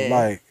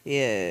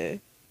 Yeah.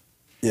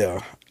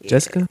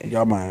 Jessica?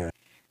 Y'all mind.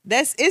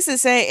 It's the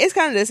same. It's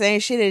kind of the same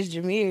shit as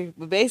Jameer,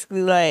 but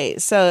basically, like,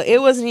 so it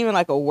wasn't even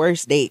like a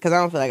worse date because I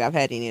don't feel like I've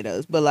had any of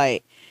those. But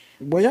like,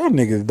 well, y'all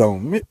niggas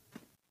don't.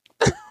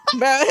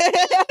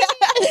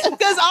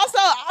 Because also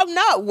I'm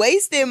not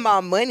wasting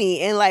my money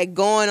and like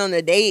going on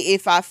a date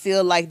if I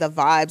feel like the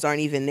vibes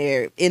aren't even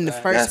there in the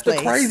first place.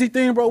 That's the crazy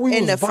thing, bro. We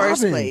in the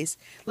first place,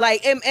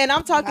 like, and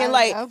I'm talking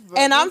like,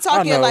 and I'm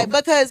talking like,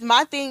 because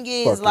my thing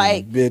is fucking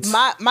like,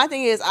 my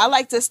thing is I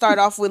like to start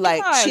off with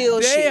like chill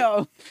shit.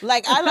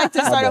 Like I like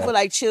to start off with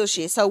like chill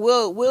shit. So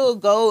we'll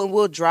go and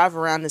we'll drive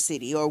around the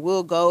city, or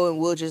we'll go and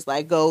we'll just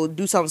like go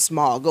do something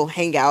small, go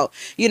hang out,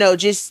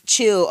 just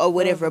chill or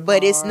whatever.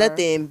 But it's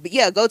nothing.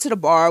 Yeah, go to the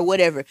bar,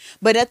 whatever.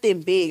 But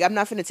nothing big. I'm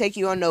not finna take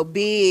you on no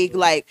big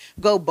like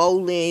go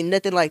bowling,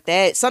 nothing like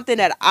that. Something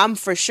that I'm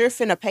for sure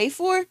finna pay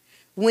for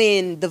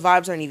when the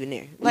vibes aren't even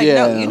there. Like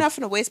no, you're not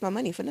finna waste my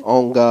money for nothing.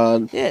 Oh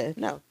God. Yeah,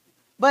 no.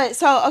 But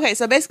so okay,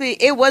 so basically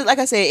it was like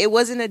I said, it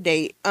wasn't a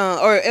date,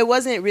 or it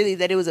wasn't really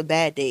that it was a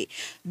bad date.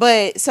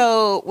 But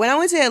so when I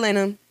went to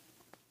Atlanta,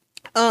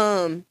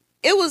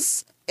 it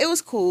was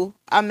cool.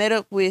 I met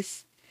up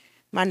with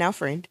my now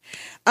friend,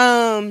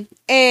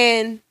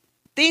 and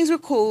things were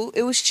cool.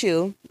 It was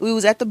chill. We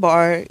was at the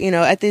bar,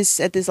 at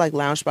this like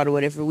lounge spot or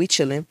whatever. We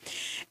chilling,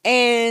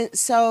 and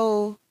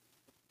so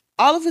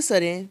all of a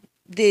sudden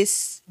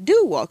this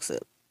dude walks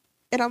up,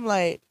 and I'm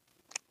like,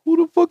 who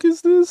the fuck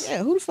is this?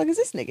 Yeah, who the fuck is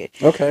this nigga?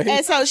 Okay.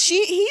 And so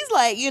he's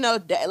like,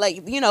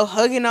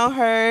 hugging on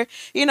her,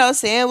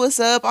 saying what's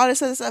up, all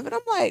this other stuff. And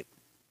I'm like,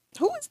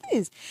 who is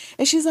this?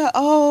 And she's like,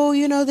 oh,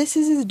 this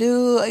is his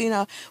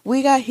dude.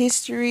 We got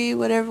history,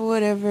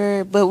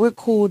 whatever, but we're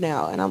cool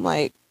now. And I'm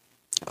like,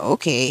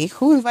 okay,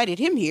 who invited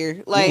him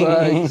here? Like,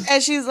 right.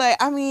 And she's like,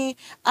 I mean,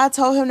 I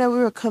told him that we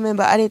were coming,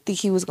 but I didn't think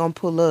he was going to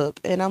pull up.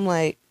 And I'm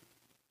like,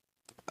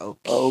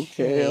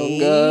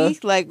 okay,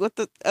 like what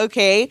the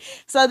okay.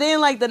 So then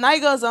like the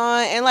night goes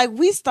on and like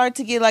we start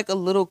to get like a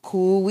little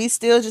cool. We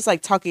still just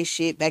like talking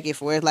shit back and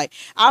forth. Like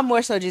I'm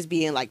more so just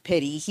being like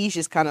petty. He's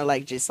just kind of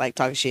like just like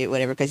talking shit,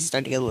 whatever, because he's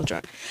starting to get a little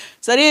drunk.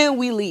 So then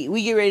we leave.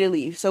 We get ready to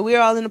leave. So we're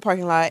all in the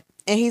parking lot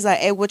and he's like,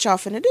 hey, what y'all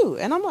finna do?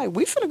 And I'm like,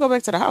 we finna go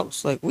back to the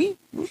house. Like we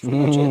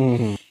finna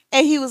chill.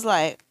 And he was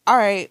like, all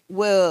right,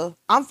 well,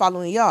 I'm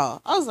following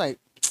y'all. I was like,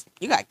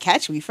 you gotta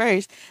catch me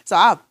first. So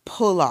I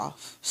pull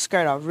off,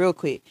 skirt off real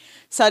quick.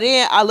 So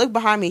then I look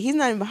behind me. He's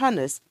not even behind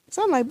us.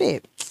 So I'm like,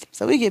 babe.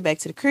 So we get back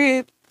to the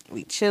crib.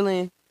 We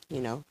chilling,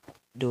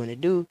 doing the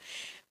do.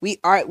 We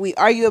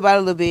argue about it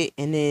a little bit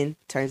and then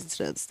turns into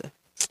the other stuff.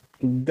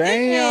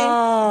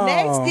 Damn.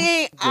 Next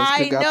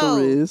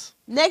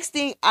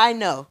thing I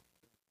know.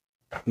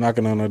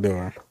 Knocking on the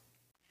door.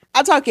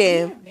 I'm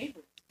talking.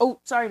 Oh,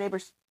 sorry,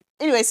 neighbors.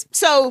 Anyways,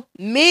 so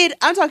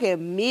I'm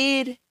talking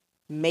mid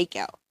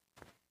makeout.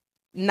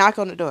 Knock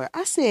on the door.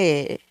 I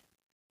said,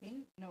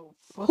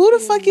 who the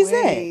fuck is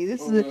that?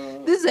 This is an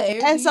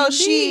Airbnb. And so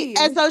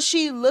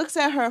she looks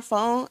at her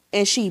phone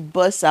and she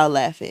busts out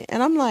laughing.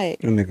 And I'm like,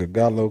 that nigga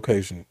got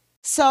location.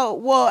 So,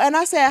 and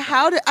I said,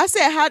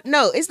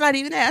 no, it's not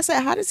even that. I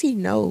said, how does he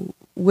know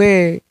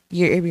where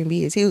your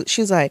Airbnb is?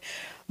 She was like,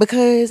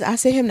 because I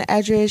sent him the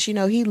address,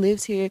 he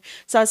lives here.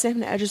 So I sent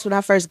him the address when I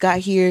first got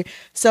here.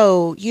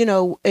 So,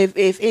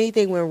 if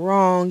anything went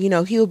wrong,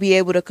 he'll be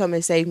able to come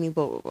and save me,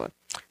 blah, blah, blah.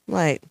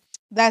 Like,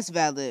 that's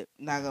valid,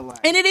 not gonna lie.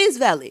 And it is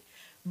valid.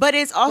 But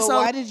it's also. But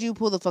why did you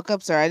pull the fuck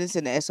up, sir? I didn't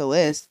send the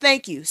SOS.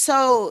 Thank you.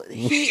 So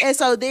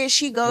then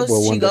she goes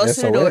to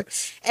the door.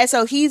 And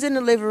so he's in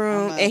the living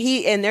room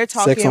and they're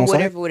talking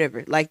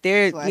whatever. Like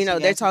they're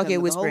they're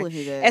talking whispering.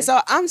 And so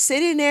I'm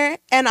sitting there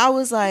and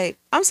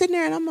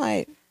I'm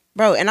like,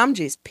 bro, and I'm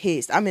just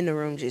pissed. I'm in the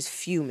room just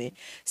fuming.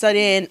 So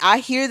then I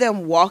hear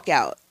them walk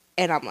out.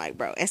 And I'm like,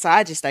 bro. And so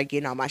I just started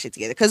getting all my shit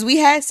together. Because we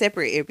had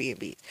separate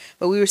Airbnbs.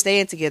 But we were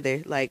staying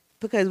together, like,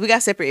 because we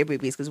got separate Airbnbs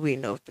because we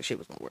didn't know if the shit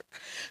was going to work.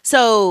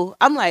 So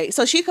I'm like,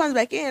 so she comes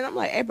back in. I'm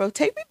like, hey, bro,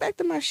 take me back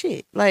to my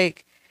shit.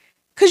 Like,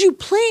 because you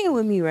playing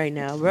with me right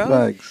now, bro.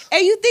 Thanks.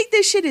 And you think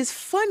this shit is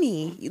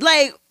funny.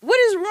 Like, what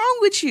is wrong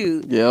with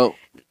you? Yep.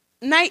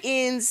 Night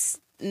ends.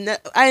 No,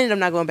 I ended up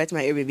not going back to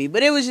my Airbnb.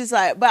 But it was just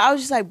like, but I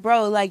was just like,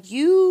 bro, like,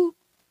 you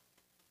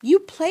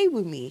played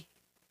with me.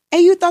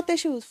 And you thought that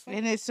shit was funny.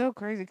 And it's so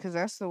crazy because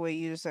that's the way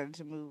you decided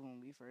to move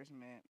when we first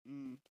met.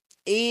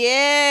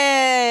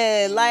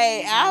 Yeah,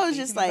 like I was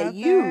just like,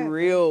 you that?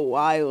 real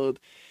wild,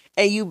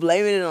 and you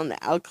blaming it on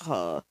the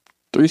alcohol.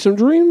 Threesome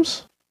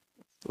dreams?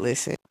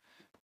 Listen,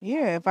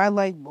 Yeah, if I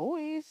like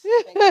boys.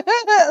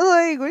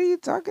 Like, what are you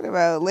talking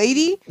about,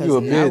 lady? You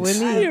a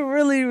bitch. I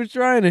really was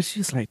trying, and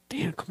she's like,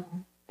 "Damn, come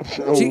on."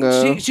 Oh,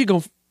 God. She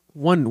gon'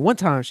 one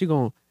time she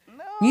gon'.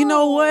 You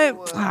know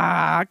what?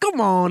 Come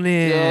on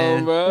in.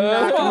 Yo,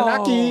 bro.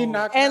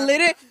 Knocky. and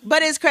literally,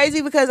 but it's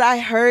crazy because I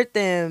heard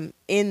them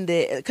in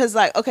because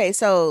like, okay,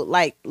 so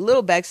like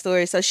little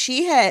backstory. So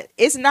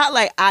it's not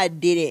like I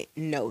didn't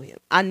know him.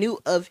 I knew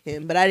of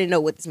him, but I didn't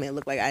know what this man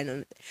looked like. I didn't know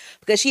nothing.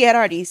 Because she had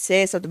already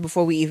said something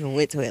before we even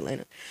went to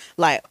Atlanta.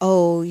 Like,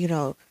 oh,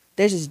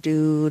 there's this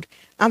dude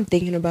I'm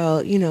thinking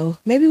about,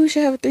 maybe we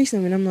should have a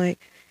threesome. And I'm like,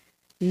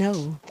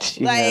 no.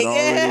 She had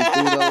already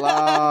threw the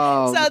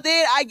lob. So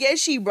then I guess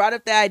she brought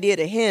up the idea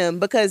to him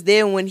because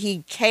then when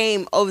he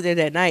came over there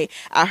that night,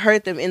 I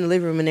heard them in the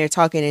living room and they're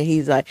talking and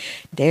he's like,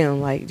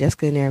 damn, like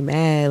Jessica and they're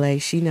mad.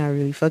 Like she not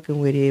really fucking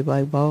with it.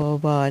 Like blah, blah,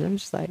 blah. And I'm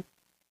just like,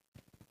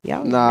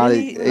 y'all Nah,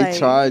 really, they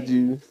tried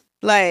you.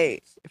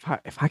 Like,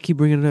 If I keep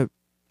bringing it up,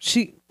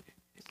 she'll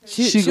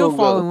gonna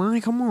fall go. in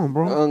line. Come on,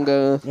 bro.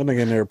 That nigga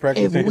in there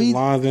practicing his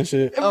lines and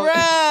shit.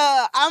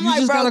 bruh, I'm You like,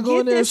 just bro, gotta go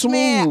in get there this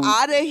man smooth.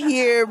 out of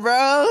here,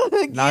 bro.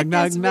 Get Knock,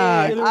 knock, this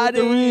man knock. out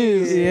of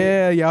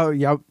here. Yeah,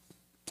 y'all.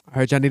 I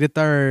heard y'all need a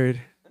third.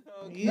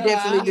 You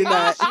definitely do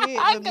not. Shit,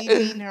 but me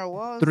beating her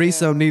walls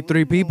Threesome down. need 3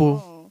 Leave me people.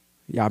 alone.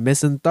 Y'all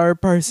missing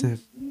third person.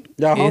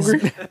 Y'all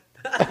hungry?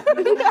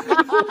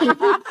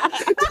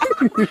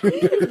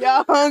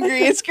 Y'all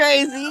hungry? It's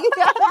crazy.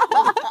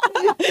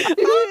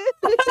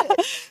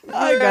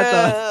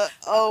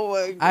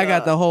 I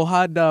got the whole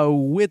hot dog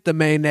with the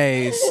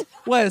mayonnaise.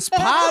 What's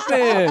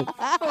poppin'?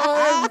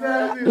 I'm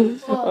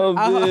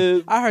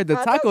dead. I heard the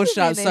taco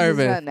shop Mayonnaise is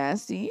serving. not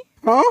nasty.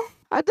 Huh?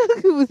 I thought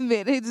it was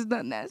mayonnaise is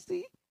not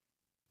nasty.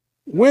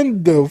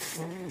 When the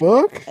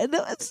fuck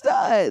No, it's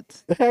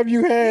not. have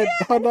you had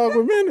hot dog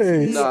with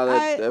mayonnaise? Nah,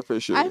 that for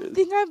sure I is.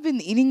 think I've been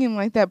eating him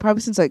like that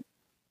probably since like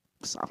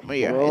sophomore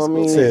year of high Well, I school.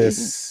 mean,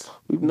 Sis.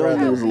 we've known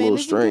Brother. he was a little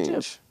Mayonnaise and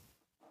ketchup. strange.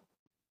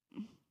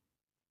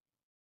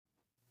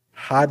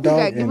 Hot You think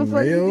I dog give a and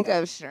fuck? You mayo? think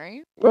I'm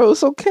strange? Bro,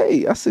 it's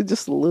okay. I said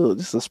just a little,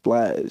 just a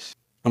splash.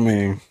 I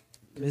mean,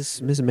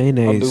 Miss I do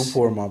Mayonnaise.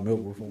 pour my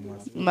milk before my.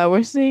 My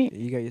worst thing,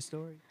 You got your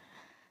story?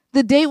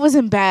 the date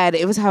wasn't bad.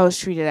 It was how I was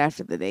treated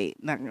after the date.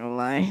 Not gonna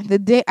lie. The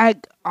date,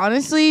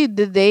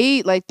 the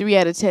date, like 3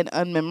 out of 10,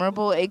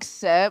 unmemorable.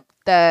 Except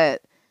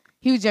that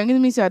he was younger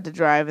than me, so I had to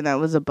drive, and that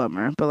was a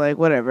bummer. But like,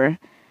 whatever.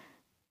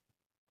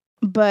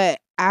 But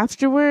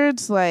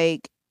afterwards,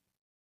 like,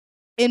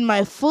 in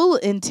my full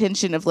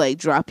intention of like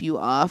drop you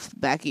off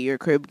back at your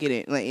crib, get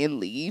it like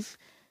and leave,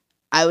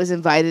 I was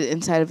invited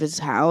inside of his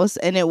house,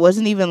 and it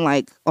wasn't even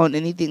like on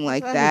anything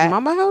like that.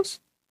 Mama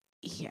house?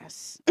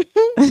 Yes.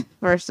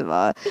 First of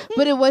all.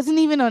 But it wasn't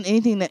even on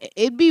anything that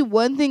it'd be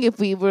one thing if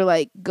we were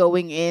like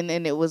going in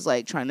and it was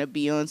like trying to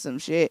be on some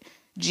shit.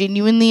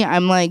 Genuinely,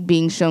 I'm like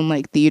being shown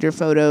like theater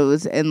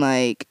photos and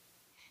like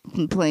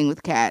playing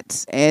with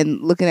cats and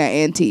looking at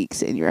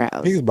antiques in your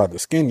house. He's about to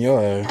skin your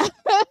ass.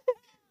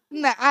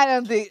 No, I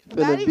don't think. Finna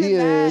Not be even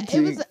an that.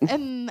 It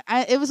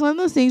was, it was one of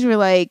those things where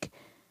like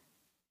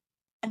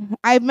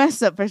I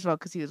messed up first of all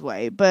because he was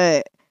white,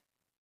 but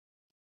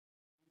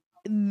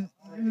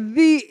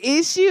the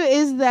issue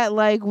is that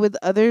like with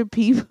other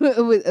people,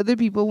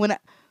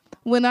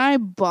 when I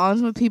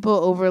bond with people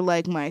over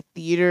like my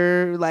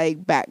theater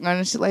like background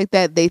and shit like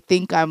that, they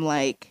think I'm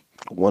like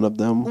One of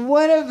them.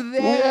 one of them.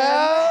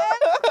 Yeah.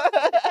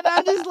 And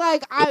I'm just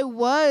like, I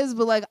was,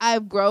 but like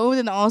I've grown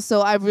and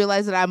also I've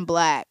realized that I'm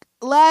black.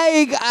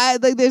 Like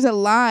there's a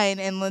line,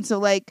 and so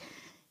like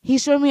he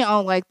showed me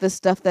all like the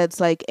stuff that's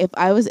like if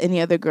I was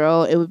any other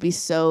girl, it would be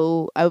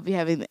I would be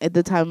having at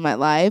the time of my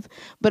life.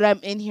 But I'm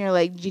in here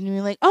like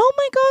genuinely like, oh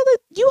my god,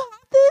 like, you have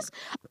this?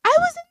 I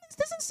was in this.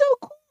 This is so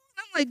cool.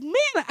 And I'm like,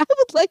 man, I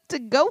would like to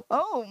go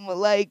home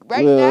like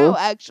right now.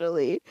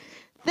 Actually,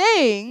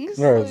 thanks.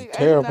 There's Like, I did not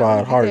terrified,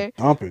 wanna be heart there.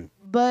 thumping.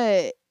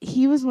 But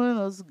he was one of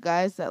those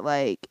guys that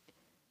like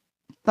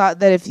thought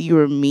that if you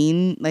were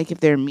mean, like if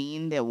they're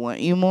mean, they want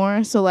you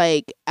more. So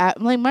like,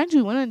 mind you,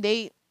 we went on a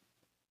date.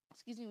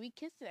 We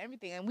kissed and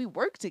everything, and we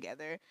worked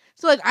together.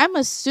 So like, I'm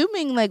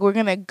assuming like we're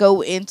gonna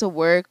go into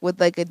work with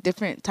like a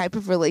different type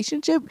of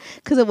relationship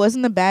because it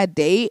wasn't a bad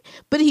date.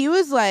 But he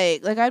was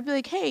like I'd be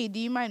like, hey, do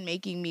you mind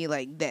making me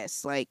like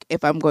this, like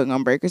if I'm going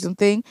on break or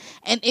something?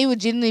 And it would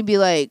genuinely be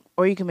like,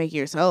 or you can make it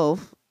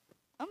yourself.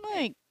 I'm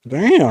like,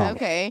 Damn.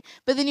 Okay,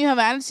 but then you have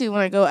attitude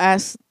when I go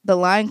ask the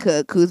line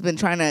cook who's been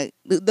trying to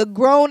the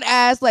grown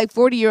ass like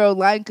 40-year-old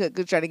line cook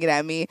who's trying to get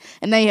at me,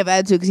 and now you have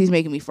attitude because he's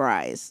making me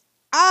fries.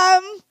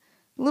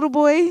 Little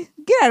boy,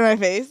 get out of my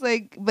face.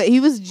 Like, but he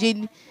was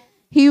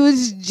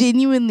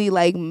genuinely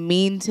like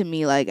mean to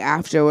me like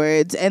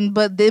afterwards,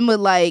 but then would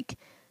like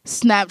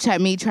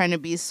Snapchat me trying to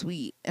be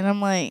sweet, and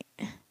I'm like,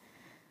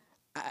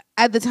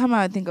 at the time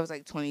I think I was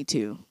like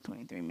 22,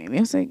 23 maybe.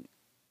 I was like,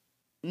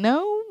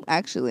 no,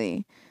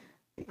 actually.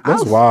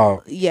 That's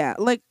wild. Yeah,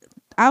 like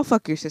I'll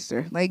fuck your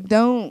sister. Like,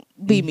 don't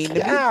be mean to me.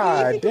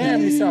 God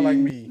damn, you sound like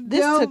me.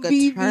 This don't took a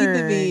be turn. mean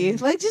to me.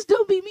 Like, just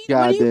don't be mean. God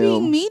What are you damn.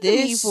 being mean to me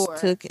This for?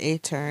 took a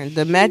turn.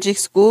 The magic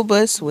school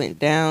bus went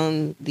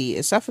down the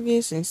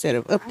esophagus instead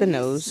of up the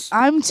nose.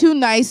 I'm too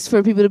nice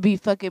for people to be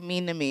fucking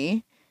mean to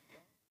me.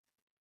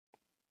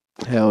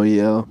 Hell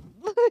yeah.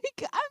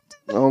 Like,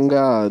 Oh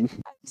God. I'm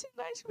too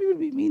nice for people to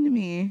be mean to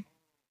me.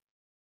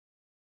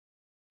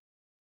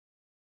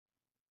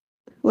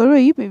 What about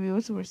you, baby?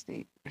 What's the worst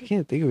date? I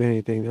can't think of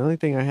anything. The only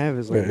thing I have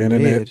is like The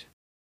internet. mid.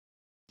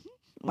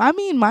 I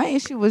mean, my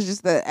issue was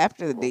just that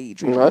after the date, you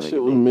treated me My like shit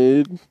a was bitch.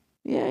 mid.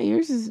 Yeah,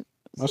 yours is.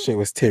 My shit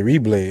was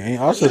terrible.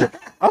 I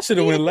should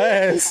have went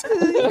last.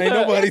 Ain't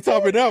nobody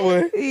topping that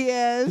one.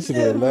 Yeah, You should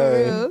for have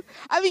lied. real.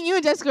 I mean, you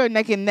and Jessica are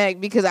neck and neck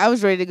because I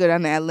was ready to go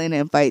down to Atlanta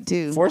and fight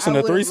too. Forcing I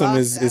a would've threesome lost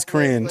is that fight,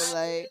 cringe. but,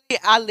 like,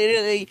 I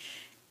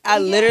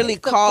literally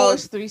it's the called.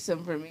 forced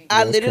threesome for me.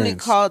 I that's literally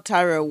cringe. called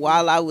Tyra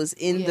while I was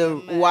in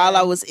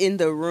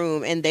the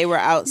room, and they were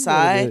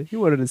outside. You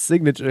wanted a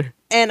signature.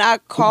 And I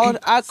called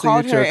her,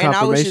 Signature and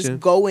I was just confirmation.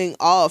 going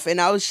off, and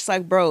I was just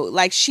like, bro,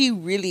 like she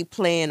really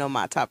playing on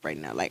my top right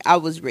now. Like I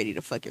was ready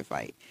to fucking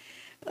fight.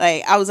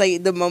 Like I was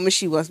like, the moment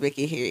she wants back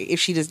in here, if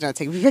she does not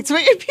take me back to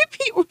my MPP,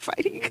 we're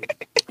fighting.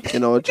 You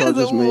know what y'all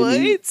Because just of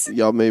made me? what?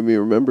 Y'all made me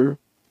remember.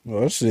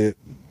 Oh shit.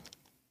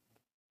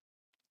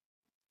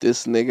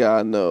 This nigga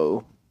I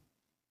know,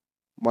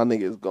 my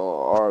nigga's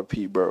gone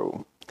RP,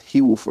 bro.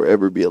 He will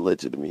forever be a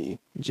legend to me.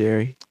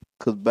 Jerry.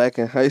 Cause back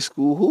in high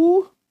school,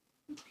 who?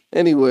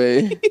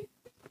 Anyway,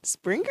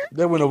 Springer?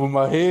 That went over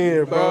my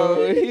head, bro.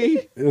 bro,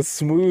 It's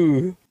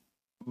smooth.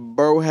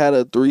 bro had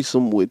a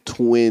threesome with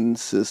twin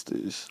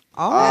sisters.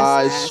 Oh,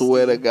 I that's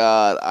swear to nasty.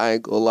 God, I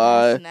ain't gonna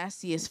lie. That's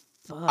nasty as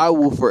fuck. I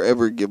will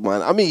forever give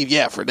mine. I mean,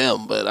 yeah, for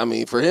them, but I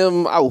mean, for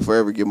him, I will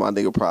forever give my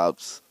nigga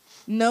props.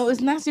 No, it's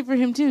nasty for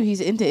him too.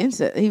 He's into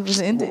incest. He was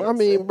into. I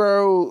mean,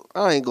 bro,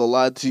 I ain't gonna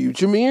lie to you,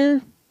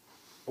 Jameer.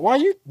 Why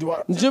you?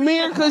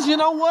 Jameer, because you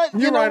know what?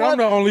 You're right. I'm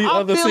the only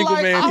other single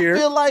man here.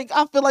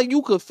 I feel like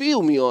you could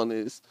feel me on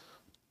this.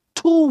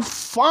 Two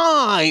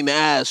fine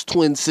ass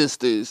twin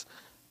sisters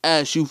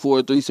ask you for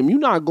a threesome. You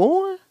not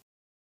going?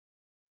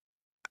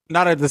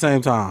 Not at the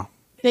same time.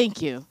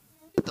 Thank you.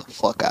 Get the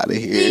fuck out of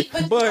here.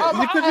 But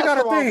because you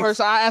gotta think.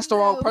 I asked the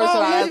wrong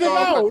person. I asked the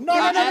wrong person.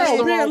 I asked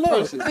the wrong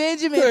person.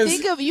 Benjamin, 'Cause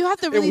think of you have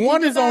to really If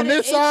one think is on about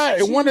this it. side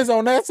It's and one is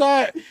on that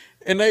side,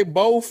 and they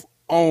both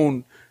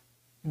on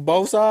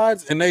both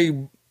sides, and they,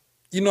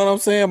 you know what I'm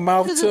saying,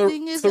 mouth 'Cause the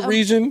thing to is, the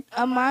region,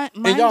 mind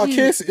and y'all you,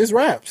 kiss, it's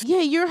raps.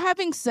 Yeah, you're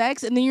having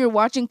sex and then you're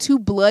watching two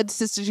blood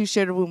sisters who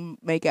share a room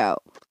make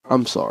out.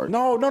 I'm sorry.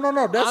 No.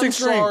 That's I'm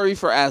extreme. sorry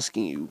for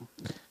asking you.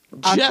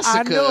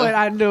 Jessica.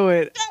 I knew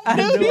it.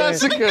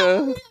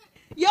 Jessica.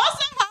 Y'all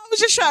somehow was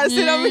just trying to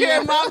sit over here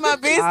and mind my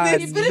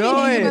business.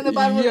 know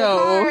it.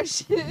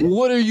 Yo,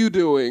 what are you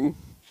doing?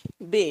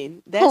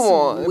 Ben, that's Come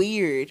on.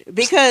 weird.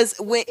 Because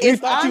when You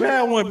if thought you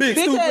had one big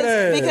stupid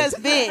ass. because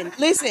Ben,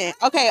 listen,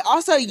 okay,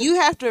 also you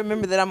have to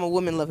remember that I'm a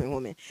woman loving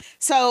woman.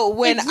 So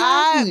when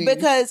Exactly.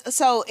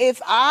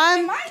 if I'm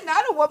Am I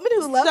not a woman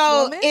who loves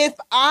so women? if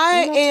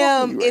I I'm not talking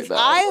am to you right if now.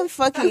 I am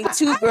fucking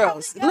two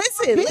girls,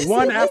 listen,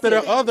 One after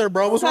the other,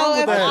 bro. What's wrong So with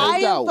if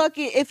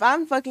that? if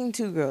I'm fucking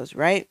two girls,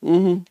 right?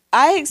 Mm-hmm.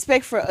 I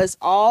expect for us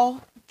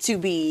all to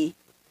be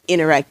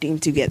interacting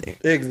together.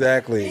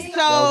 Exactly. That So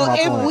was my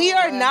if point. we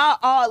are not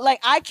all like,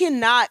 I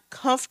cannot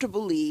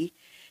comfortably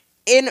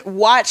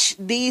watch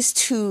these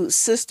two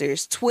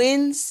sisters,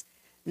 twins,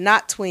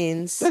 not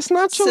twins. That's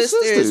not your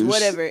sisters.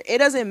 Whatever. It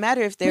doesn't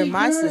matter if they're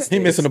my sisters. He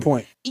missing the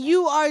point.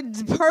 you are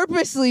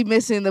purposely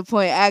missing the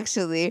point,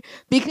 actually,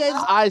 because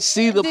I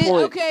see the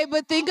point. Okay,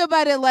 but think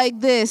about it like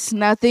this.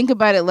 Now, think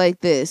about it like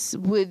this.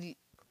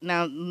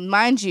 Now,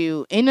 mind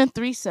you, in a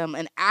threesome,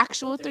 an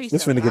actual threesome,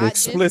 This finna get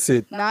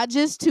explicit. not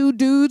just two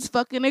dudes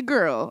fucking a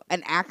girl,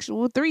 an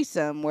actual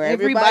threesome where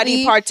Everybody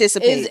everybody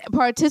participate. is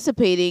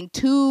participating.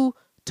 Two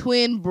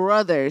twin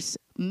brothers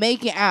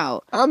making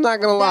out. I'm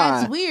not gonna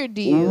lie. That's weird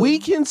to you. We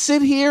can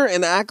sit here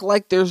and act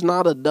like there's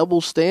not a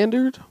double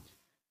standard.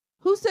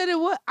 Who said it?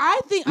 What I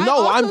think? I No,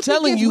 also I'm think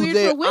telling it's you weird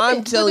there. for women,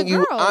 I'm for telling the you.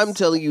 girls. I'm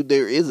telling you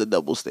there is a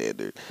double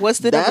standard. What's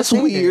the That's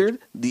double standard? weird.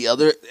 The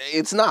other,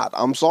 it's not.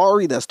 I'm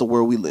sorry. That's the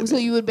world we live So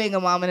in. you would bang a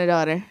mom and a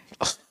daughter,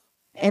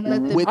 and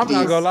let them With I'm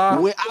not gonna lie.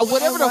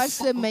 whatever the watch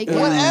them make out.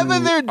 whatever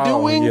they're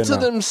Oh, doing yeah, to no.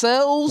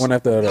 themselves One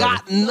after the other.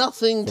 got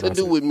nothing to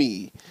do with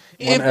me.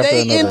 One If after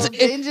they another.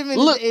 into, if, Benjamin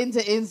look, is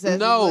into incest.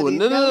 no, buddy.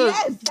 no.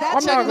 Yes, that's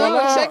I'm not gonna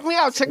lie. check me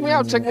out. Check me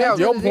out. Check me out.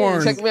 Your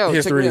porn Check me out.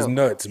 history check is me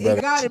nuts, It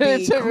brother. gotta out.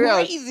 be Check me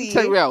out. crazy.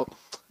 Check me out.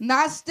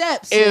 Not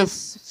steps.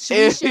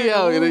 If you're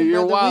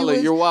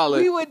wildin', you're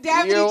wildin'. We would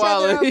dab each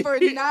other up for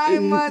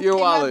 9 months. You're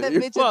came out wildin', the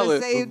you're bitch at the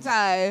wildin'. same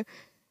time.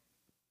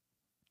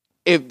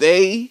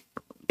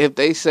 If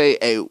they say,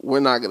 hey, we're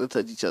not gonna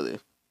touch each other,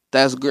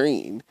 that's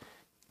green.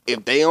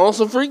 If they on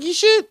some freaky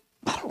shit,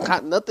 I don't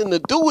got nothing to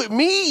do with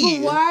me.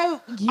 But why?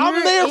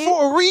 I'm there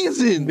for a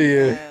reason.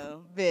 Yeah.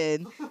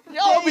 Ben.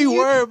 Y'all be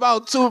worried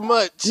about too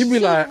much. You be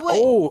like,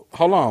 oh,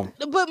 hold on.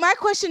 But my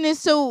question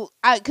is,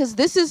 because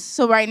this is,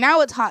 so right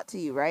now it's hot to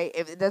you, right?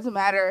 If it doesn't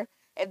matter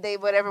if they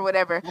whatever.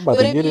 I'm about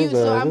to get his,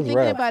 so I'm his thinking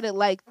rap. about it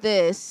like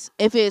this.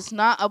 If it's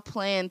not a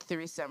planned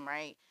threesome,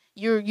 right?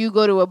 You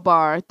go to a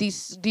bar.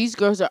 These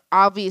girls are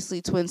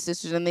obviously twin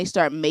sisters, and they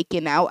start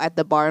making out at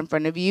the bar in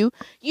front of you.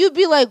 You'd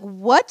be like,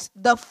 "What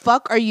the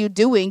fuck are you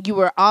doing? You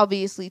were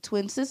obviously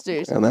twin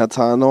sisters." And that's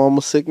how I know I'm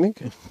a sick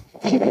nigga.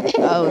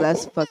 Oh,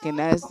 that's fucking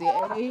nasty.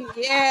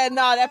 Yeah,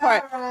 no, that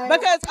part.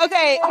 Because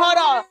hold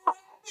on.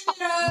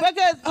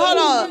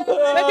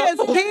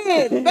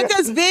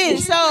 Because Ben,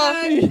 so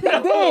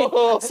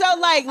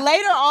like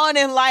later on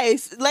in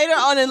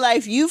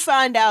life, you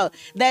find out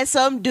that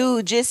some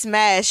dude just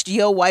smashed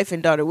your wife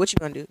and daughter. What you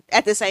gonna do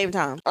at the same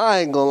time?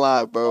 I ain't gonna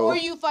lie, bro. Or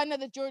you find out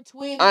that you're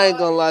twin. I ain't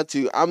gonna lie to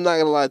you. I'm not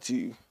gonna lie to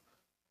you.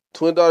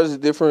 Twin daughters is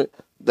different.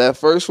 That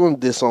first one,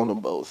 disown them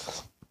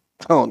both.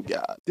 Oh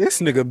God. This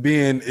nigga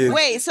Ben is.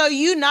 Wait, so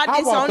you not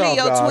I walked disowning off,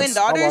 your guys. twin I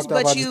daughters, walked off, I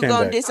but just you came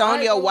gonna back.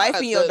 disown your wife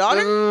and your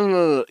daughter?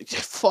 No.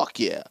 Fuck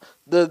yeah.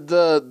 But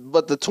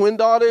the twin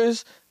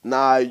daughters,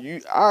 nah. I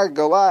ain't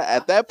gonna lie.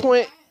 At that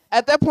point,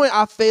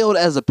 I failed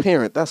as a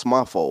parent. That's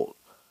my fault.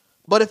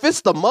 But if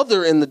it's the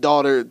mother and the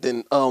daughter,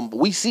 then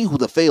we see who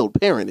the failed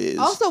parent is.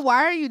 Also,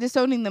 why are you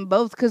disowning them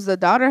both? Because the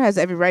daughter has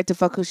every right to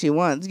fuck who she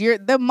wants.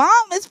 The mom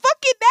is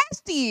fucking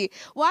nasty.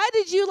 Why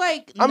did you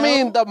I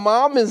mean, the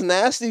mom is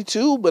nasty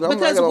too, but I'm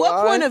because not gonna what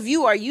lie. point of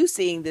view are you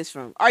seeing this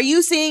from? Are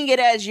you seeing it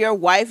as your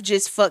wife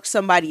just fucked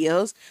somebody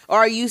else, or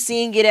are you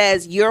seeing it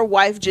as your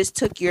wife just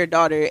took your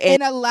daughter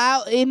and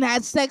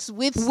had sex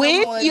with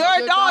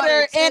your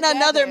daughter and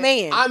another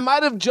man? I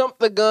might have jumped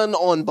the gun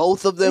on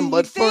both of them,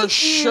 but for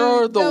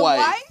sure the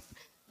wife.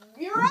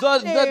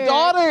 The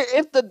daughter,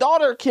 if the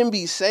daughter can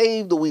be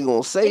saved, we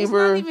gonna save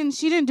her.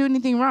 She didn't do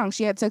anything wrong.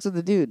 She had sex with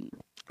the dude.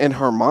 And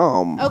her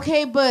mom.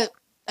 Okay, but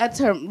that's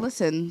her.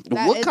 Listen.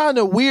 What kind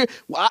of weird,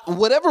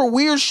 whatever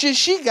weird shit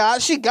she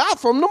got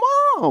from the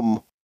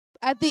mom.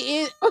 At the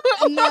end,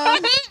 no.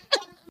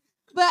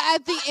 But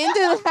at the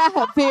end of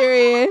that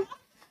period,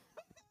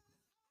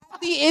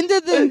 at the end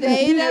of the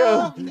day,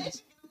 though.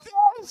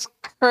 That's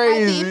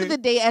crazy. At the end of the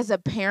day, as a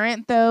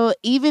parent, though,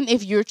 even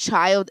if your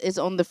child is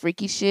on the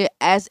freaky shit,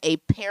 as a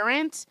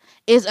parent,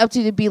 it's up to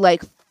you to be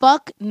like,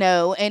 fuck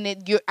no. And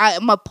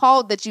I'm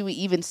appalled that you would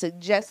even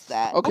suggest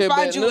that. Okay,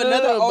 but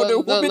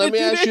let me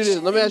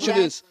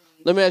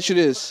ask you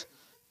this.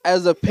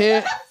 As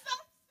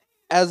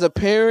a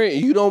parent,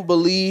 you don't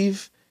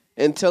believe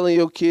in telling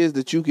your kids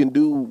that you can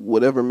do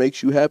whatever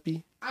makes you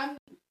happy?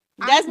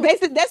 That's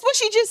basic. That's what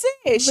she just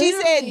said. She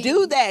said,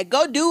 "Do that.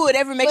 Go do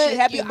whatever makes you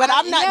happy." But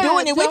I'm not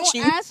doing it with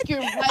you.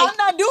 I'm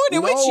not doing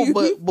it with you.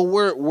 But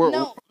we're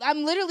no.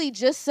 I'm literally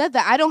just said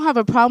that I don't have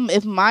a problem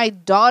if my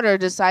daughter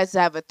decides to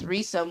have a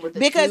threesome with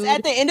because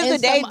at the end of the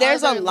day,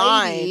 there's a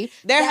line.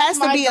 There has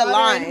to be a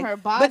line.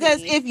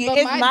 Because if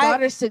my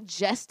daughter's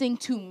suggesting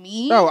to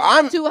me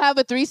to have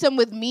a threesome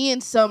with me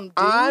and some dude,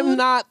 I'm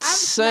not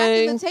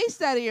saying the taste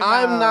out of your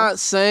I'm mouth. not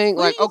saying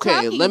What like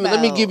are you okay.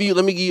 Let me give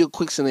you a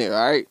quick scenario.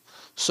 All right.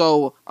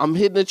 So I'm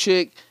hitting a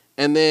chick,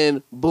 and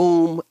then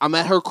boom, I'm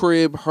at her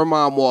crib. Her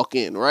mom walk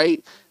in,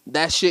 right?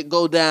 That shit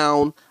go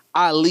down.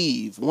 I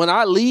leave. When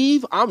I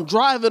leave, I'm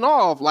driving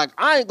off. Like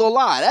I ain't gonna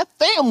lie, that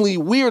family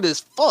weird as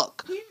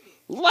fuck.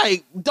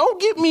 Like,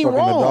 don't get me Fucking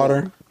wrong. the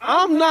daughter,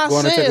 I'm not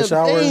going saying to take a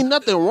shower, there ain't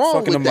nothing wrong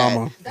fucking with the that.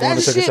 mama, That going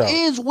to take a shit shower.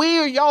 is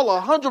weird.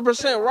 Y'all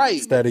 100% right.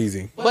 It's that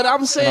easy. But I'm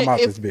And saying I'm out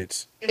if this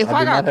bitch. if I I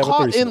do not got have a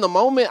caught threesome. in the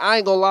moment, I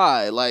ain't gonna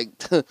lie. Like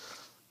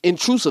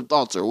intrusive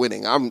thoughts are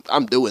winning. I'm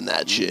doing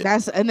that shit.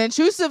 That's an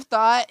intrusive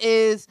thought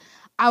is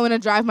I want to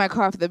drive my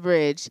car off the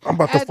bridge. I'm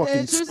about to An fucking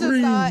intrusive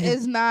scream. thought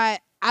is not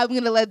I'm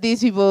gonna let these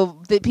people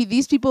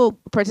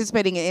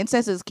participating in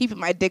incest is keeping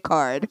my dick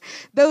hard.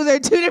 Those are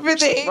two different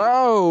things.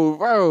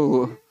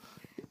 Bro.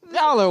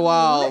 Y'all are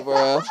wild,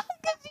 bro. First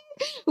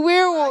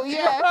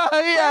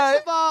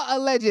of all,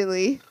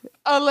 allegedly.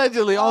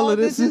 All of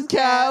this is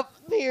cap.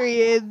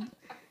 Period.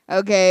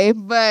 Okay,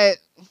 but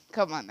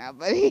come on now,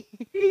 buddy.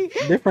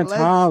 Different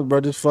times, bro.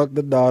 Just fuck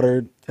the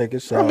daughter, take a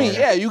shower. I mean,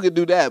 yeah, you could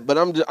do that, but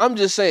I'm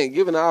just saying,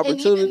 given the And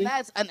opportunity. even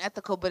that's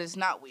unethical, but it's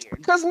not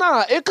weird. Cause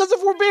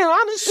if we're being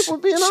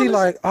honest, She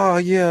like, oh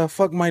yeah,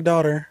 fuck my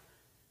daughter,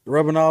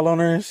 rubbing all on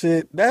her and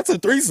shit. That's a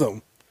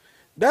threesome.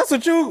 That's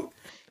what you.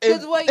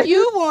 Because what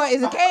you want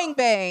is a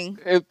gangbang.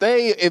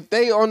 If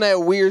they on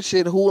that weird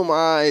shit, who am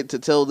I to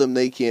tell them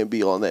they can't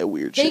be on that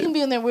weird shit? They can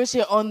be on that weird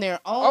shit on their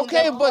own.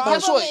 Okay, but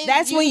guess what?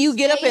 That's when you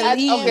get up and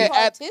leave. Okay,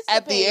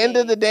 at the end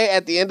of the day,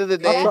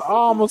 I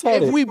almost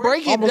had if we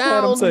break it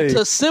down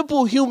to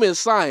simple human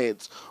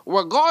science,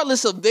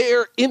 regardless of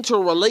their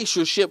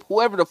interrelationship,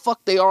 whoever the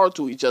fuck they are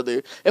to each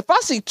other, if I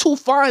see two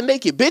fine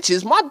naked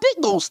bitches, my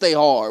dick gonna stay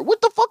hard.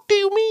 What the fuck do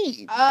you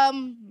mean?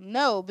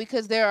 No,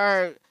 because there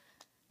are.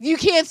 You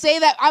can't say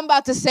that. I'm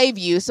about to save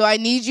you, so I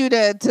need you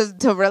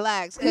to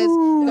relax. Because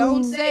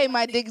don't say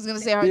my dick is gonna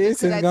stay hard.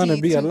 This is gonna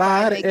be a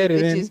lot of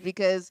editing. Bitches,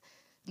 because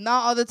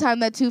not all the time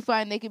that two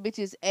fine naked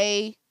bitches.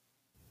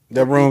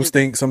 That room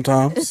stinks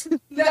sometimes.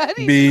 Not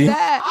even B.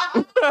 that.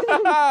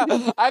 I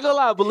ain't gonna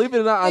lie, believe it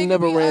or not, I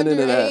never ran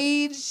into that.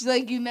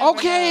 Like you never.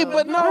 Okay, know.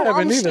 but no, I haven't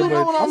I'm either, still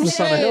but what I'm just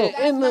trying to help.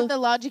 That's not the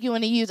logic you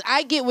want to use.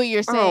 I get what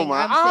you're saying. Oh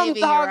my, I'm I'm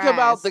talking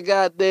about the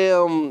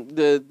goddamn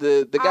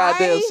the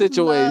goddamn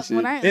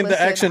situation.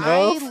 The action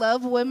I of?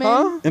 love women.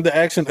 Huh? In the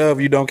action of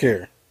you don't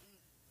care.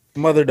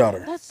 Mother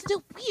daughter. That's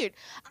still weird.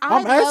 I'm I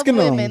love asking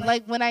women. them.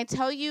 Like when I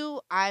tell you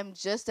I'm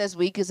just as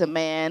weak as a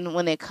man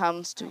when it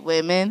comes to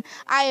women,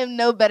 I am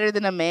no better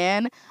than a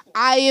man.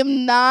 I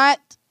am not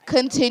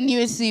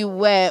continuously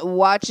wet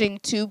watching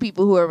two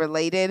people who are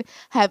related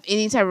have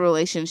any type of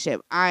relationship.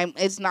 I'm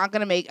not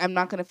gonna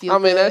feel. I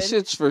mean, that good.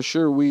 shit's for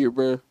sure weird,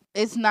 bro.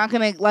 It's not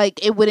gonna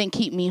it wouldn't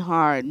keep me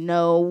hard.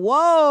 No,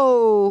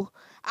 whoa.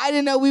 I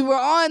didn't know we were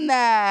on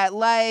that.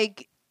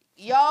 Like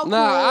y'all cool,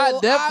 I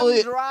definitely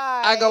I'm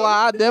dry. I gonna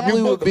lie, I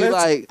definitely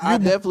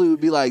would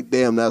be like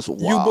damn, that's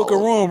wild. You book a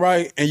room,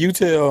 right? And you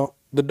tell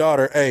the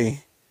daughter,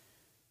 hey,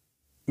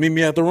 meet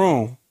me at the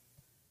room.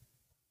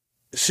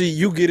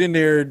 You get in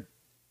there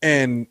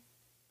and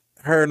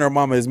her and her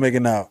mama is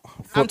making out.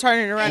 I'm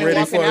turning around and Ready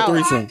walking for a out.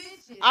 threesome.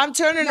 I'm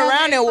turning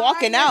around and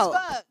walking out.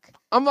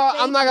 I'm not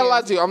gonna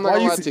lie to you. I'm not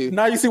gonna lie to you.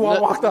 Now you see why I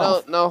walked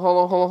off. No,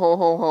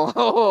 hold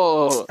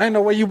on. Ain't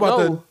no way you about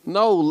to.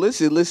 No,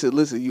 listen.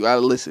 You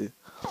gotta listen.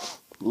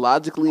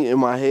 Logically in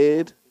my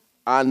head,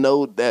 I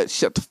know that.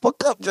 Shut the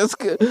fuck up,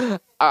 Jessica.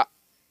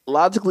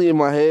 Logically in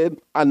my head,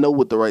 I know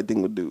what the right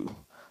thing to do.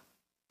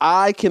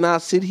 I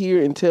cannot sit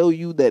here and tell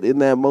you that in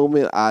that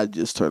moment, I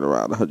just turn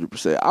around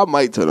 100%. I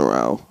might turn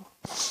around.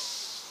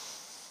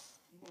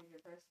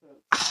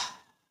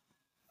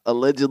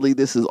 Allegedly,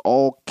 this is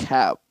all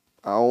cap.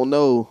 I don't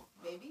know.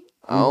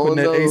 I don't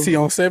Putting know. that AC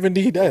on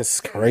 70,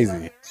 that's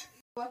crazy.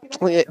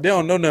 They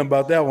don't know nothing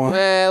about that one.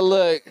 Man,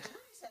 look.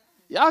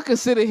 Y'all can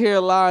sit in here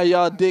and lie on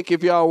y'all dick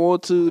if y'all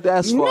want to.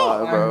 That's fine,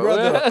 bro.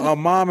 Brother, a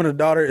mom and a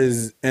daughter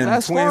is and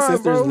That's twin fine,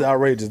 sisters bro. is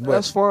outrageous. But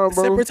That's fine,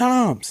 bro. separate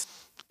times.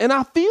 And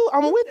I'm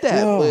with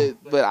that,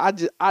 Yeah.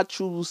 but I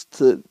choose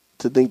to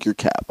think you're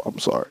cap. I'm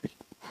sorry.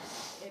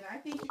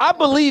 I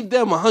believe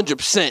them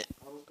 100%.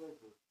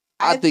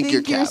 I think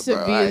you're cap, bro. I ain't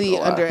severely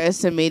gonna lie.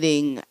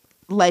 underestimating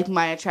like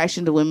my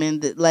attraction to women.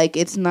 That like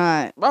it's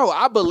not. Bro,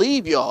 I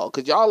believe y'all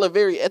because y'all are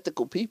very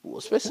ethical people,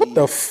 especially. What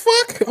the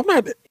fuck? I'm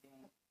not.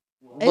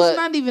 It's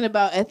not even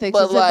about ethics.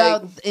 but It's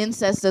like- about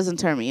incest doesn't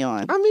turn me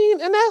on. I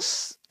mean, and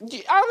that's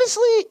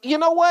honestly, you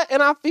know what?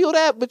 And I feel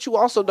that, but you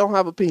also don't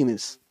have a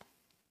penis.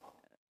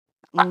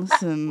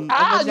 Listen,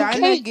 a you vagina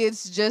can't-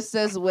 gets just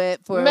as wet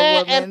for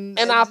Man, a woman.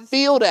 and I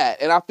feel that,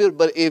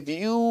 but if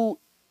you,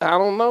 I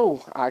don't know,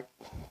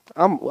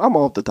 I'm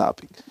off the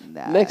topic.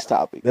 Nah. Next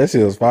topic. That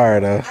shit was fire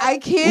though. I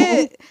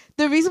can't.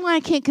 The reason why I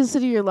can't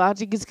consider your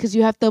logic is because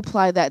you have to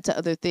apply that to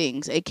other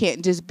things. It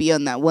can't just be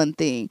on that one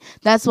thing.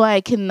 That's why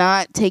I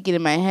cannot take it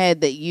in my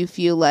head that you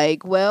feel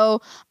like,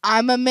 well,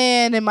 I'm a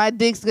man and my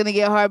dick's gonna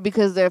get hard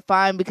because they're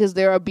fine, because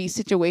there will be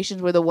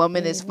situations where the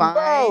woman is fine.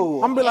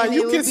 Bro, I'm be like, And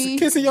you it would be-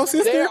 kissing your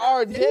sister?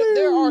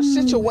 there are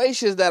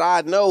situations that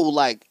I know,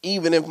 like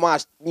even if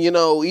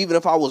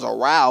I was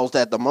aroused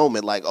at the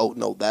moment, like, oh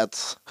no,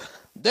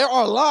 there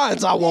are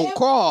lines I won't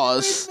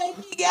cross.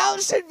 Making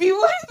out should be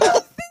one of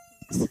those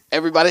things.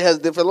 Everybody has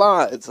different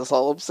lines. That's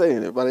all I'm saying.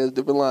 Everybody has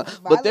different lines.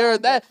 But there,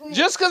 that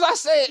just because I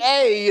say,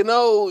 hey,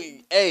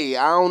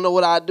 I don't know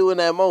what I do in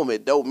that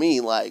moment, don't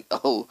mean like,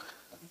 oh,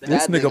 This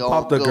that nigga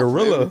popped a go for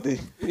gorilla.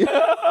 everything.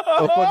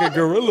 A fucking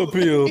gorilla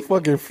pill.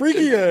 Fucking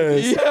freaky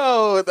ass.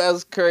 Yo,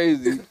 that's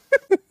crazy.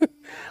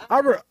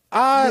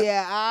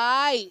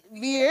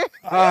 Beer.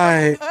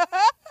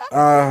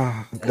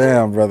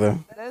 Damn, brother.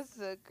 That's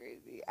so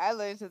crazy. I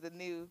learned something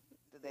new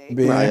today.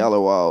 Ben, Nah, y'all are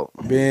wild.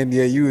 Ben,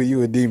 yeah,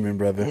 you a demon,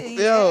 brother.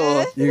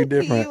 Yo, You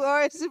different. You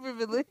are a super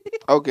villain.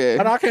 okay.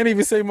 And I can't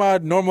even say my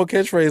normal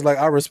catchphrase like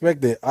I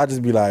respect it. I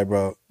just be like,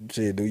 bro,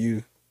 shit, do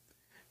you?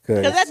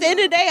 Because at the end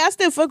of the day, I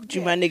still fuck with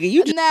you, my nigga.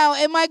 You just Now,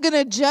 am I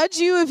gonna judge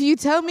you if you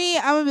tell me?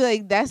 I'm gonna be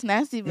like, that's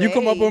nasty. But You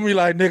come up hey. on me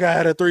like, nigga, I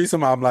had a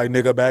threesome. I'm like,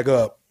 nigga, back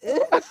up.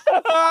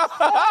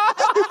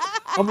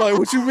 I'm like,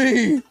 what you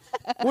mean?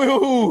 With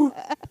who?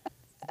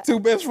 Two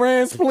best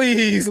friends?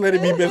 Please let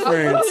it be best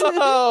friends.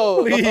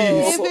 Oh, Please.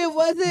 If it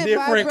wasn't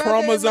Different my brother,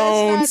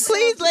 chromosomes. let's not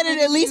please let it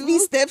at least be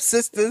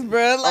stepsisters,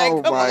 bro. Like,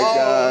 oh come my on.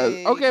 god.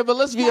 Okay, but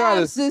let's be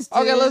honest. Half-sisters,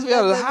 Okay, let's be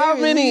at honest. the How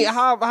very many? least.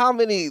 How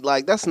many?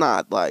 Like, that's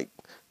not like.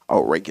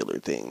 a regular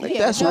thing. Like Yeah,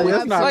 that's no, weird.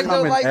 it's not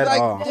common at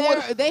all.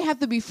 They have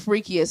to be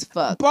freaky as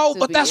fuck, bro. to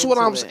But be that's what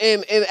into I'm it.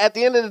 saying. And at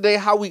the end of the day,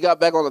 how we got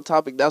back on the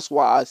topic, that's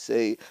why I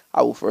say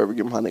I will forever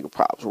give my nigga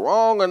props.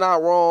 Wrong or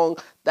not wrong,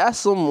 that's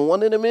some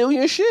 1 in a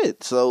million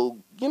shit. So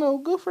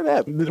good for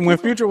that. When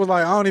Future was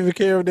like, I don't even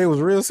care if they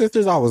was real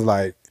sisters, I was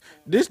like,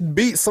 this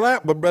beat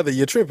slap, but brother,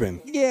 you're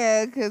tripping.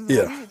 Yeah, because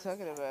Yeah. what are you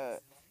talking about?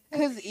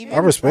 Because even I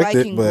respect it,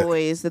 liking but-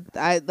 boys, that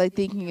I like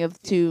thinking of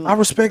two I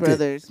respect it.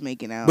 brothers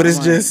making out. But it's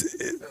I'm just,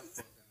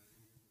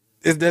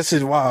 it's that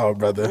shit wild,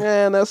 brother.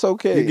 Man, that's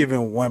okay. You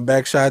giving one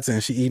back shots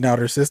and she eating out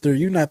her sister.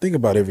 You not think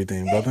about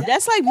everything, brother.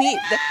 That's like me.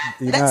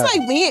 You're That's not.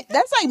 like me.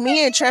 That's like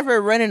me and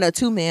Trevor running a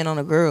 2-man on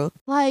a girl.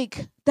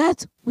 Like,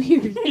 that's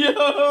weird.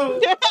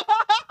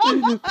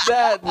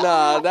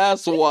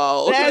 That's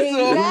wild.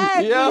 Exactly.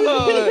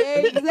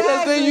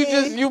 Because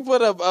then you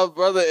put a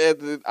brother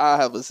and I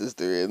have a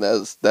sister, and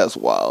that's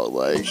wild.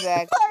 Like,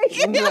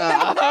 exactly.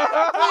 nah.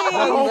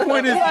 The whole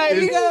point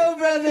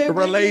is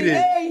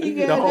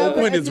related. The whole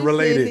point is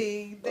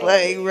related.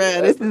 Like,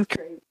 bro, this is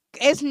crazy.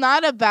 It's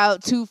not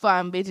about two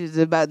fine bitches. It's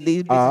about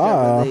these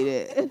bitches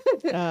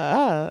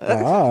are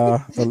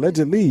related.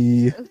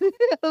 Allegedly.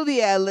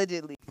 Yeah,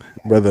 allegedly.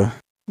 Brother,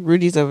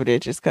 Rudy's over there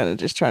just kind of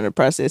just trying to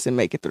process and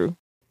make it through.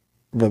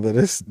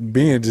 this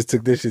Ben just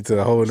took this shit to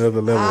a whole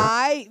nother level.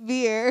 I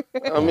beer.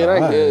 I mean,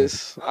 I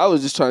guess I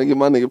was just trying to get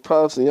my nigga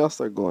props, and y'all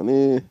start going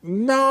in.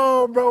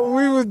 No, bro,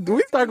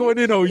 we start going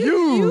in on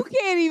You you.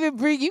 can't even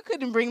bring. You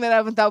couldn't bring that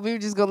up and thought we were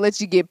just gonna let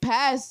you get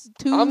past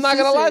two. I'm not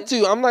gonna lie sisters. to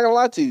you. I'm not gonna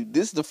lie to you.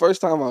 This is the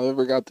first time I've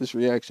ever got this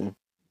reaction.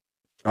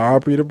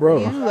 R.P. to bro.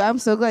 You, I'm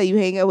so glad you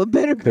hang out with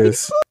better people.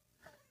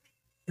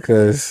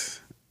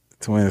 Because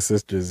twin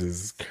sisters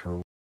is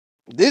crazy.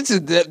 This is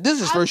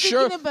for I'm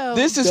sure. thinking about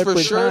This is for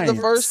separate sure the times.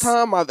 first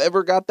time I've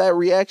ever got that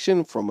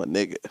reaction from a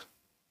nigga.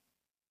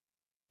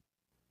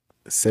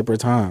 Separate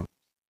time.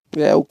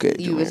 Yeah, okay.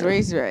 You was Jameer.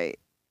 raised right.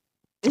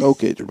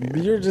 Okay,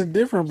 Jameer. You're just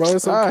different, bro.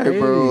 It's okay. All right,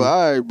 bro.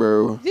 All right,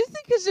 bro. Just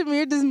because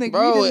Jameer doesn't agree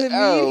Bro, doesn't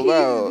mean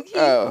he's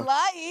bro.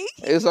 lying.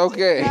 It's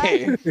okay.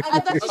 I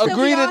thought you said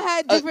Agree we to- all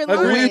had different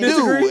agree We to lines.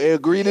 disagree? do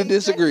agree to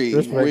disagree.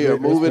 Respect We are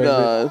it, moving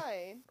respect on.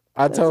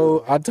 I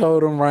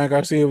told him Ryan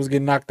Garcia was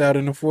getting knocked out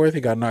in the 4th.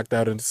 He got knocked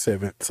out in the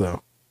 7th.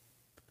 So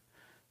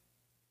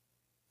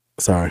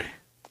sorry.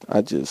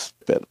 I just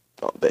bet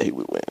that he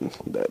would win.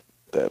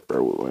 That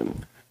bro would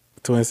win.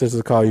 Twin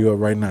sisters call you up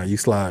right now. You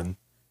sliding.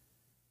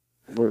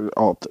 We're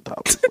off the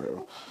topic,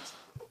 bro.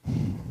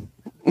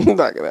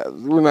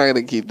 We're not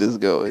gonna keep this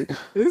going.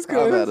 It's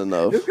I've had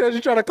enough. It's because you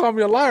try to call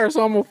me a liar,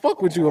 so I'm gonna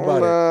fuck with you about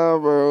it. Nah,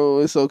 bro.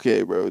 It's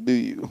okay, bro. Do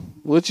you?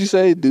 What you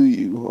say? Do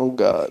you? Oh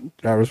God.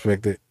 I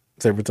respect it.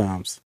 Several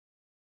times.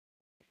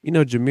 You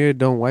know, Jameer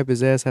don't wipe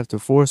his ass after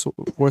four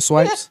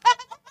swipes.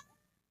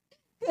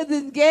 Because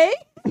it's gay?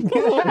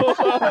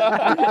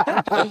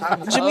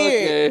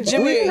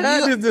 Jameer, We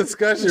had you, this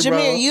discussion, bro.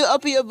 Jameer, you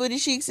open your booty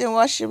cheeks and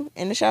wash them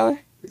in the shower?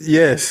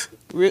 Yes.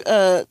 Ben?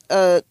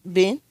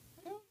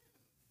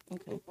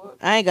 Okay.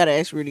 I ain't gotta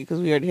ask Rudy because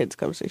we already had this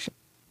conversation.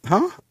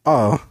 Huh?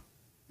 Oh.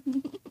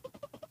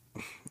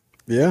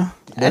 Yeah.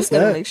 I That's just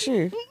gotta that. make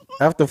sure.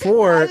 After I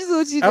 4, just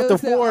want you to know after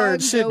it's an 4,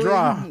 shit ongoing-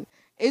 dry.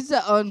 It's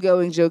an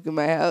ongoing joke in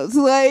my house.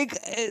 Like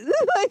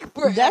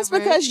forever. That's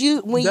because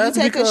when That's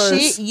you take because- a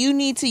shit, you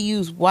need to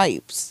use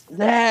wipes.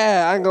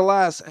 Yeah, I ain't gonna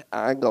lie.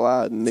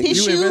 Nigga.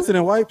 Tissue. You invested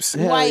in wipes?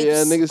 Hell Wipes.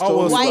 yeah, niggas Oh, told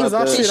well, me as soon Wipe as I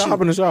about shit, that. I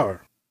hop in the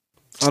shower.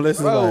 Unless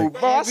it's Bro, like,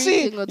 bro, I Every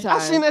seen single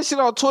time. that shit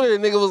on Twitter.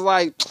 The nigga was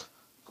like,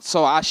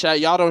 "So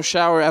y'all don't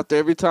shower after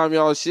every time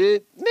y'all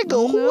shit,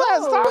 nigga. Who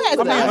has time? Who has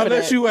for I mean, that?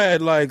 unless you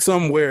had like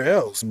somewhere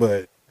else,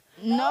 but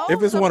No.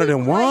 if it's one of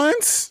them like,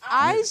 ones,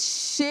 I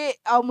shit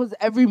almost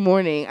every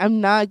morning.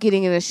 I'm not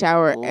getting in the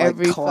shower Like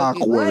every fucking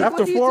clockwork. morning.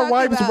 after 4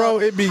 wipes, bro,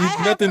 it'd be I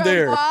have nothing from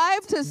there.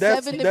 5 to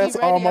 7 to that's be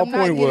ready. all my I'm not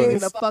point getting in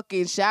was. the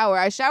fucking shower.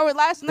 I showered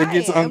last night.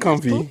 gets I'm just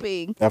uncomfy.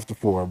 pooping. After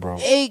 4, bro.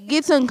 It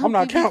gets uncomfortable. I'm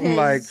not counting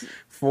like because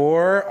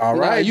 4. All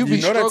Nah, right, you be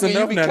know that's stroking, you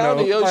enough be now.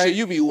 counting your Like, shit.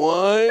 You be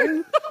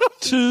 1,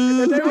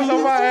 2. they was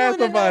on my ass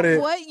you about know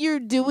it. what you're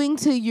doing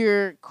to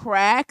your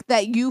crack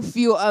that you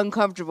feel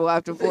uncomfortable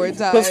after 4 times.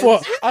 Cause 4,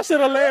 I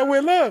should have led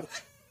with look.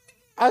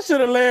 I should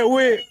have led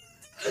with.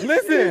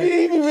 Listen,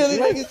 really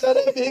making sure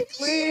that big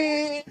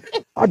clean.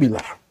 I be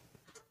like,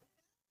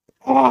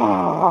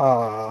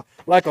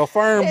 like a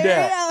firm Tearing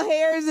dap. out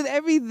hairs and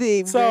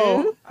everything.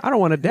 So, I don't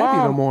want to dap you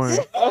no Mom. more.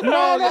 no.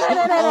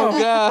 Oh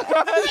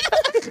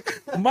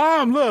God.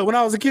 Mom, look, when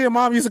I was a kid,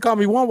 Mom used to call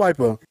me one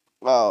wiper.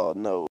 Oh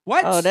no.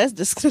 What? Oh, that's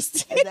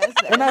disgusting.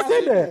 And I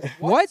said that.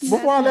 What?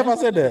 Before I left, I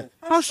said that.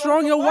 How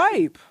strong your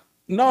wipe?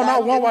 No,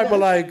 not one wiper,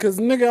 like, cause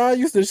nigga, I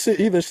used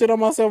to either shit on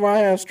myself or I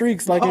have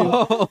streaks, like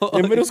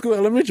in middle school,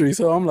 elementary.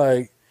 So I'm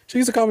like, she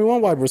used to call me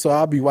one wiper, so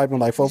I'll be wiping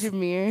like 4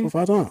 Jameer,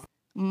 5 times.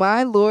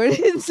 my Lord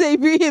and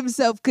Savior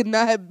himself could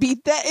not have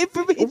beat that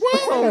information.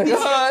 Oh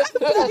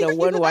God. The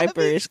one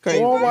wiper is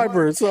crazy. One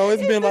wiper, so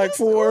it's been like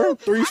 4,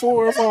 3,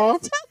 4, 5.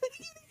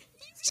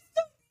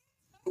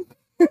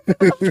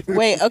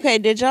 Wait, okay.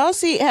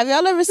 Have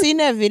y'all ever seen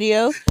that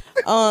video?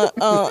 Have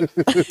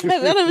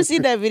y'all ever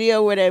seen that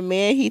video where that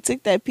man, he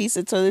took that piece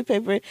of toilet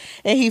paper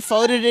and he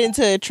folded it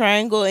into a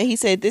triangle and he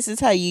said, "This is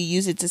how you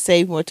use it to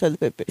save more toilet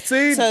paper."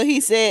 See? So he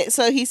said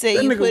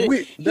you put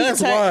it.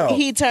 That's wild.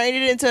 He turned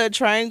it into a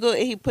triangle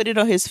and he put it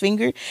on his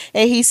finger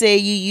and he said,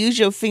 "You use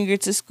your finger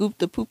to scoop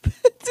the poop,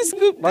 to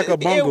scoop Like a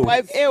bungle.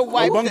 and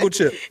wipe A bungle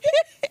chip.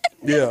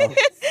 Yeah.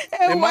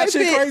 Am my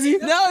shit crazy?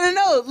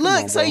 No.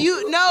 Look, so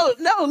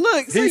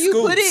look. So you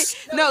put it.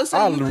 No,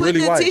 so you put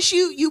the tissue.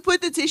 You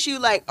put the tissue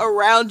like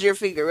around your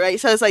finger, right?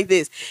 So it's like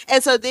this,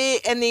 and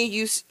then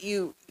you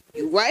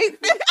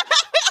wipe.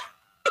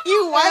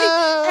 You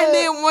wipe, and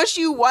then once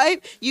you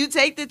wipe, you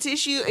take the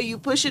tissue and you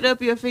push it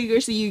up your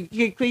finger so you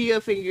can clean your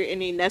finger,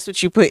 and then that's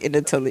what you put in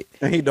the toilet.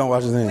 And he don't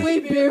wash his hands.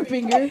 Wait, bare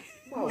finger.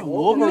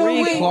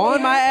 Wolverine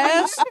clawing my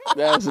ass.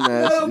 That's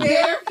nasty.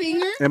 Bare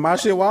finger. Am my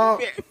shit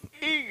wild?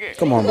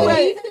 Come on, bro.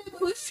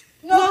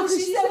 No, she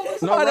said.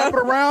 No, wrap it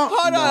around.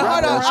 Hold on.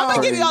 I'm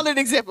gonna give y'all an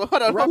example.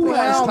 Hold on. Wrap it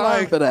around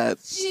Time for that.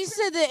 She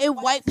said that it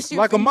wipes your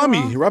like a finger mummy.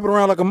 off. Wrap it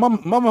around like a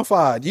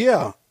mummified.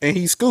 Yeah. And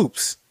he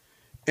scoops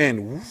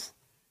and woof,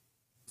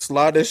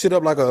 slide that shit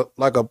up like a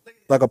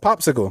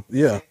popsicle.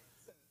 Yeah.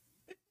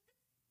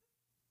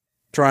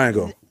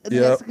 Triangle. Yeah.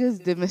 Jessica's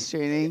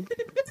demonstrating.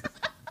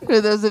 For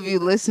those of you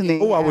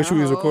listening. Oh, I wish we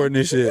was recording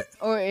this shit.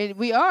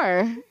 We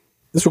are.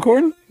 It's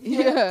recording?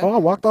 Yeah. Oh, I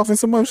walked off in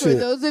some other For shit.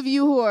 those of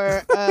you who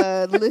are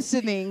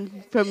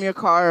listening from your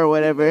car or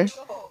whatever.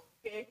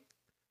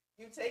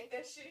 You take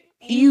that shit.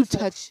 You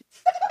touch.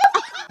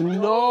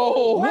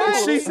 No.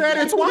 What? She said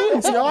it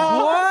twice,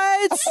 y'all.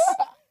 What?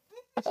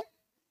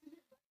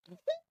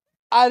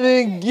 I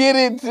didn't get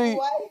it to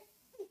you.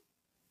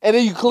 And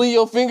then you clean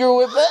your finger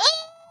with it.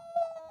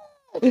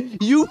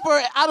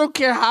 I don't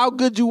care how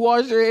good you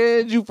wash your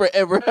hands, you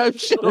forever have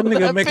shit That on nigga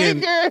that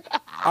making finger.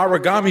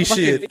 origami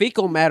shit.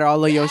 Fecal matter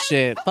all of your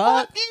shit.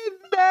 Fuck.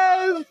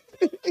 I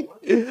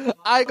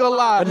ain't gonna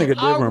lie. That nigga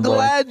I'm different, bro.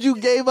 glad you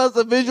gave us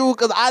a visual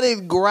because I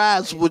didn't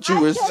grasp what you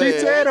were She saying.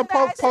 said to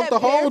poke the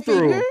hole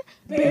through.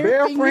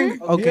 Bare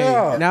finger. Okay,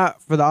 Yeah. now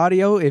for the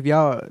audio, if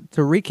y'all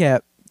to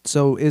recap,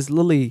 so it's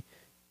literally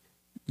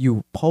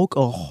you poke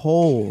a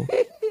hole.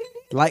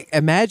 Like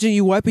imagine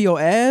you wiping your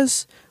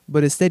ass,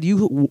 but instead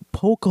you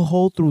poke a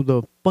hole through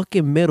the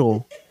fucking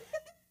middle,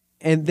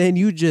 and then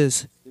you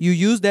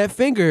use that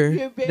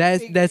finger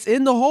that's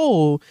in the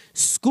hole,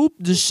 scoop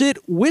the shit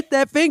with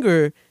that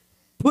finger,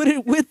 put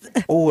it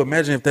with. Oh,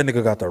 imagine if that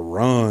nigga got the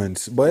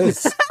runs, but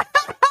it's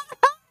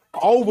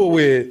over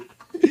with.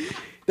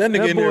 That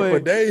nigga in there for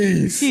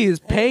days. He is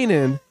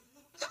painting.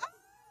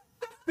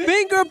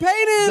 Finger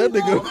painting. That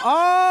nigga.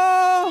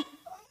 Oh.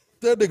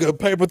 That nigga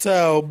paper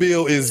towel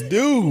bill is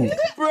due.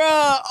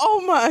 Bruh,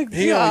 oh my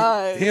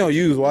God. He don't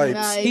use wipes.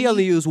 Nah, He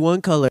only used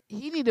one color.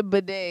 He need a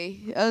bidet.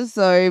 I'm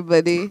sorry,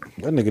 buddy.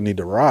 That nigga need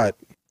to rot.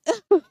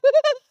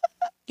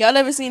 Y'all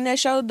ever seen that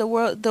show, The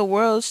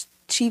World's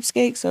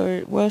Cheapskates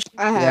or World?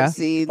 I have Yeah.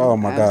 seen. Oh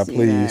my I've God, seen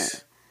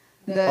please.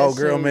 that Oh,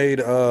 girl shit. made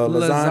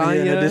lasagna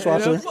in the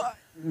dishwasher.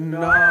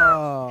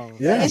 No.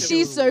 Yeah. And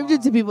she served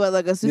it to people at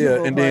like a Super Yeah,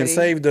 Bowl and then party.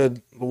 saved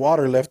the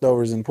water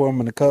leftovers and pour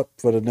them in a cup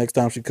for the next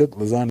time she cooked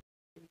lasagna.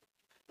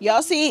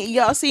 Y'all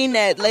seen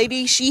that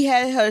lady? She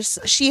had her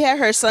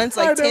son's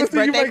like I never 10th seen you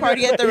birthday make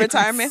party that at the face.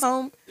 retirement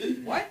home.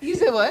 What? You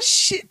said what?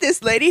 Shit,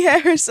 this lady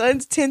had her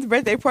son's 10th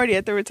birthday party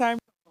at the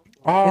retirement.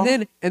 Oh,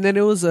 And then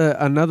it was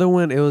another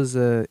one. It was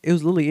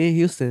literally in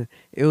Houston.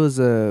 It was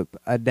a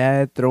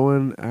dad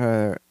throwing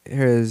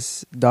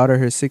his daughter,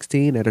 her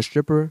 16, at a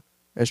strip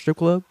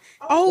club.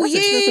 Oh That's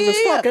expensive as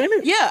fuck, ain't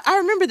it? Yeah, I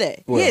remember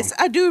that. Well, yes,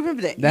 I do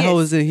remember that. That yes. hoe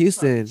was in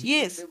Houston.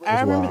 Yes,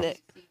 I remember wild. that.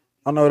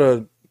 I know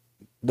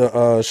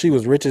the she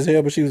was rich as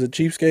hell, but she was a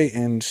cheapskate,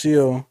 and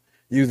she'll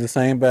use the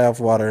same bath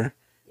water.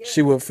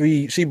 She would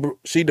feed.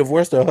 She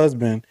divorced her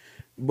husband,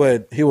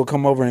 but he would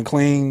come over and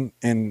clean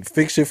and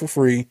fix shit for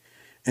free,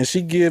 and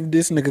she give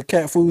this nigga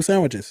cat food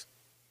sandwiches.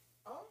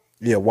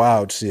 Yeah,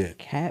 wild shit.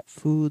 Cat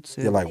food.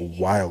 Yeah, like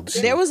wild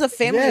shit. There was a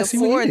family Yes, of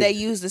he 4 did. that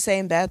used the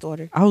same bath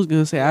water. I was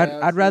gonna say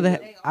I'd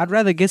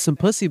rather get some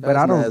pussy, but That's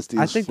I don't. nasty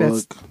I as think fuck.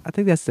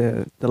 that's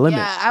the limit.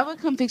 Yeah, I would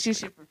come fix your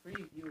shit for free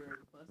if you were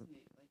busting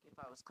it. Like if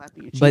I was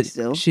clapping your cheeks But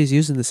still. she's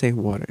using the same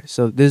water,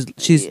 so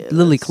she's Yeah,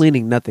 literally that's-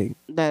 cleaning nothing.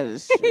 That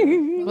is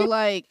true. But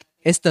like,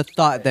 It's the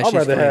thought that I'd she's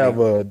rather cleaning. have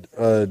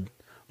a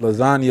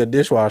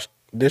lasagna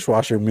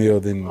dishwasher meal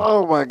than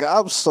Oh my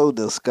God, I'm so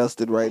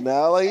disgusted right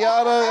now. Like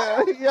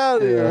y'all didn't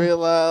Yeah.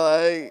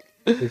 realize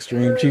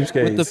extreme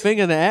cheapskates. With the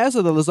finger in the ass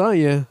of the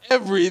lasagna.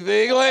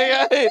 everything.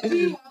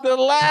 The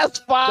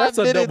last 5 That's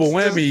a minutes. double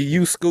whammy.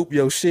 You scoop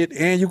your shit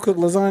and you cook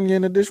lasagna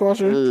in the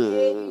dishwasher.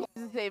 Ugh.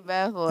 it's the same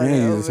bath water.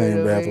 Ain't the over same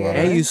and bath over water.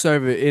 again. And you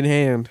serve it in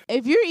hand.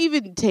 If you're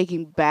even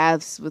taking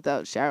baths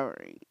without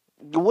showering,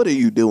 What are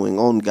you doing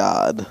on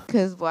God?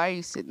 because why are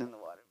you sitting in the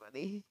water,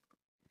 buddy?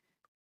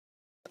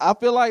 I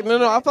feel like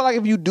I feel like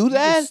if you do You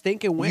that, just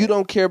stinking wet. you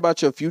don't care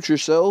about your future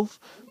self.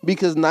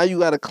 because now you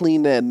gotta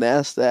clean that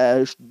nasty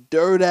ass,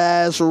 dirt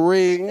ass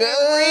ring. Ring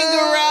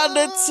around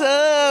the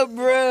tub,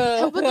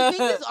 bro. But the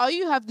thing is, all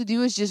you have to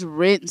do is just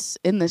rinse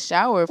in the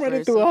shower Run it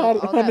first. through so all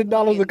that $100 a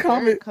fucking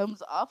comment. dirt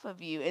comes off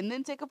of you, and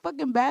then take a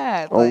fucking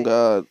bath. Oh like,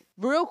 God.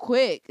 real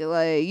quick.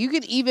 Like you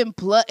could even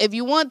plug if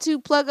you want to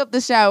plug up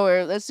the shower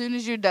as soon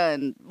as you're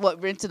done.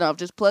 Rinse it off.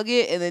 Just plug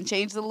it and then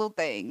change the little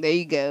thing. There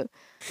you go.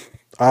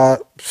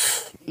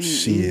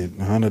 Shit,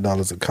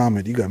 $100 a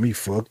comment. You got me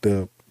fucked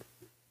up.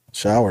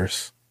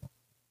 Showers.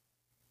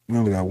 We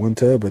only got one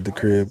tub at the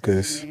crib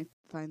because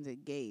Finds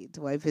it gay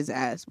to wipe his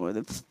ass more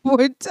than 4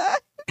 times.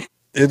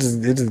 it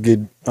just get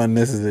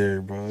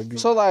unnecessary, bro.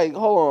 So like,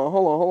 hold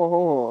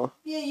on.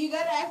 Yeah, you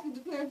gotta ask me to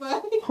clarify.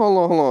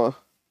 Hold on.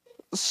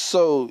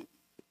 So,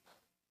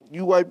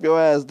 you wipe your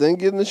ass, then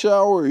get in the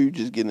shower, or you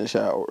just get in the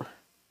shower?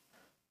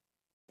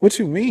 What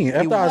you mean?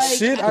 After I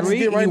shit, I just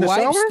get right in the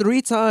shower? Wipes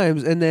 3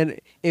 times, and then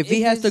if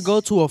he has to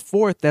go to a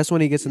 4th, that's when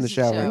he gets in the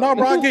shower. No,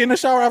 bro, I get in the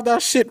shower after I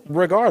shit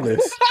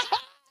regardless.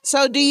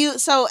 So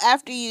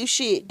after you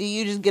shit, do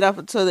you just get up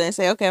until then and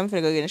say, okay, I'm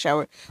finna go get in the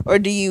shower? Or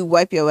do you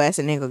wipe your ass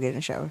and then go get in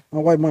the shower? I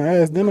wipe my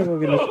ass, then I go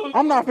get in the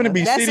I'm not finna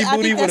be That's- shitty I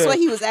booty think that's what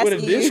he was with a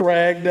asking dish you.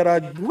 rag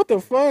that what the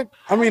fuck?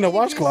 I mean a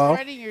washcloth.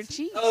 Spreading your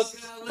cheeks.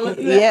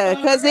 Yeah,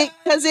 cause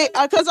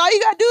all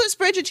you gotta do is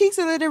spread your cheeks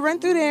and let it run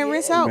through there and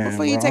rinse out Man,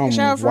 before you bro, take a I'm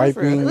shower for real.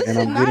 wiping Listen, and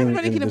I'm not getting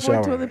everybody in can the afford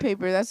shower. toilet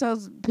paper. That's how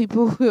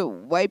people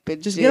wipe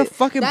and Just shit. get a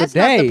fucking That's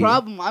bidet. not the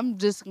problem. I'm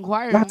just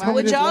inquiring. That's how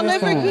Would it is y'all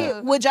last ever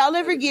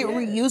time. get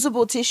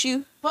reusable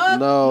tissue? Fuck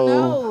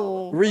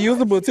No.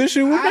 Reusable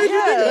tissue? What I made you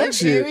think of have that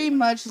shit? very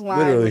much line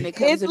Literally. when it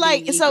comes It's to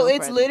like being so. It's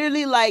eco-friendly.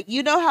 literally like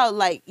how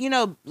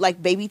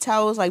like baby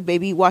towels, like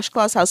baby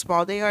washcloths, how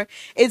small they are.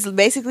 It's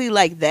basically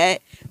like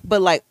that,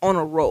 but like on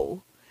a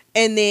roll.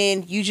 And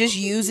then you just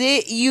use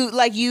it.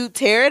 You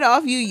tear it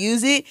off, you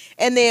use it,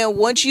 and then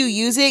once you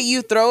use it,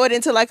 you throw it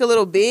into like a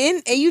little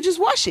bin, and you just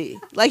wash it.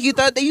 Like you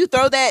throw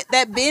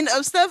that bin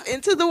of stuff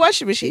into the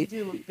washing They machine.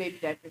 do with baby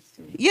diapers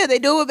too. Yeah, they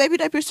do it with baby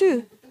diapers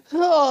too.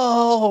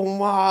 Oh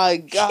my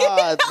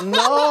God,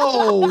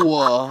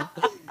 no.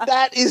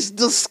 That is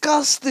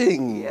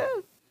disgusting. Yeah,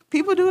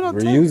 people do it all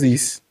the time.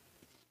 Reuse.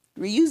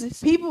 Reuse it.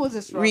 People was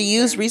a strong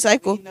Reuse, term.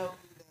 recycle. You know,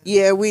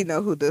 Yeah, we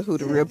know who the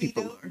real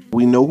people are.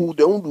 We know who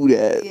don't do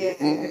that.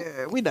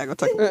 Yeah, we not gonna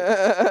talk about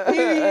that.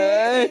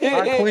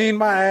 I clean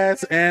my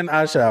ass and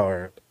I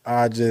shower.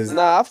 I just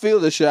Nah, I feel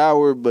the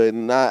shower, but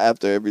not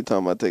after every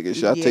time I take a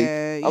shower.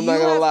 Yeah, I'm not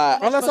gonna lie.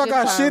 unless I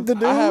got shit to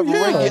do. I have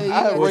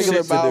yeah. regular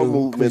Shit to bowel do,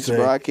 movements, cliche.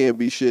 bro. I can't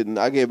be shitting.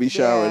 I can't be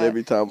showering Yeah.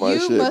 every time I you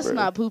shit, must bro.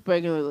 not poop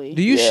regularly.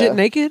 Do you Yeah. shit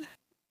naked?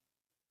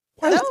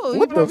 No, he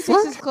What the probably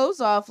takes his fuck? clothes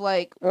off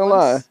like Don't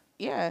once.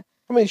 Yeah.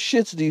 How many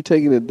shits do you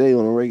take in a day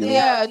on a regular?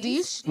 Yeah. Do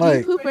you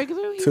Like, poop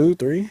regularly? 2,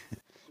 3.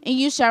 And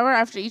you shower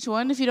after each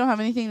one if you don't have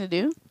anything to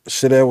do?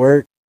 Shit at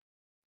work.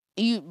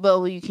 You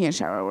can't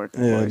shower at work.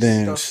 Of Yeah, course.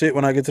 damn. Shit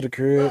when I get to the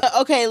crib.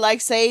 Okay, like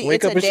say Wake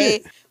it's up a and day,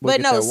 shit. but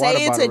Get no, that water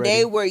say it's a bottle day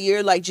ready. where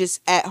you're like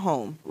just at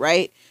home,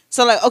 right?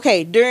 So like,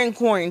 okay, during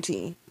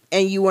quarantine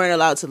and you weren't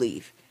allowed to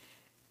leave,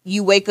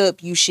 you wake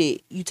up, you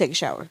shit, you take a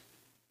shower.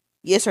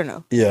 Yes or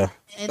no? Yeah.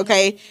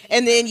 Okay,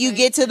 and then you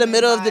get to the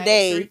middle of the By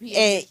day 3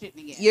 p.m. and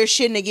you're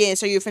shitting again,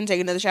 so you're finna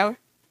take another shower.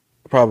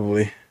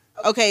 Probably.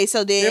 Okay,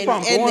 so then If I'm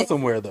and going then-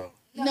 somewhere though.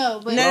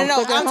 No, but no, I'm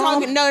stuck at I'm home?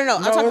 talking no. I'm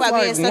talking it's about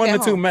being like stuck 1 at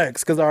to 2 home.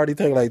 max because I already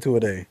take like 2 a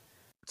day.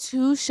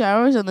 2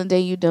 showers on the day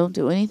you don't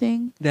do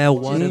anything? That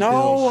one.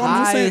 No,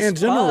 I'm just saying in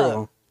Fuck.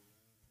 general.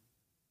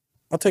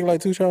 I take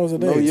like 2 showers a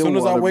day. No, As your soon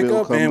as I water wake bill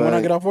up come and when I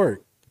back. get off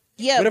work.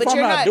 Yeah, But if I'm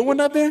you're not doing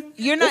nothing,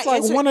 You're not it's like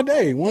answering- 1 a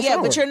day. One Yeah,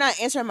 shower. but you're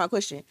not answering my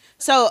question.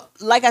 So,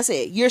 like I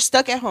said, you're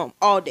stuck at home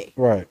all day.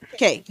 Right.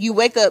 Okay, you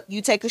wake up,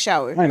 you take a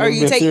shower, I ain't or never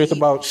you been take serious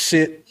about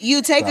shit.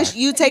 you take Sorry.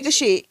 you take a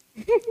shit,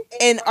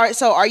 and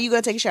are you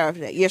gonna take a shower after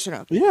that? Yes or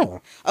no? Yeah.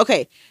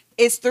 Okay,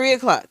 it's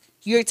 3:00.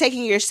 You're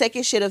taking your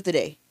second shit of the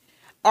day.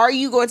 Are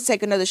you going to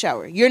take another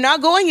shower? You're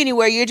not going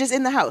anywhere. You're just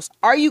in the house.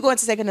 Are you going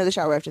to take another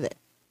shower after that?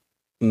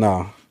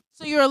 No.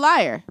 So you're a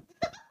liar.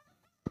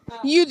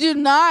 You do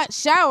not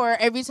shower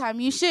every time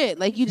you shit,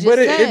 like you just But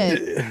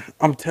said.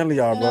 I'm telling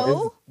y'all, bro.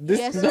 No? This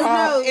Yes is or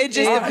how no? It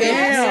just I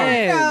depends.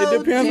 am. It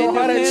depends on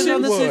how that Depends shit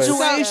on the was.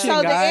 situation. So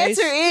the guys.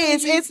 answer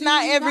is it's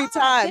not every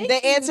time.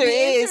 The answer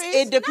is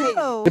it depends.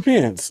 No.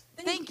 Depends.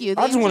 Thank you.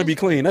 I just want to be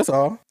clean. That's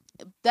all.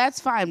 That's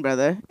fine,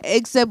 brother.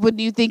 Except when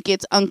you think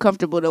it's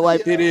uncomfortable to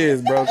wipe. It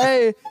is, bro.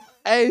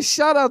 Hey,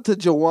 shout out to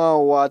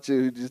Jawan Watcher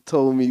who just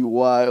told me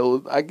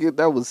wild.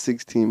 That was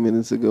 16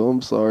 minutes ago.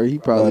 I'm sorry. He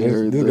probably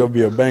heard this is that. gonna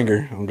be a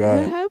banger. Oh What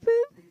God. happened?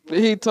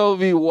 He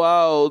told me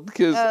wild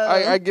because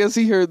I guess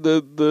he heard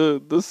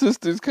the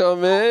sisters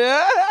coming.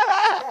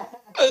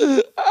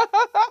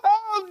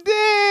 I'm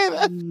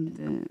dead.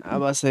 I'm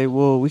about to say,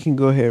 well, we can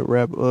go ahead and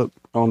wrap up.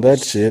 On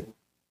that shit.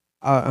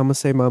 I'm gonna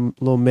say my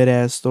little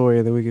mid-ass story,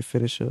 and then we can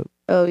finish up.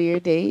 Oh, your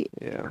date?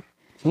 Yeah.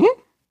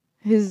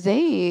 His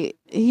date?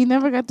 He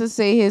never got to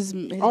say his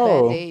bad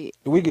Oh, date.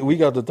 we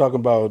got to talk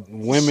about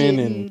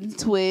women Shitting,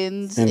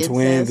 twins, and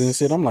twins and incest.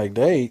 shit. I'm like,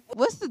 date.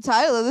 What's the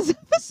title of this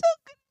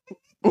episode?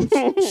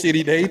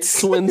 Shitty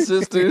dates. Twin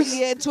sisters.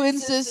 Yeah, twin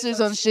sisters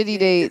on shitty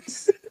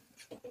dates.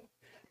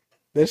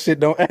 That shit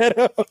don't add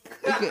up.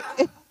 Okay.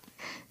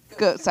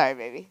 Go. Sorry,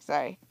 baby.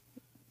 Sorry.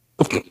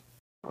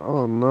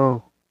 Oh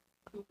no.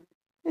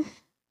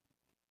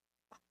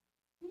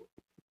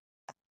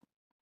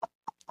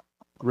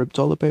 Rip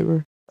toilet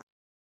paper.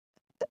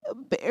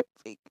 Bare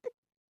finger.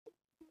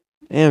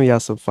 Damn, y'all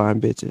some fine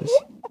bitches.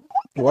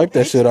 Wipe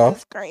that shit off.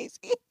 That's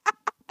crazy.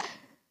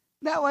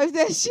 Not wipe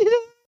that shit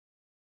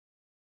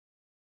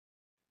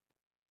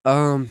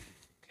off.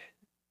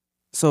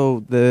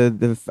 So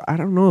the I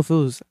don't know if it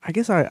was. I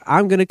guess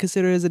I'm gonna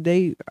consider it as a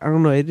date. I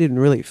don't know. It didn't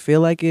really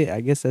feel like it.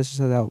 I guess that's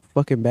just how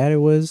fucking bad it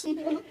was.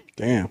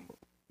 Damn.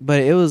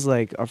 But it was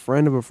like a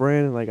friend of a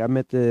friend. Like I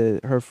met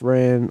her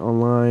friend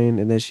online,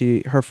 and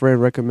then her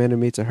friend recommended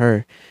me to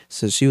her.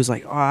 So she was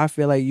like, "Oh, I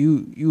feel like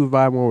you would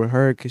vibe more with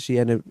her because she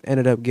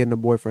ended up getting a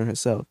boyfriend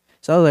herself."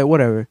 So I was like,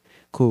 "Whatever,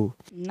 cool."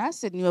 I'm not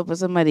setting you up with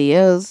somebody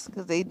else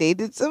because they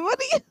dated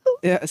somebody else.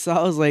 Yeah. So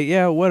I was like,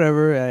 "Yeah,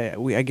 whatever."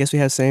 I guess we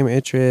have same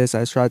interests.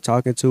 I tried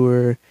talking to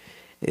her.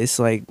 It's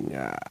like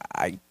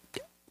I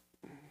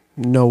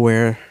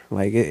nowhere.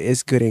 Like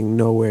it's getting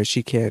nowhere.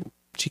 She can't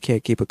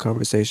keep a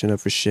conversation up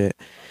for shit.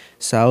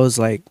 So I was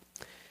like,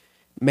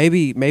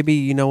 maybe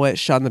you know what?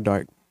 Shot in the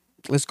dark.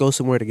 Let's go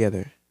somewhere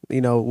together.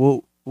 You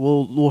know,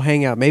 we'll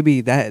hang out.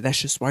 Maybe that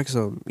should spark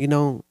some. You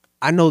know,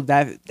 I know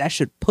that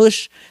should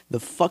push the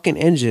fucking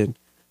engine,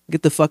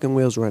 get the fucking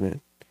wheels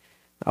running.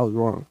 I was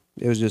wrong.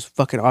 It was just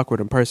fucking awkward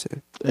in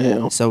person.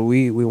 Damn. So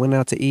we went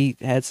out to eat,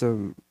 had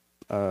some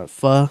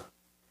pho.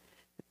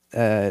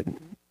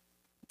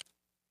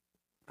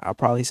 I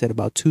probably said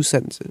about 2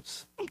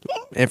 sentences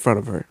in front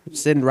of her,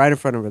 sitting right in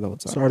front of her the whole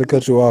time. Sorry to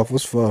cut you off.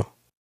 What's for?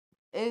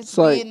 It's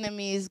like-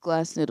 Vietnamese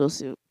glass noodle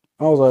soup.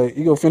 I was like,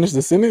 you gonna finish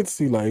the sentence?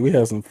 He like, we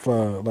had some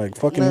fun. Like,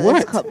 fucking No, what?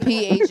 It's called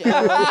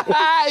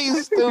PHO.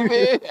 You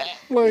stupid.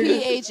 Like,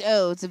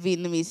 PHO. It's a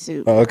Vietnamese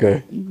soup. oh,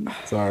 okay.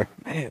 Sorry.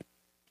 Man,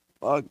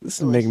 fuck, this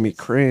is making me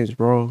cringe,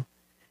 bro.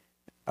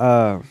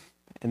 And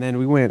then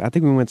I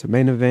think we went to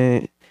main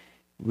event.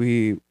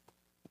 We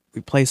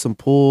played some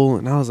pool,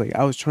 and I was like,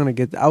 I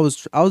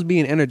was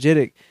being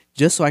energetic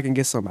just so I can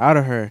get something out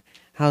of her.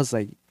 I was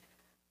like,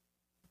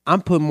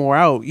 I'm putting more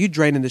out. You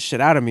draining this shit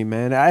out of me,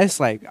 man.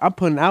 It's like I'm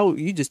putting out.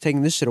 You just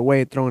taking this shit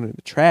away and throwing it in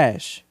the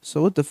trash.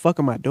 So what the fuck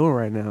am I doing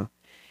right now?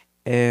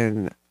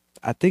 And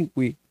I think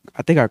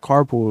our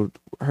car pulled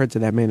her to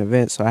that main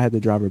event, so I had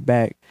to drive her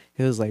back.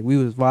 It was like we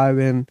was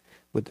vibing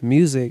with the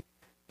music,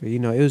 but you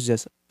know, it was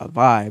just a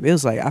vibe. It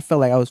was like I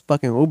felt like I was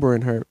fucking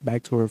Ubering her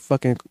back to her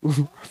fucking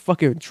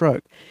fucking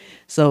truck.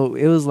 So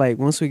it was like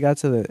once I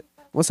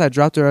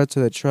dropped her out to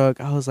the truck,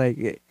 I was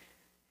like,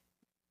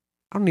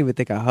 I don't even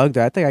think I hugged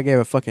her. I think I gave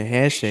her a fucking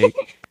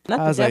handshake. I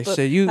was like,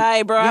 shit, you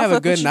Hi, bro, you I have a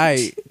fuck good with you."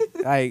 night.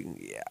 Like,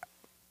 yeah,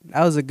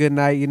 that was a good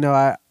night. You know,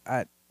 I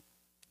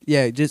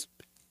yeah, just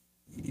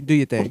do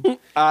your thing.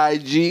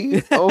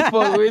 IG. Oh,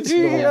 fuck with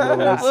you.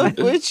 Fuck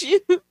with you.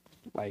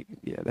 Like,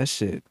 yeah, that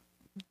shit.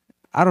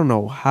 I don't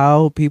know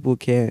how people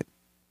can't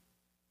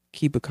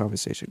keep a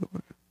conversation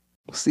going.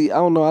 See, I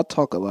don't know. I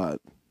talk a lot.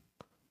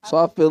 So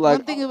I feel like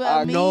One thing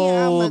about me, No,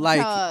 I'm a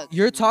like talk.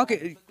 you're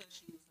talking,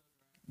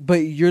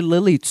 but you're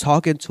literally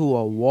talking to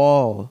a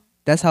wall.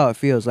 That's how it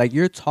feels. Like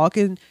you're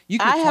talking. You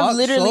can I have talk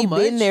literally so much.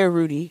 been there,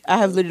 Rudy. I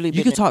have literally You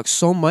been can there. talk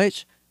so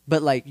much,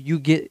 but like you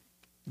get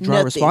dry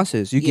Nothing.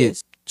 responses. You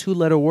Yes. get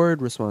 2-letter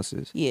word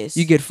responses. Yes.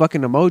 You get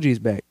fucking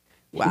emojis back.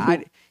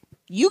 Well,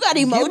 You got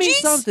emojis? give me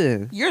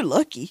something. You're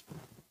lucky.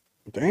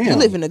 Damn. You're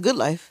living a good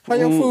life. How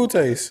your food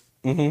taste?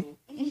 Mm-hmm.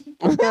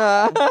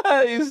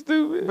 you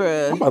stupid. I'm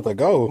Bruh. about to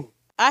go.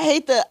 I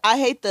hate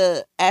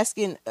the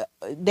asking.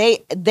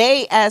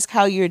 They ask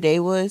how your day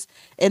was,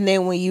 and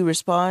then when you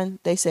respond,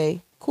 they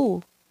say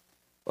cool,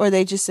 or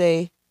they just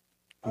say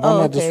Why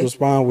not okay. just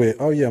respond with,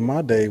 "Oh yeah,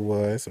 my day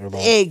was," or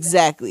like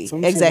exactly,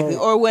 Some shit exactly.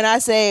 like- Or when I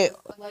say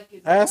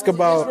ask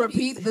about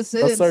repeat the a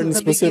sentence certain at the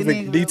specific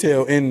beginning.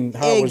 detail in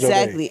how was your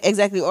day.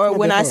 exactly. Or not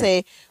when that I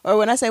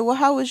hard. say, well,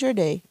 how was your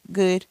day?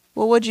 Good.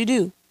 Well, what'd you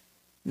do?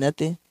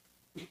 Nothing.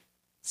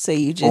 So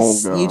you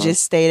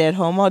just stayed at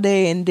home all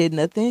day and did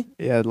nothing.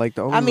 Yeah, like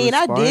the only. I mean,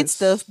 I did response-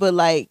 stuff, but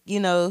like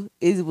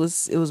it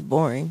was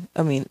boring.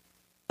 I mean,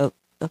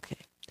 okay.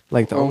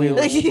 Like the only,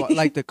 Like-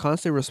 like the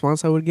constant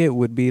response I would get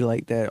would be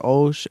like that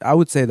old. I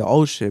would say the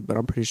old shit, but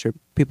I'm pretty sure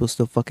people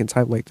still fucking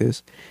type like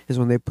this. Is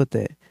when they put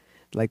that,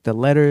 like the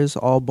letters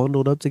all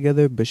bundled up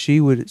together. But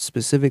she would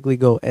specifically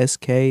go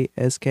SK. I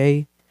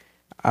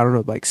don't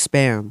know, like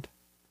spammed.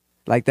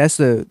 Like that's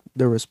the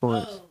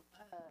response.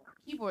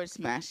 Keyboard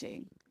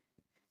smashing.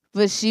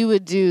 But she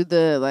would do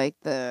basically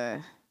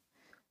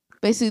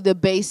the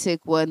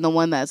basic one, the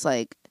one that's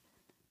like,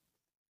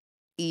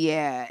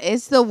 yeah,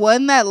 it's the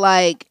one that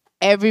like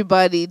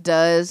everybody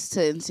does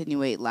to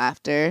insinuate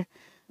laughter,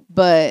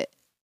 but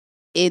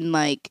in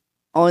like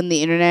on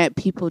the internet,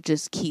 people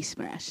just key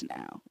smash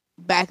now.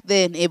 Back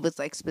then, it was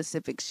like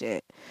specific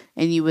shit,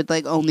 and you would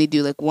like only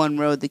do like one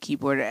row of the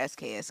keyboard or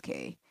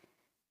SK.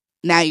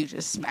 Now you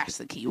just smash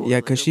the keyboard. Yeah,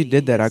 because she literally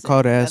did that. I instantly.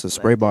 called her ass a That's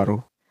what spray I do.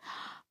 bottle.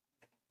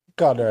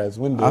 Called her ass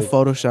Wendy. I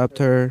photoshopped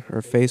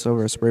her face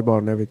over a spray ball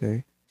and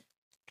everything.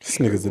 This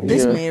nigga's a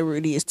This Yeah. man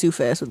really is too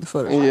fast with the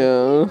photo.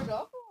 Yeah.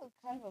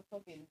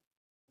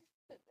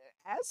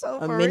 Asshole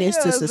A for menace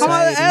to real. society. I'm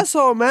not an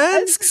asshole,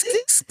 man.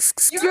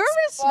 Your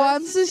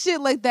response to shit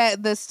like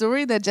that, the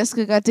story that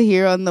Jessica got to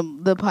hear on the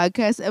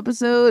podcast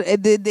episode,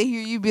 and then they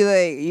hear you be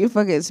like, "You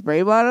fucking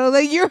spray bottle,"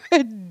 like you're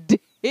a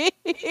dick.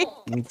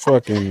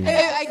 Fucking.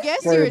 I guess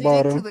Spray you're a dick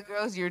bottle. to the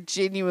girls you're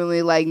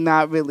genuinely like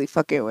not really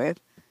fucking with.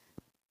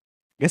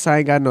 Guess I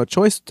ain't got no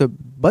choice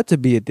but to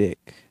be a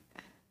dick.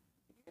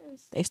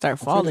 They start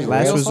falling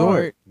Last real resort.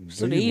 hard.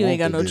 So then you ain't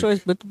got no choice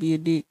but to be a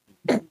dick.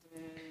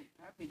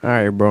 All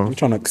right, bro. I'm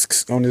trying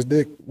to on this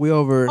dick. We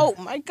over. Oh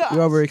my god. We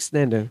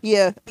overextending.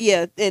 Yeah,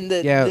 and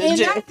the Yeah. the And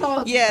ju- that's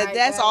all yeah, tonight,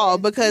 that's guys. all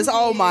because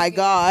oh my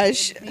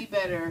gosh. Be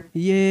better.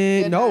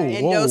 Yeah. No.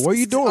 And Whoa. no What are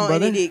you doing, on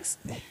brother? any dicks.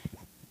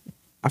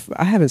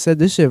 I haven't said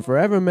this shit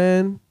forever,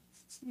 man.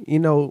 You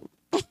know.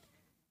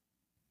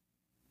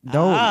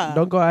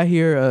 Don't go out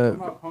here.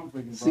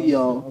 See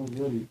y'all.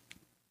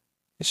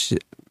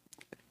 Shit.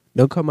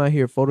 Don't come out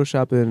here I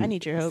photoshopping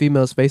need your help.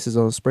 females' faces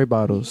on spray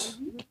bottles.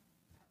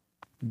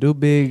 Do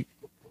big.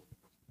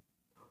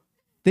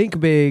 Think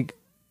big.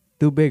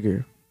 Do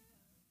bigger.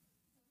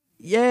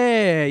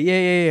 Yeah.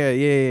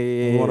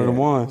 One of them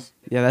ones.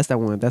 Yeah, that's that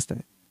one. That's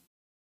that.